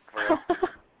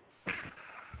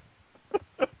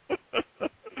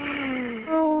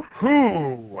 Oh.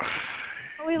 Whew.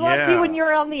 We loved you when you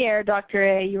were on the air, Dr.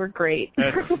 A. You were great.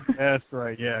 That's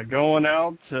right, yeah. Going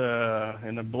out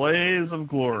in a blaze of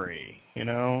glory, you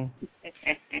know.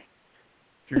 If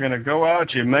you're going to go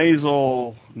out, you may as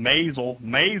well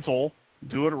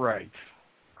do it right.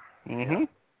 Mm-hmm.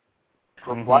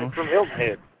 From Hilton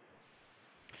Head.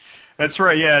 That's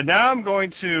right, yeah. Now I'm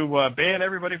going to ban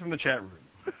everybody from the chat room.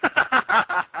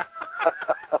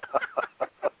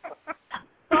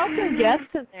 Also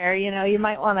guests in there, you know, you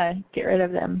might want to get rid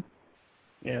of them.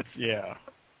 Yeah,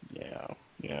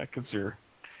 because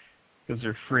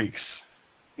they're freaks.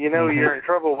 You know, you're in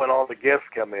trouble when all the guests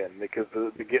come in, because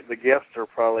the guests are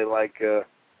probably like they're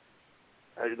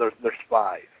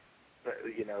spies.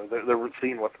 You know, they're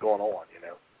seeing what's going on. You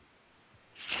know,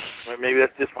 maybe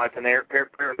that's just my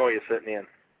paranoia setting in.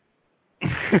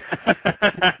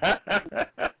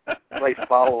 Somebody's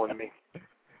following me.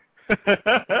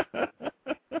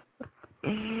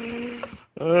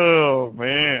 Oh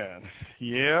man,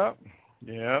 yeah.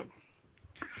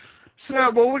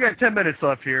 So, well, we got 10 minutes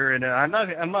left here, and I'm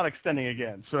not extending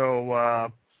again.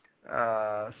 So,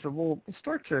 we'll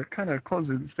start to kind of close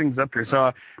things up here.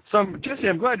 So, Jesse,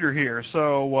 I'm glad you're here.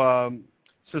 So,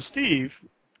 Steve,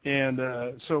 and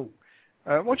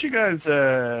I want you guys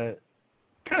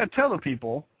kind of tell the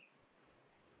people.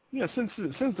 Yeah, since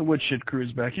the Woodshed crew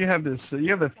is back, you have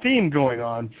a theme going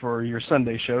on for your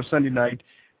Sunday show, Sunday night,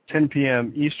 10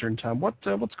 p.m. Eastern time. What's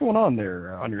going on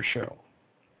there on your show?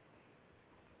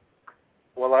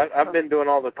 Well, I've been doing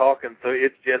all the talking, so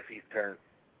it's Jesse's turn.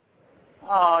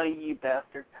 Oh, you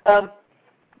bastard.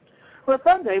 Well,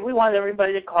 Sunday, we want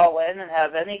everybody to call in and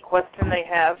have any question they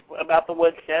have about the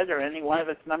Woodshed or any one of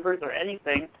its members or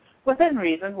anything. Within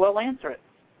reason, we'll answer it.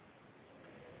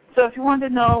 So if you want to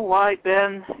know why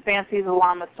Ben fancies a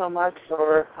llama so much,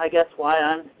 or I guess why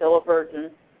I'm still a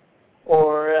virgin,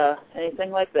 or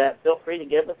anything like that, feel free to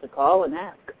give us a call and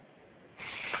ask.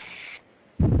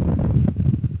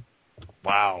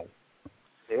 Wow.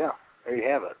 Yeah, there you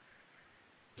have it.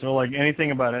 So, like,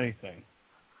 anything about anything?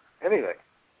 Anything.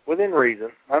 Within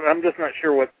reason. I'm just not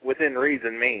sure what within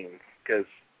reason means, because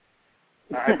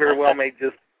I very well may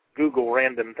just Google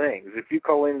random things. If you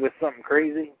call in with something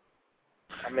crazy,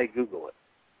 I may Google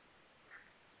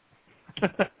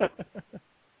it.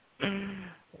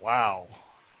 Wow.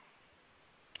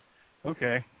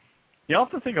 Okay. You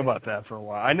have to think about that for a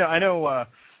while. I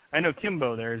know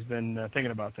Kimbo there has been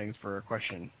thinking about things for a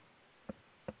question.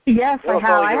 Yes, well, I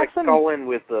have. I have some call in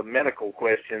with medical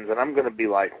questions, and I'm going to be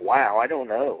like, wow, I don't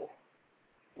know.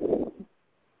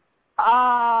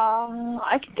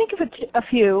 I can think of a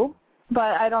few.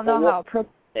 but I don't know how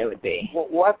appropriate it would be.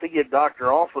 We'll have to get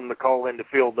Dr. Austin to call in to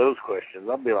field those questions.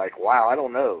 I'll be like, wow, I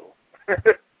don't know. And,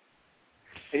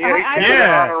 he's an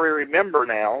honorary member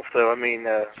now, so, I mean,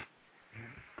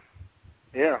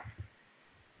 yeah.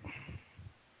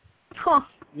 Huh.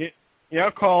 Yeah,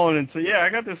 I'll call in and say, yeah, I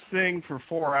got this thing for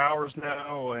 4 hours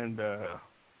now, and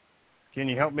can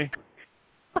you help me?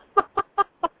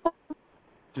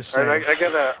 Just saying. Right, I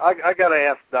gotta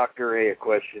ask Dr. A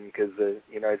question because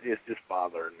it's just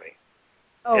bothering me.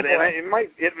 Oh, and it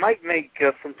might make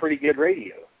some pretty good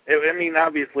radio. I mean,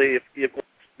 obviously, if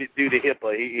due to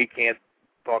HIPAA, he can't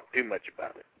talk too much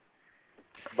about it.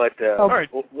 But all right,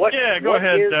 go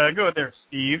ahead there,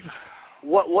 Steve.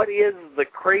 What is the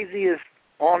craziest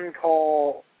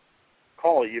on-call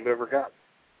call you've ever gotten?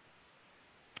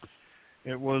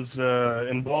 It was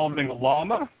involving a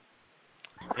llama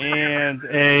and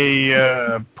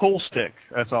a pool stick.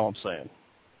 That's all I'm saying.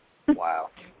 Wow.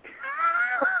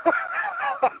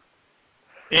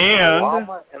 And a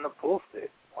llama and a pool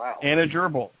stick. Wow. And a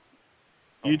gerbil.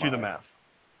 You do the math.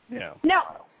 Yeah.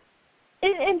 Now,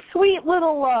 in sweet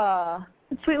little,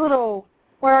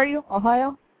 where are you?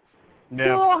 Ohio?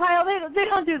 Yeah. Well, Ohio, they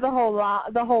don't do the whole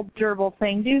gerbil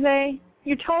thing, do they?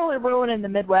 You're totally ruining the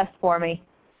Midwest for me.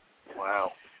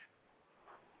 Wow.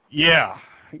 Yeah,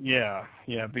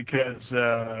 because,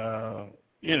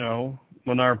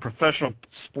 when our professional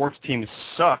sports teams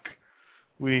suck,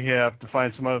 we have to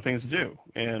find some other things to do,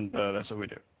 and that's what we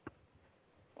do.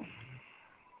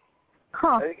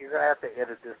 Huh. I think you're going to have to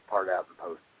edit this part out and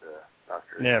post,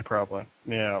 Dr. Yeah, probably.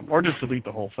 Yeah, or just delete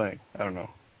the whole thing. I don't know.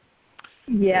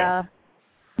 Yeah.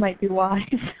 Might be wise.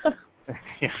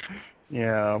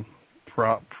 Yeah,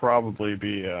 probably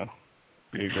be a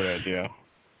good idea.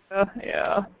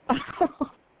 Yeah.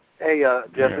 Hey,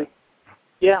 Jesse.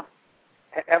 Yeah.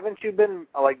 Haven't you been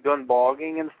doing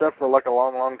blogging and stuff for a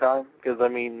long time? Because I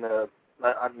mean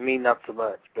not so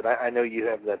much, but I know you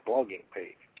have that blogging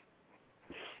page.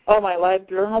 Oh, my live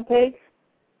journal page?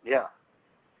 Yeah.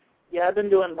 Yeah, I've been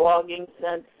doing blogging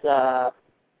since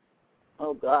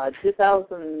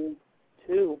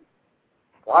 2002.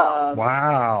 Wow.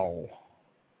 Wow.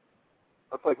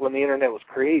 That's like when the internet was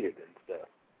created and stuff.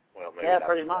 Well, maybe not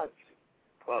pretty so much.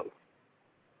 Close.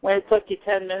 When it took you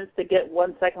 10 minutes to get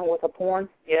 1 second with a porn?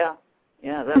 Yeah.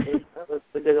 Yeah, that was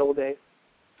the good old days.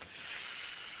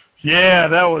 Yeah,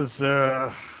 that was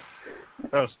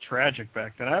tragic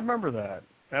back then. I remember that.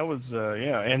 That was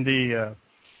and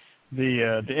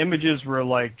the images were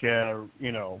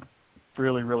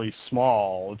really, really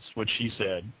small. It's what she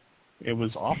said. It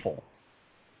was awful.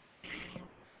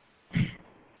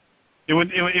 It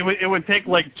would take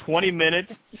 20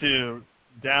 minutes to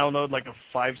download a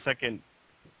 5-second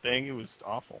thing. It was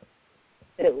awful.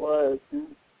 It was.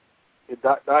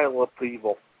 Dial-up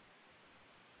evil.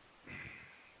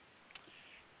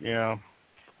 Yeah,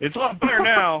 it's a lot better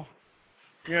now.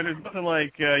 There's nothing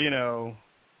like HD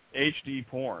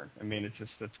porn. I mean,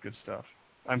 that's good stuff.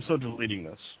 I'm so deleting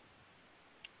this.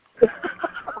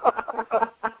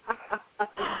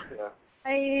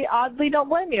 I oddly don't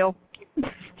blame you.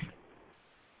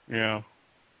 Yeah.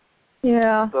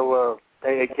 Yeah. So,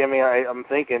 hey, Kimmy, I'm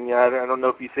thinking, I don't know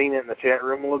if you've seen it in the chat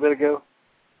room a little bit ago,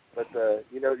 but, I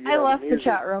left the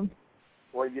chat room.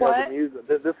 Well, the music,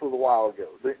 this was a while ago.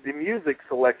 The music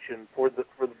selection for the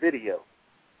video.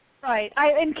 Right.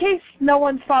 In case no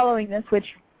one's following this,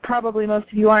 which probably most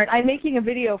of you aren't, I'm making a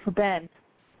video for Ben.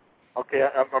 Okay,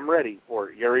 I'm ready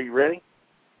for it. Are you ready?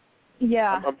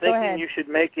 Yeah, I'm thinking you should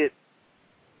make it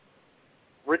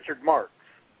Richard Marx,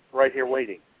 Right Here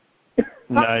Waiting.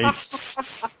 Nice.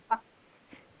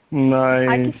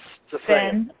 Nice.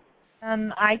 Ben,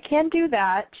 I can do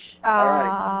that. All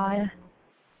right.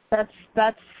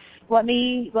 That's let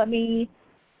me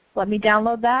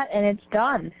download that and it's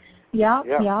done. Yep.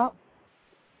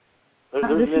 There's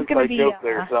an inside joke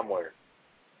there somewhere.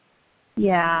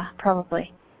 Yeah,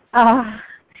 probably.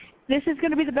 This is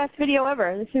going to be the best video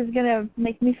ever. This is going to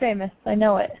make me famous. I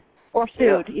know it. Or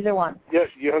sued, either one. Yes,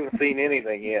 you haven't seen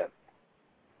anything yet.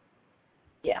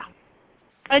 Yeah.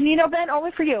 And Ben,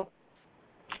 only for you.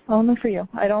 Only for you.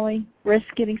 I'd only risk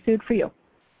getting sued for you.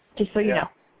 Just so you know.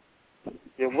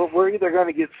 Yeah, we're either going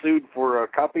to get sued for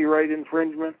copyright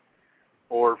infringement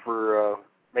or for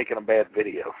making a bad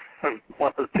video.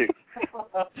 One of the two.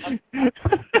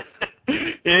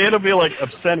 It'll be like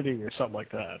obscenity or something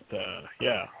like that.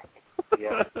 Yeah.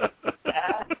 Yeah.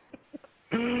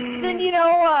 Then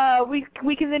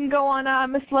we can then go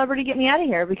on Miss Celebrity Get Me Out of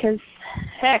Here because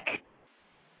heck,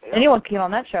 anyone can get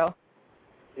on that show.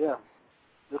 Yeah.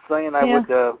 Just saying, I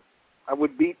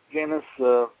would beat Janice,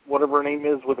 whatever her name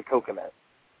is, with a coconut.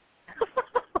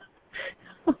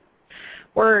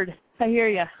 Word. I hear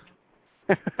you.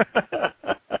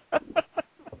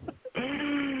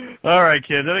 All right,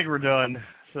 kids. I think we're done.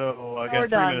 So I got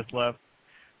 3 minutes left.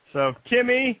 So,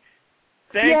 Kimmy,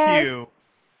 thank you.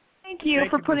 Thank you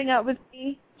for putting up with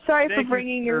me. Sorry for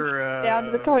bringing your down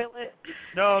to the toilet.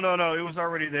 No. It was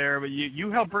already there, but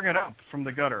you helped bring it up from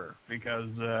the gutter because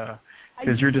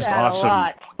you're just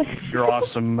awesome. You're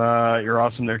awesome. You're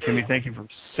awesome there, Kimmy. Thank you for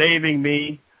saving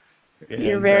me. And,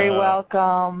 you're very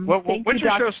welcome. When's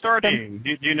your show starting?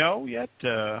 Do you know yet?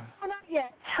 Not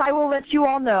yet. I will let you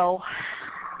all know.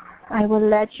 I will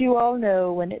let you all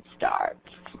know when it starts.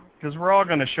 Because we're all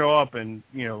going to show up and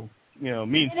me and Steve are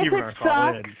going to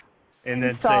call in and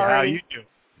then say how you do.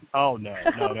 Oh no!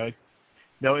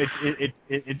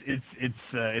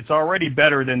 It's already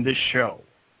better than this show.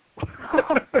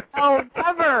 Oh,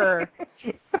 never!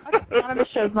 Anonymous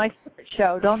Show's my favorite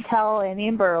show. Don't tell Annie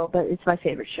and Burl, but it's my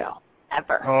favorite show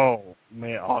ever. Oh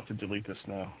man, I'll have to delete this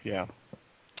now. Yeah.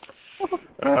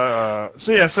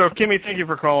 So Kimmy, thank you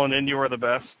for calling in. You are the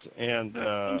best, and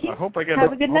I hope I get.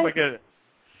 Have a good night.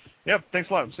 Yep. Thanks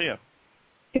a lot. See ya.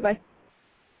 Goodbye.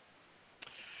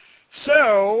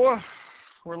 So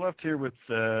we're left here with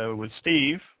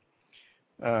Steve.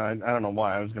 I don't know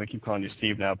why. I was going to keep calling you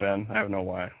Steve now, Ben. I don't know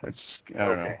why. I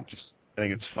don't know. I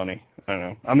think it's funny. I don't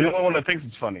know. I'm the only one that thinks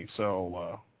it's funny,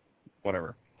 so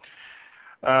whatever.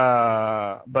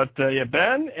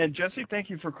 Ben and Jesse,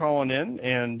 thank you for calling in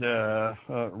and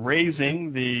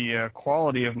raising the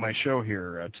quality of my show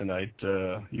here tonight.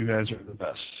 You guys are the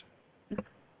best.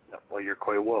 Well, you're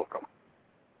quite welcome.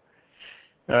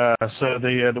 So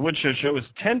the Woodshed Show is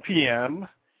 10 p.m.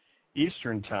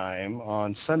 Eastern Time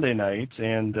on Sunday nights,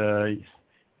 and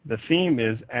the theme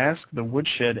is Ask the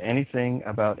Woodshed Anything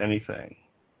About Anything.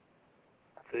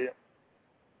 See it.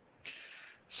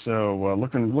 So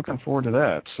looking forward to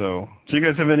that. So you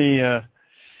guys have any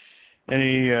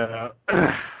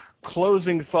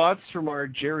closing thoughts from our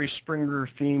Jerry Springer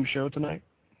theme show tonight?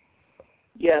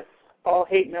 Yes. All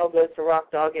hate mail goes to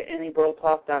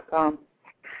rockdog@anyburltalk.com.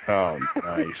 Oh,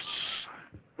 nice.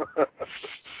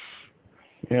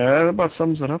 Yeah, that about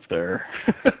sums it up there.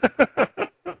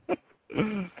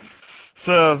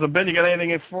 So Ben, you got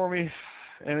anything for me?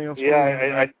 Anything else?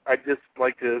 Yeah, I'd just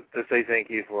like to say thank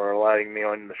you for allowing me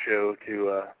on the show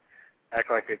to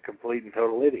act like a complete and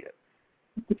total idiot.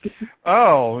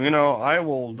 Oh, I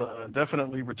will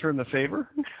definitely return the favor.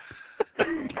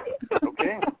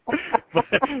 Okay.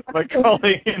 by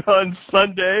calling in on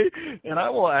Sunday, and I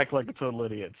will act like a total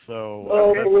idiot.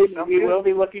 So we will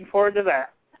be looking forward to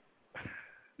that.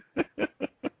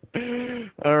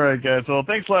 All right, guys. Well,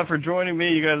 thanks a lot for joining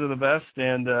me. You guys are the best,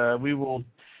 and we will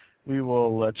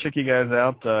check you guys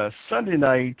out Sunday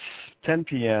night, 10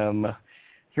 p.m.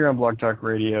 here on Blog Talk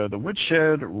Radio, the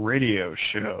Woodshed Radio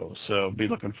Show. So be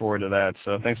looking forward to that.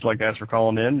 So thanks a lot, guys, for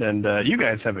calling in, and you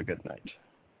guys have a good night.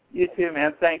 You too,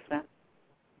 man. Thanks, man.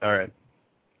 All right.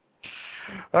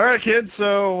 All right, kids.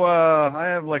 So I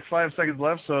have like 5 seconds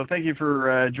left, so thank you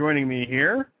for joining me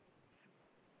here.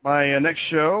 My next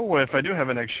show, if I do have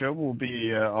a next show, will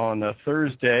be on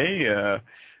Thursday,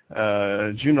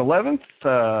 June 11th,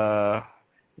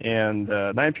 and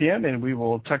 9 p.m., and we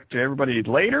will talk to everybody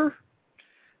later.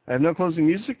 I have no closing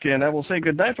music, and I will say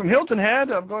good night from Hilton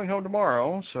Head. I'm going home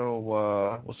tomorrow,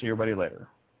 so we'll see everybody later.